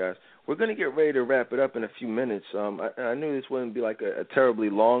it, guys. We're going to get ready to wrap it up in a few minutes. I knew this wouldn't be like a terribly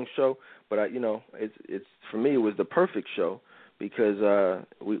long show, but it's for me it was the perfect show because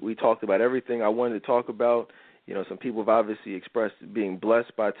we talked about everything I wanted to talk about. Some people have obviously expressed being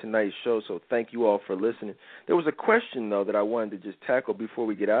blessed by tonight's show, so thank you all for listening. There was a question, though, that I wanted to just tackle before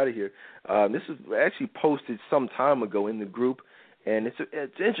we get out of here. This was actually posted some time ago in the group, and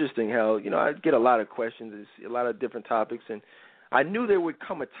it's interesting how, I get a lot of questions, a lot of different topics, and I knew there would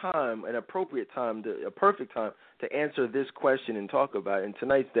come a time, an appropriate time, a perfect time to answer this question and talk about it, and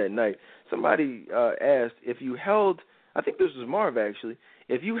tonight's that night. Somebody asked if you held, I think this was Marv actually,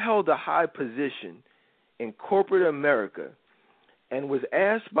 if you held a high position in corporate America and was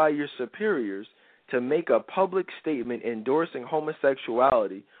asked by your superiors to make a public statement endorsing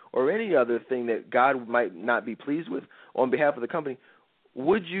homosexuality or any other thing that God might not be pleased with on behalf of the company,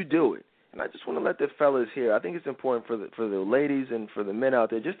 would you do it? And I just want to let the fellas hear. I think it's important for the ladies and for the men out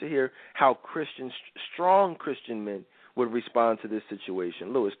there just to hear how strong Christian men would respond to this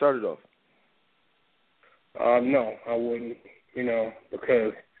situation. Lewis, start it off. No, I wouldn't,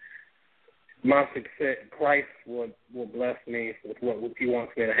 because my success, Christ will bless me with what he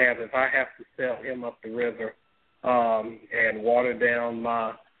wants me to have. If I have to sell him up the river and water down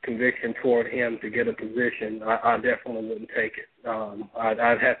my conviction toward him to get a position, I definitely wouldn't take it.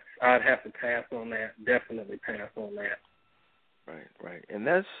 I'd have to pass on that. Definitely pass on that. Right. And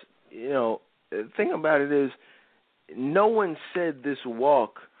that's, the thing about it is, no one said this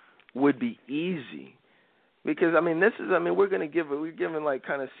walk would be easy. Because we're giving like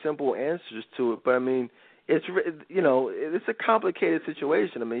kind of simple answers to it, but it's a complicated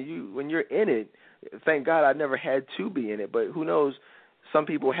situation. When you're in it, thank God I never had to be in it, but who knows? Some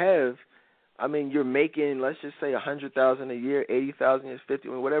people have. You're making, let's just say, $100,000 a year, $80,000,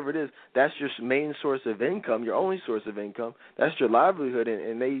 $50,000, whatever it is. That's your main source of income, your only source of income. That's your livelihood,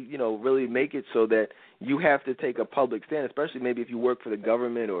 and they, really make it so that you have to take a public stand, especially maybe if you work for the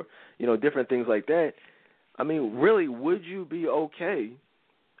government or, different things like that. Really, would you be okay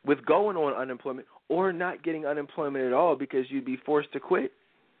with going on unemployment or not getting unemployment at all because you'd be forced to quit?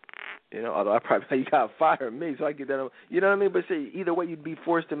 Although I probably you got to fire me, so I get that. You know what I mean? But say either way, you'd be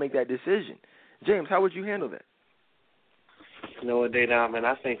forced to make that decision. James, how would you handle that? You know what, Dedan,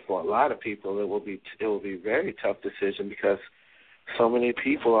 I think for a lot of people it will be a very tough decision because so many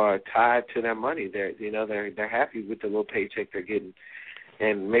people are tied to their money. They're happy with the little paycheck they're getting.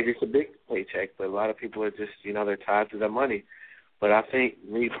 And maybe it's a big paycheck, but a lot of people are just, they're tied to their money. But I think,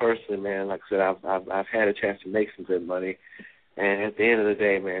 me personally, man, like I said, I've had a chance to make some good money, and at the end of the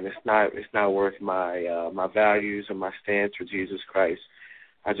day, man, it's not worth my values or my stance for Jesus Christ.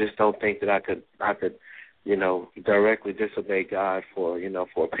 I just don't think that I could directly disobey God for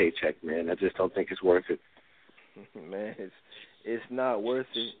a paycheck, man. I just don't think it's worth it. Man, it's not worth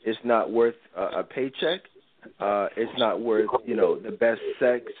it. It's not worth a paycheck. It's not worth, the best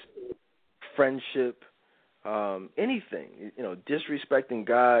sex, friendship, anything. Disrespecting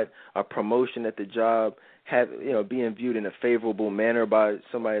God, a promotion at the job, being viewed in a favorable manner by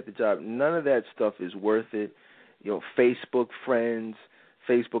somebody at the job. None of that stuff is worth it. Facebook friends,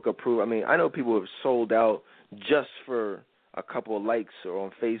 Facebook approval. I mean, I know people have sold out just for a couple of likes or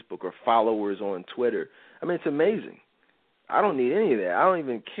on Facebook or followers on Twitter. I mean, it's amazing. I don't need any of that. I don't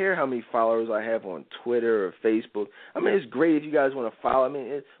even care how many followers I have on Twitter or Facebook. I mean, it's great if you guys want to follow. I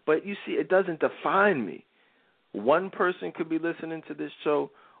mean, but you see, it doesn't define me. One person could be listening to this show,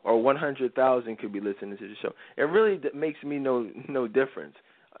 or 100,000 could be listening to the show. It really makes me no difference.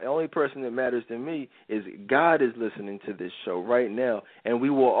 The only person that matters to me is God is listening to this show right now, and we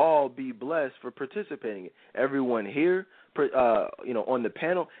will all be blessed for participating. Everyone here, on the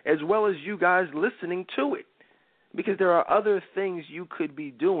panel, as well as you guys listening to it, because there are other things you could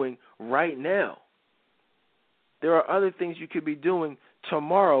be doing right now. There are other things you could be doing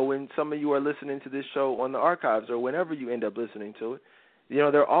tomorrow when some of you are listening to this show on the archives or whenever you end up listening to it. There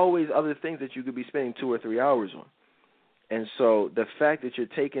are always other things that you could be spending 2 or 3 hours on. And so the fact that you're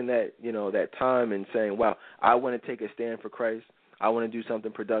taking that, that time and saying, wow, I want to take a stand for Christ. I want to do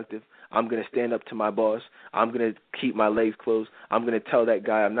something productive. I'm going to stand up to my boss. I'm going to keep my legs closed. I'm going to tell that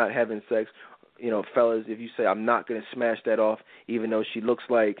guy I'm not having sex. Fellas, if you say I'm not going to smash that off, even though she looks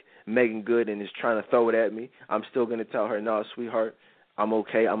like Megan Good and is trying to throw it at me, I'm still going to tell her, no, sweetheart, I'm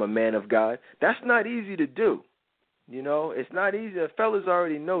okay. I'm a man of God. That's not easy to do. It's not easy. The fellas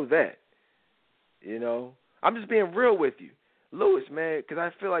already know that. I'm just being real with you. Lewis, man, because I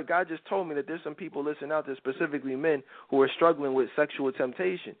feel like God just told me that there's some people listening out there, specifically men, who are struggling with sexual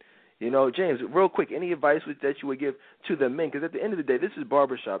temptation. James, real quick, any advice that you would give to the men? Because at the end of the day, this is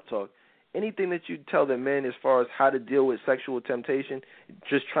barbershop talk. Anything that you tell the men as far as how to deal with sexual temptation,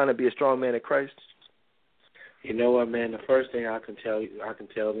 just trying to be a strong man of Christ? You know what, man? The first thing I can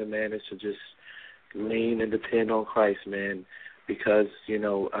tell them, man, is to just lean and depend on Christ, man. Because,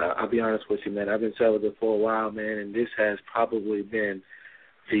 I'll be honest with you, man, I've been celibate for a while, man, and this has probably been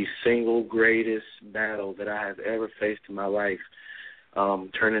the single greatest battle that I have ever faced in my life.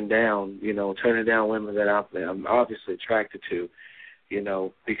 Turning down women that I'm obviously attracted to,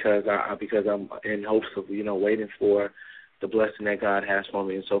 because I'm in hopes of, waiting for the blessing that God has for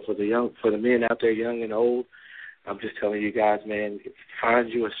me. And so for the men out there, young and old, I'm just telling you guys, man, find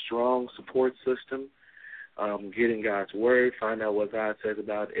you a strong support system. Get in God's word, find out what God says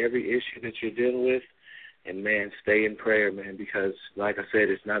about every issue that you're dealing with, and, man, stay in prayer, man, because, like I said,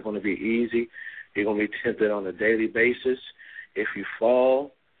 it's not going to be easy. You're going to be tempted on a daily basis. If you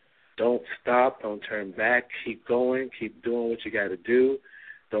fall, don't stop, don't turn back, keep going, keep doing what you got to do.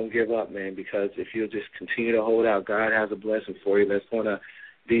 Don't give up, man, because if you'll just continue to hold out, God has a blessing for you that's going to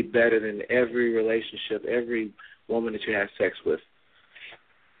be better than every relationship, every woman that you have sex with.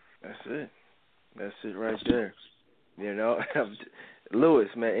 That's it. That's it right there. Lewis,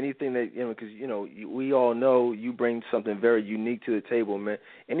 man, anything that, because, we all know you bring something very unique to the table, man.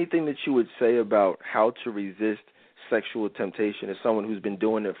 Anything that you would say about how to resist sexual temptation as someone who's been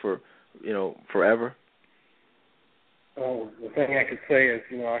doing it for, forever? The thing I could say is,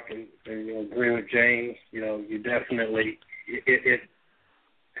 I can agree with James. You definitely,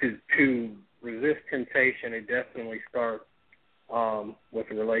 to resist temptation, it definitely starts with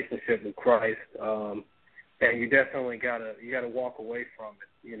a relationship with Christ, and you definitely gotta walk away from it.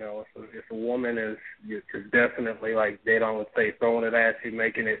 If a woman is definitely, like Dedan would say, throwing it at you,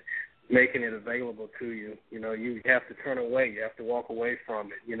 making it available to you, you have to turn away. You have to walk away from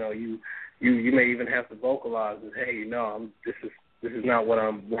it. You may even have to vocalize it. Hey, no, this is not where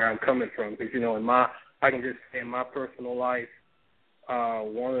I'm coming from. Because I can just say in my personal life.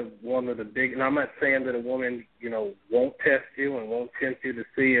 One of the big, and I'm not saying that a woman, won't test you and won't tempt you to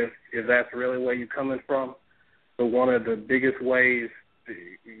see if that's really where you're coming from. But one of the biggest ways,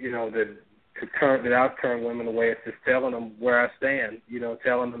 that I've turned women away is just telling them where I stand.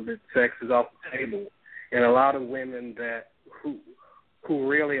 Telling them that sex is off the table. And a lot of women who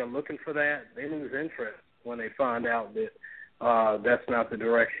really are looking for that, they lose interest when they find out that that's not the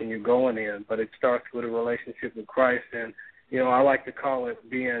direction you're going in. But it starts with a relationship with Christ. And I like to call it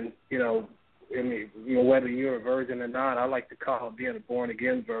being, whether you're a virgin or not, I like to call it being a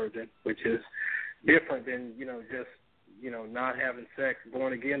born-again virgin, which is different than, just, not having sex.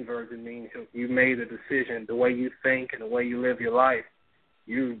 Born-again virgin means you made a decision, the way you think and the way you live your life.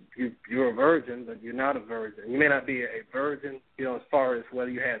 You're a virgin, but you're not a virgin. You may not be a virgin, as far as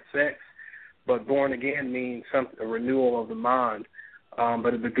whether you had sex, but born-again means a renewal of the mind.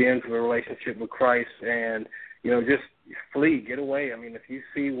 But it begins with a relationship with Christ and, just flee, get away. I mean, if you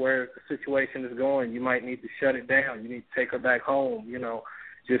see where the situation is going, you might need to shut it down. You need to take her back home,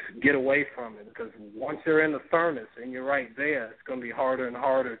 just get away from it. Because once you're in the furnace and you're right there, it's going to be harder and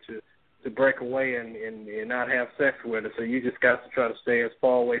harder to to break away and not have sex with her. So you just got to try to stay as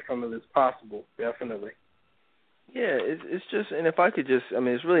far away from it as possible. Definitely. Yeah, it's just, and if I could just, I mean,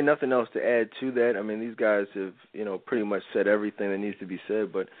 there's really nothing else to add to that. I mean, these guys have, pretty much said everything that needs to be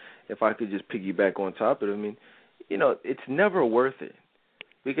said, but if I could just piggyback on top of it, I mean, it's never worth it.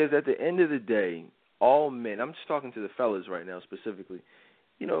 Because at the end of the day, all men, I'm just talking to the fellas right now specifically,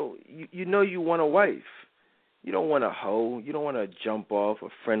 you want a wife. You don't want a hoe. You don't want to jump off, a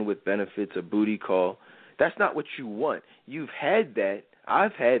friend with benefits, a booty call. That's not what you want. You've had that.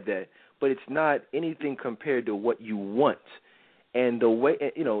 I've had that. But it's not anything compared to what you want. And the way,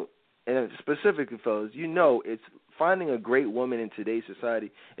 and specifically, fellas, it's finding a great woman in today's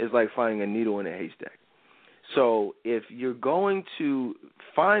society is like finding a needle in a haystack. So if you're going to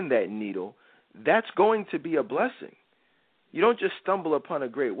find that needle, that's going to be a blessing. You don't just stumble upon a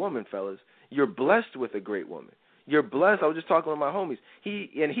great woman, fellas. You're blessed with a great woman. You're blessed. I was just talking with my homies.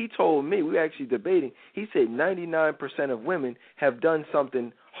 He told me, we were actually debating, he said 99% of women have done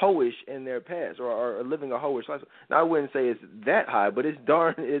something hoish in their past or are living a hoish life. Now, I wouldn't say it's that high, but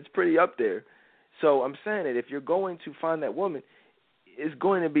it's pretty up there. So I'm saying that if you're going to find that woman, it's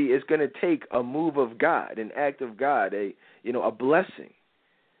going to take a move of God, an act of God, a blessing.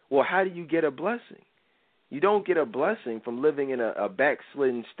 Well, how do you get a blessing? You don't get a blessing from living in a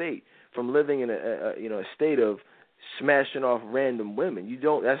backslidden state, from living in a state of smashing off random women. You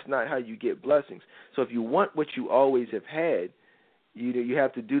don't. That's not how you get blessings. So if you want what you always have had, you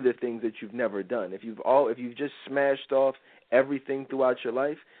have to do the things that you've never done. If you've just smashed off everything throughout your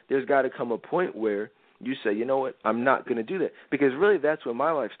life, there's got to come a point where you say, you know what, I'm not going to do that. Because really that's when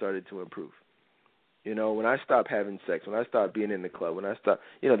my life started to improve. When I stopped having sex, when I stopped being in the club, when I stopped,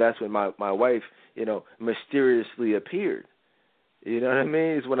 that's when my wife, mysteriously appeared. You know what I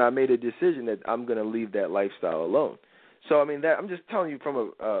mean? It's when I made a decision that I'm going to leave that lifestyle alone. So, I mean, I'm just telling you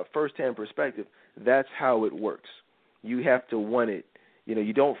from a first-hand perspective, that's how it works. You have to want it.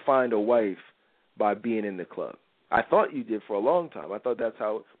 You don't find a wife by being in the club. I thought you did for a long time. I thought that's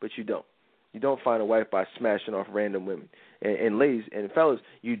how, but you don't. You don't find a wife by smashing off random women. And ladies and fellas,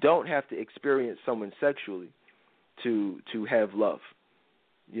 you don't have to experience someone sexually to have love.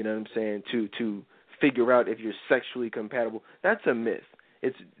 You know what I'm saying? To figure out if you're sexually compatible. That's a myth.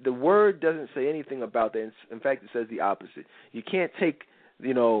 The word doesn't say anything about that. In fact, it says the opposite. You can't take,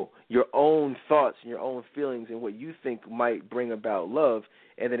 your own thoughts and your own feelings and what you think might bring about love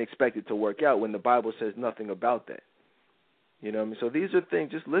and then expect it to work out when the Bible says nothing about that. You know what I mean? So these are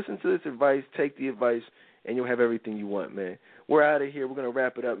things. Just listen to this advice, take the advice, and you'll have everything you want, man. We're out of here. We're going to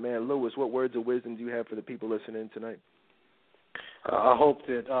wrap it up, man. Lewis, what words of wisdom do you have for the people listening tonight? I hope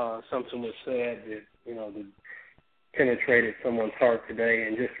that something was said that, that penetrated someone's heart today.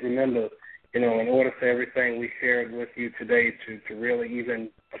 And just remember, in order for everything we shared with you today to really even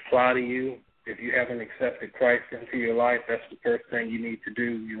apply to you, if you haven't accepted Christ into your life, that's the first thing you need to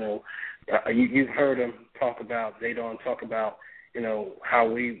do. You've heard them talk about how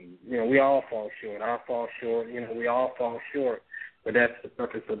we all fall short. I fall short. We all fall short. But that's the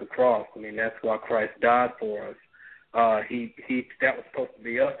purpose of the cross. I mean, that's why Christ died for us. That was supposed to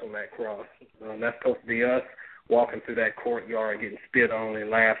be us on that cross. That's supposed to be us walking through that courtyard, getting spit on and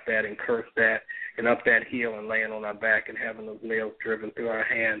laughed at and cursed at, and up that hill and laying on our back and having those nails driven through our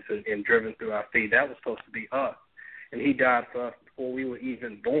hands and driven through our feet. That was supposed to be us. And he died for us before we were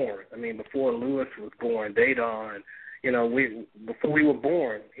even born. I mean, before Lewis was born, Dedan, before we were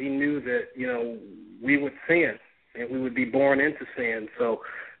born, he knew that, we would sin and we would be born into sin. So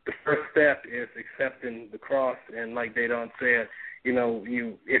the first step is accepting the cross. And like Dedan said,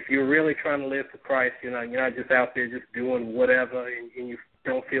 if you're really trying to live for Christ, you're not just out there just doing whatever and you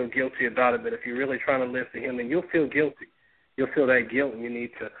don't feel guilty about it. But if you're really trying to live for him, then you'll feel guilty. You'll feel that guilt and you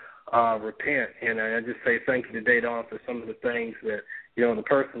need to repent. And I just say thank you to Dedan for some of the things that, the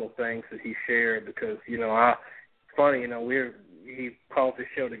personal things that he shared because, he called this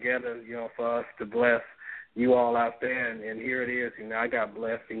show together, for us to bless you all out there. And here it is. I got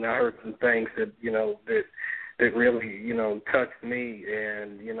blessed. I heard some things that, that really, touched me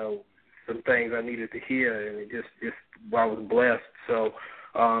and, some things I needed to hear. And it just I was blessed. So,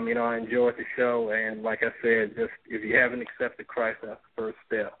 I enjoyed the show. And like I said, just if you haven't accepted Christ, that's the first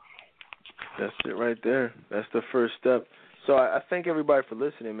step. That's it right there. That's the first step. So I thank everybody for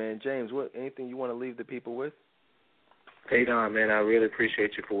listening, man. James, anything you want to leave the people with? Hey, Don, man, I really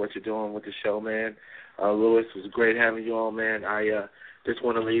appreciate you for what you're doing with the show, man. Lewis, it was great having you on, man. I just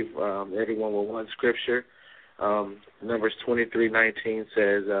want to leave everyone with one scripture. Numbers 23:19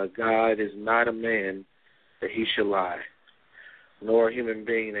 says, God is not a man that he should lie, nor a human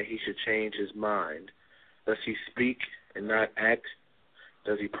being that he should change his mind. Does he speak and not act?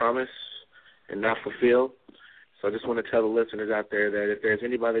 does he promise and not fulfill? So I just want to tell the listeners out there that if there's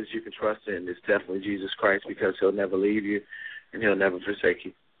anybody that you can trust in, it's definitely Jesus Christ, because he'll never leave you and he'll never forsake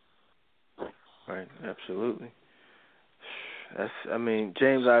you. Right, absolutely.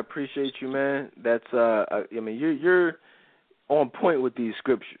 James, I appreciate you, man. That's you're on point with these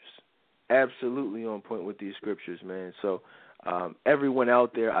scriptures. Absolutely on point with these scriptures, man. So everyone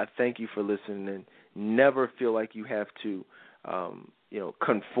out there, I thank you for listening, and never feel like you have to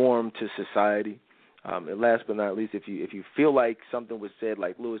conform to society. And last but not least, if you feel like something was said,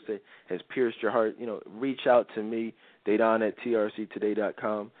 like Lewis said, has pierced your heart, reach out to me, Dedan at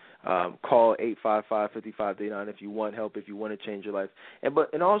trctoday.com. Call 855-55-DEDON if you want help, if you want to change your life.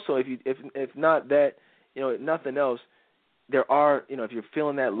 And also, if not that, nothing else, there are, if you're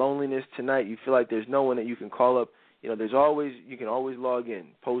feeling that loneliness tonight, you feel like there's no one that you can call up, you can always log in,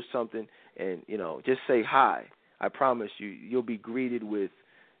 post something, and just say hi. I promise you'll be greeted with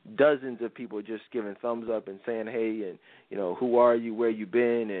dozens of people just giving thumbs up and saying hey, and who are you, where you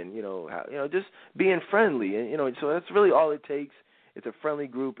been, and just being friendly, and so that's really all it takes. It's a friendly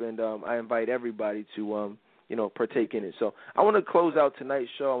group, and I invite everybody to partake in it. So I want to close out tonight's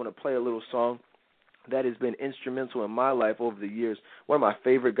show. I want to play a little song that has been instrumental in my life over the years. One of my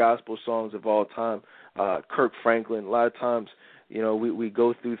favorite gospel songs of all time, Kirk Franklin. A lot of times, we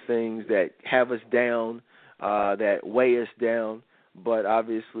go through things that have us down, that weigh us down. But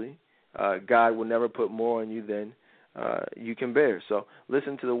obviously, God will never put more on you than you can bear. So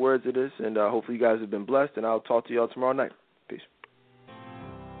listen to the words of this, and hopefully you guys have been blessed, and I'll talk to you all tomorrow night. Peace.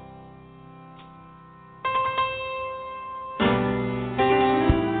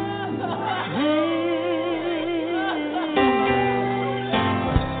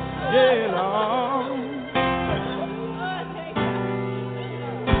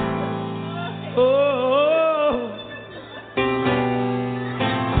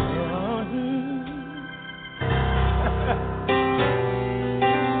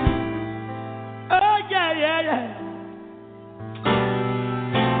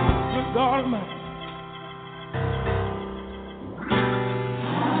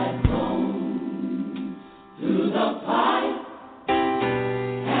 I've gone through the fire,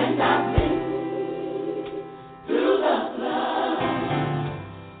 and I've been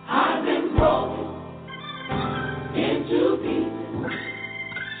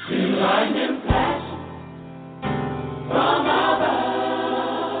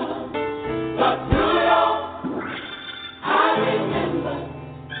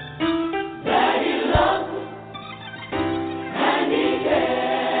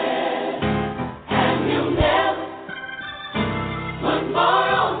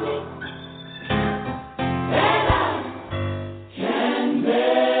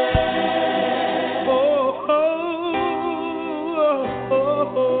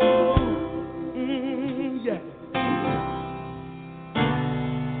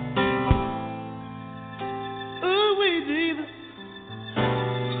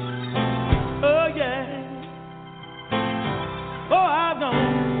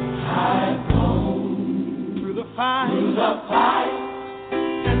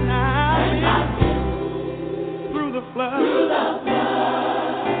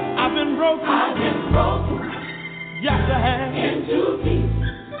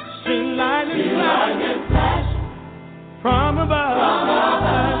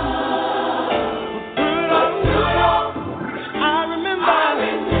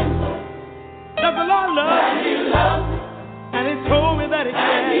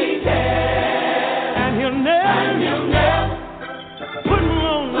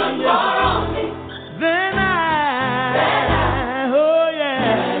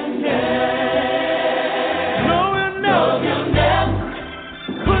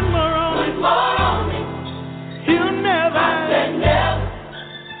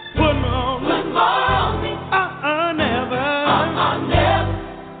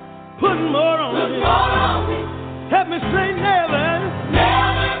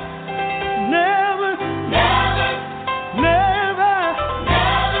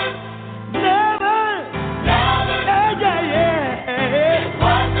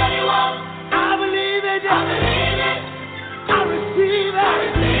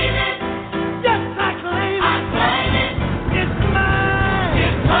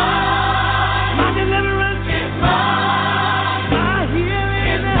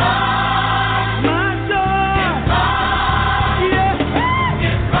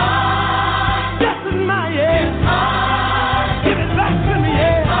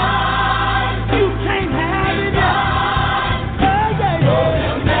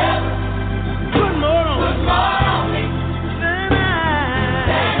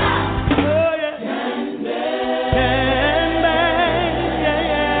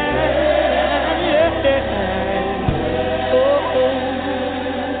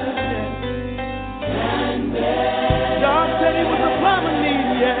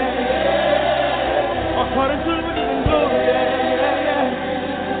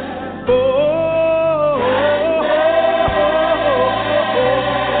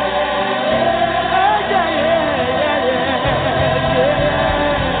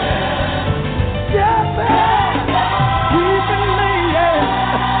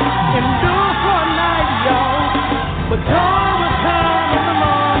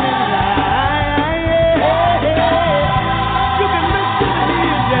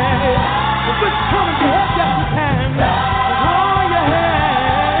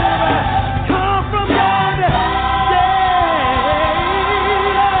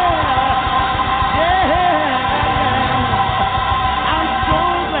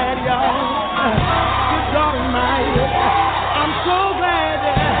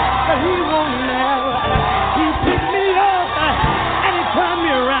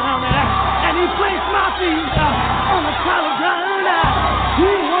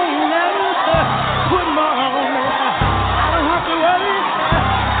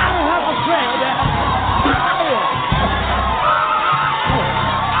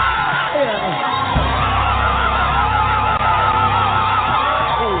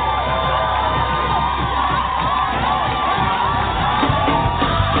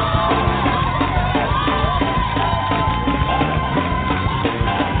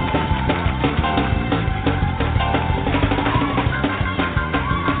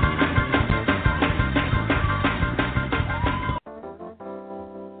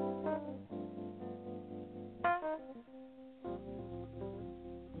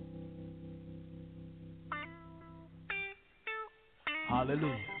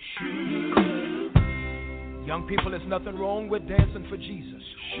Hallelujah. Young people, there's nothing wrong with dancing for Jesus.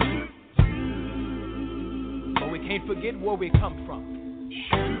 But we can't forget where we come from.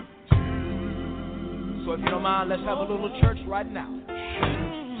 So if you don't mind, let's have a little church right now.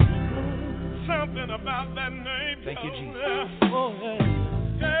 Something about that name. Thank you, Jesus. Oh,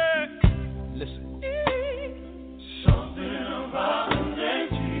 yeah. Listen. Something about the name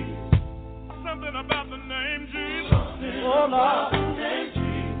Jesus. Something about the name Jesus. Oh, Lord.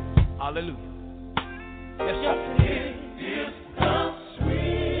 Hallelujah. Yes, sir. It is the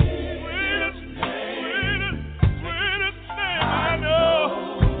sweetest name I know.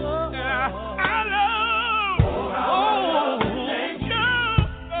 Yeah, I love.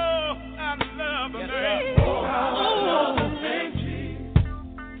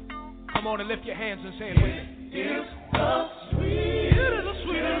 Come on and lift your hands and say it with me. It's the sweet. It is the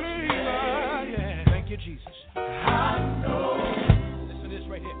sweetest name. Yeah. Thank you, Jesus. I know. Listen to this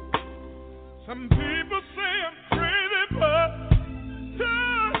right here. Some people say I'm crazy, but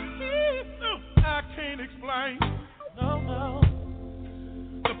I can't explain. No.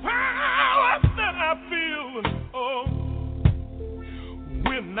 The power that I feel,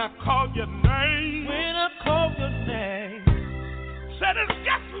 when I call your name. When I call your name. Said it's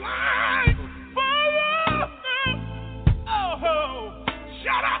just like fire. Oh,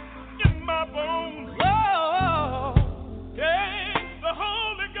 shut up in my bones. Oh, yeah, the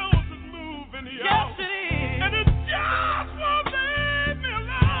Holy Ghost is moving, y'all. Yes, it is. And it just won't leave me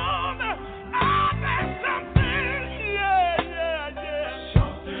alone. There's something, yeah.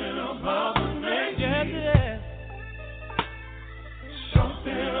 Something about the name. Yeah.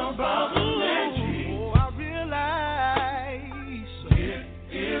 Something about the name. Oh, I realize it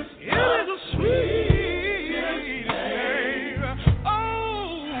is a sweet name. Oh,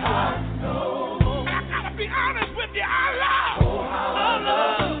 I know. I gotta be honest with you. I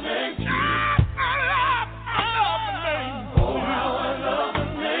love the name. I love the name. Oh, how I love the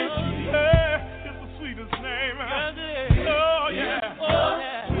name. Yeah, it's the sweetest name. Oh, yeah.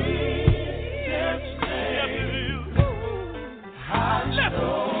 Yes, it is. I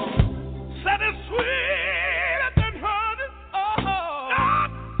know. Said it's sweeter than honey.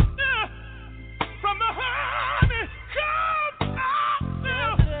 From the honey comes out.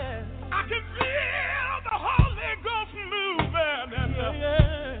 I can feel the Holy Ghost moving, and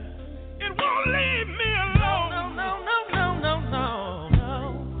it won't leave me alone. No.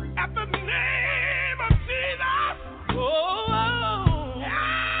 At the name of Jesus,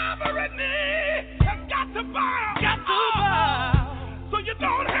 every knee has got to bow. So you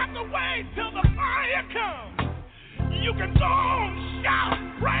don't have to wait till the fire comes. You can go on, shout,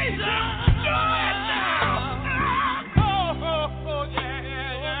 praise Him.